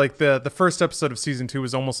almost like the first episode of season 2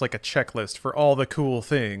 was almost like a checklist for all the cool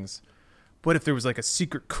things. What if there was like a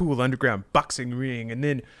secret cool underground boxing ring, and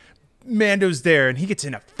then Mando's there and he gets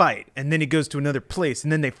in a fight, and then he goes to another place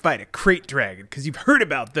and then they fight a crate dragon because you've heard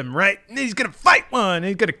about them, right? And then he's gonna fight one and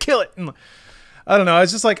he's gonna kill it. And I don't know. I was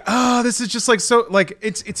just like, this is just like so like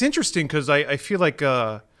it's interesting because I feel like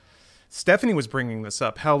Stephanie was bringing this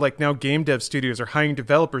up, how like now game dev studios are hiring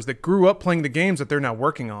developers that grew up playing the games that they're now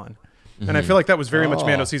working on. And I feel like that was very much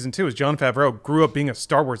Mando season 2, is Jon Favreau grew up being a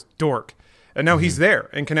Star Wars dork. And now he's there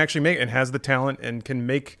and can actually make, and has the talent and can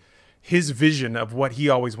make his vision of what he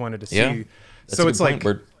always wanted to see. Yeah, so it's like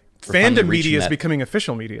we're fandom media is becoming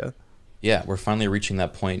official media. Yeah, we're finally reaching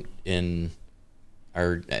that point in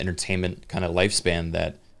our entertainment kind of lifespan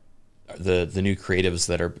that the new creatives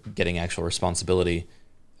that are getting actual responsibility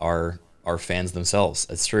are fans themselves.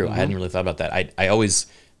 That's true. I hadn't really thought about that. I always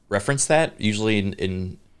reference that, usually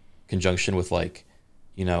in conjunction with like,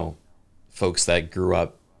 folks that grew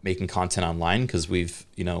up making content online, because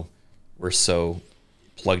we're so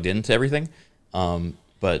plugged into everything.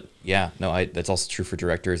 But yeah, no, that's also true for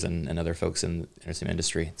directors and other folks in the entertainment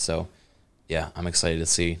industry. So yeah, I'm excited to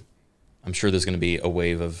see. I'm sure there's going to be a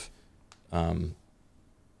wave of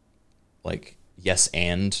like yes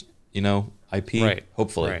and IP, Right.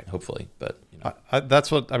 hopefully, but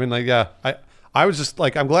that's what I mean. Like, yeah, I was just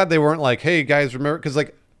like, I'm glad they weren't like, hey guys, remember, because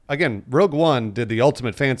like again, Rogue One did the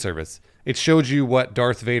ultimate fan service. It showed you what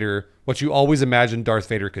you always imagined Darth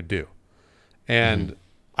Vader could do, and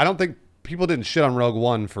I don't think people didn't shit on Rogue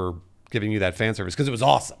One for giving you that fan service, because it was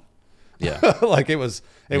awesome. Yeah, like it was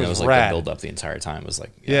like rad. the build up the entire time. It was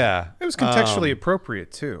like yeah. It was contextually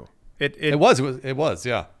appropriate too. It was,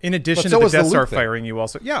 yeah. In addition so to the was the Death Star Luke thing. firing, you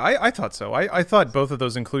also... Yeah, I thought so. I thought both of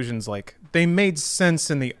those inclusions, like, they made sense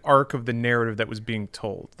in the arc of the narrative that was being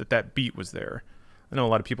told, that beat was there. I know a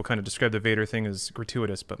lot of people kind of describe the Vader thing as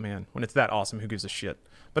gratuitous, but man, when it's that awesome, who gives a shit?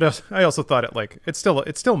 But I also thought it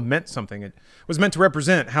still meant something. It was meant to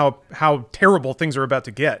represent how terrible things are about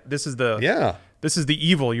to get. This is the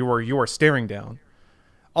evil you are staring down.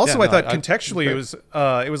 Also, Yeah, I thought contextually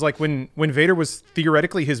it was like when Vader was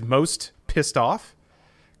theoretically his most pissed off,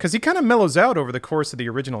 because he kind of mellows out over the course of the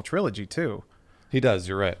original trilogy too. He does.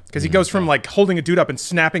 You're right. Because he goes from like holding a dude up and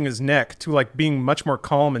snapping his neck to like being much more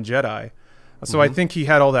calm and Jedi. So I think he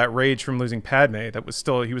had all that rage from losing Padme he was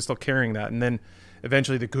still carrying that, and then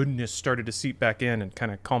eventually the goodness started to seep back in and kind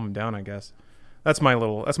of calm him down, I guess. That's my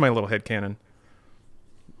little headcanon.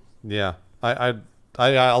 Yeah, I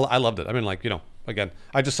loved it. I mean, like, again,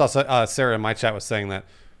 I just saw Sarah in my chat was saying that,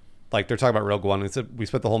 like, they're talking about Rogue One. And we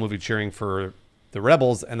spent the whole movie cheering for the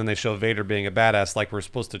rebels, and then they show Vader being a badass, like we're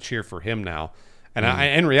supposed to cheer for him now. And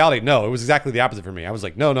in reality, no, it was exactly the opposite for me. I was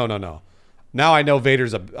like, no. Now I know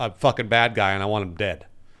Vader's a fucking bad guy, and I want him dead.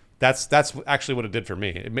 That's actually what it did for me.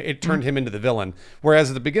 It turned him into the villain. Whereas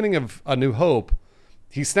at the beginning of A New Hope,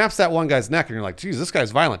 he snaps that one guy's neck, and you're like, geez, this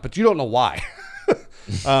guy's violent, but you don't know why.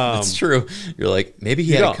 That's true. You're like, maybe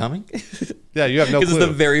he had it coming. Yeah, you have no clue. Because it's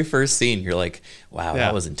the very first scene. You're like, wow,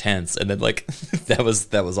 that was intense. And then like that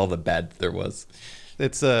was all the bad there was.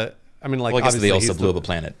 It's I mean, like, well, I guess obviously they also blew up a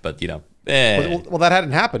planet, but Well, that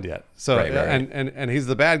hadn't happened yet. So Right. And he's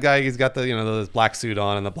the bad guy. He's got the the black suit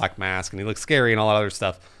on and the black mask, and he looks scary and all that other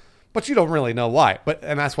stuff. But you don't really know why.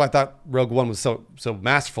 And that's why I thought Rogue One was so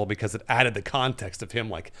masterful, because it added the context of him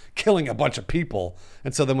like killing a bunch of people.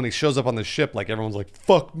 And so then when he shows up on the ship, like, everyone's like,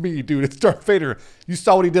 "Fuck me, dude! It's Darth Vader. You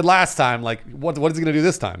saw what he did last time. Like, what is he gonna do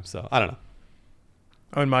this time?" So I don't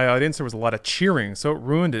know. In my audience, there was a lot of cheering, so it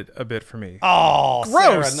ruined it a bit for me. Oh,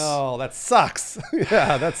 Gross. Sarah, no, that sucks.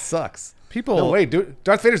 Yeah, that sucks. People, no way, dude.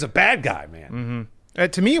 Darth Vader's a bad guy, man.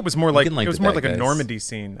 To me, it was more like can like it was the more bad like a guys. Normandy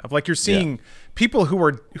scene of like you're seeing people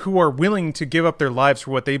who are willing to give up their lives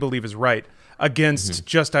for what they believe is right against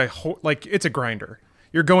just like it's a grinder.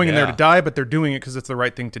 You're going in there to die, but they're doing it because it's the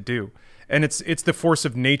right thing to do, and it's the force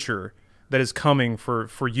of nature that is coming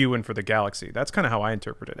for you and for the galaxy. That's kind of how I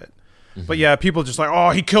interpreted it. But yeah, people just like,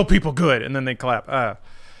 oh, he killed people good, and then they clap.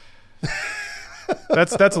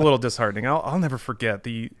 That's a little disheartening. I'll never forget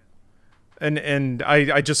and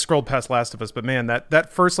I just scrolled past Last of Us, but man,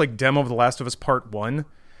 that first like demo of The Last of Us Part 1,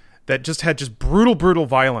 that just had just brutal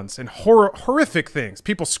violence and horrific things.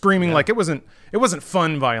 People screaming like it wasn't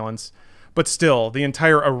fun violence, but still the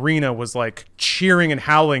entire arena was like cheering and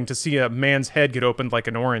howling to see a man's head get opened like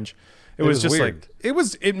an orange. It was just weird.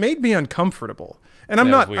 like it made me uncomfortable. And I'm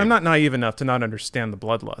not naive enough to not understand the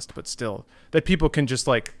bloodlust, but still that people can just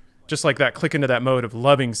like that click into that mode of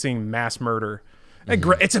loving seeing mass murder.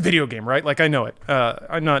 It's a video game, right? Like I know it.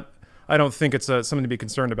 I don't think it's something to be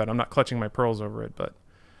concerned about. I'm not clutching my pearls over it, but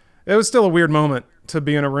it was still a weird moment to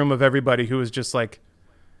be in a room of everybody who was just like,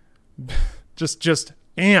 just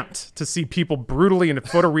amped to see people brutally and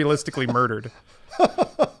photorealistically murdered.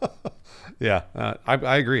 Yeah,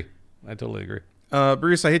 I agree. I totally agree.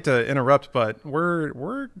 Bruce, I hate to interrupt, but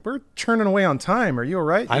we're churning away on time. Are you all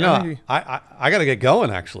right? I know. I got to get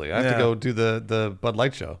going. Actually, I have to go do the Bud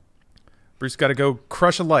Light show. Bruce got to go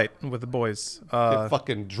crush a light with the boys. Get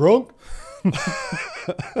fucking drunk.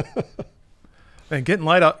 And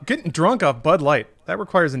getting drunk off Bud Light, that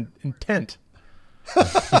requires an intent.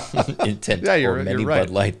 Intent. Yeah, you're Bud right.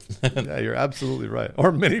 Light. Yeah, you're absolutely right.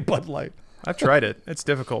 Or mini Bud Light. I've tried it. It's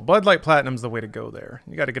difficult. Bud Light Platinum's the way to go there.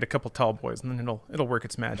 You got to get a couple tall boys, and then it'll work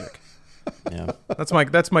its magic. Yeah,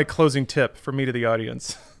 That's my closing tip for me to the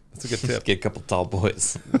audience. That's a good tip. get a couple tall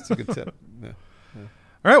boys. That's a good tip. Yeah.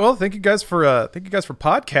 All right. Well, thank you guys for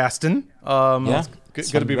podcasting. Yeah, Good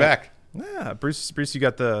to be back. Yeah, Bruce, you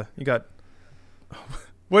got.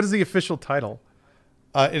 What is the official title?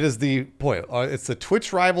 It is it's the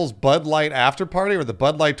Twitch Rivals Bud Light After Party or the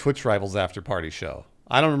Bud Light Twitch Rivals After Party show.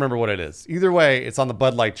 I don't remember what it is. Either way, it's on the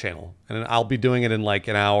Bud Light channel, and I'll be doing it in like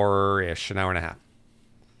an hour-ish, an hour and a half.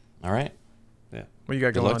 All right. Yeah. What you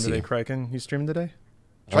got going on today, you. Criken? You streaming today?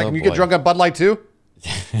 Criken, you get drunk on Bud Light too?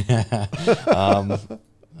 I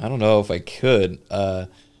don't know if I could.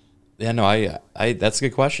 Yeah, no, I that's a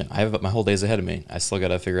good question. I have my whole days ahead of me. I still got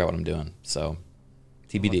to figure out what I'm doing. So,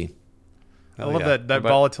 TBD. I love that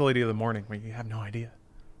volatility of the morning where you have no idea.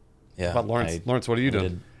 Yeah. How about Lawrence? Lawrence, what are you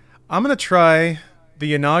doing? I'm gonna try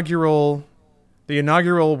the inaugural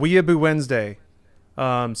Weeaboo Wednesday. So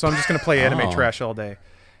I'm just gonna play anime trash all day.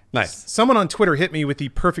 Nice. Someone on Twitter hit me with the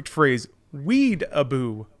perfect phrase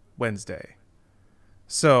 "Weed-aboo Wednesday."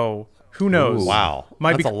 So who knows? Ooh, wow,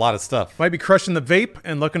 that's a lot of stuff. Might be crushing the vape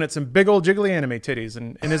and looking at some big old jiggly anime titties.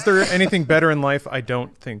 And is there anything better in life? I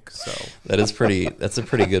don't think so. That's a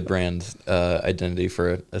pretty good brand identity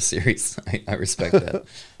for a series. I respect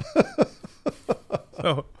that.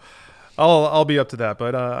 So I'll be up to that.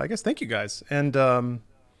 But I guess thank you guys. And I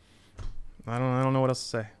don't know what else to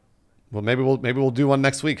say. Well, maybe we'll do one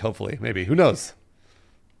next week. Hopefully, maybe. Who knows?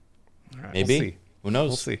 All right, Maybe. We'll see. Who knows?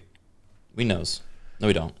 We'll see. We knows. No,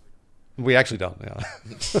 we don't. We actually don't. Yeah.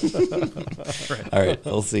 All right.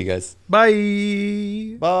 We'll see you guys.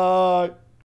 Bye. Bye.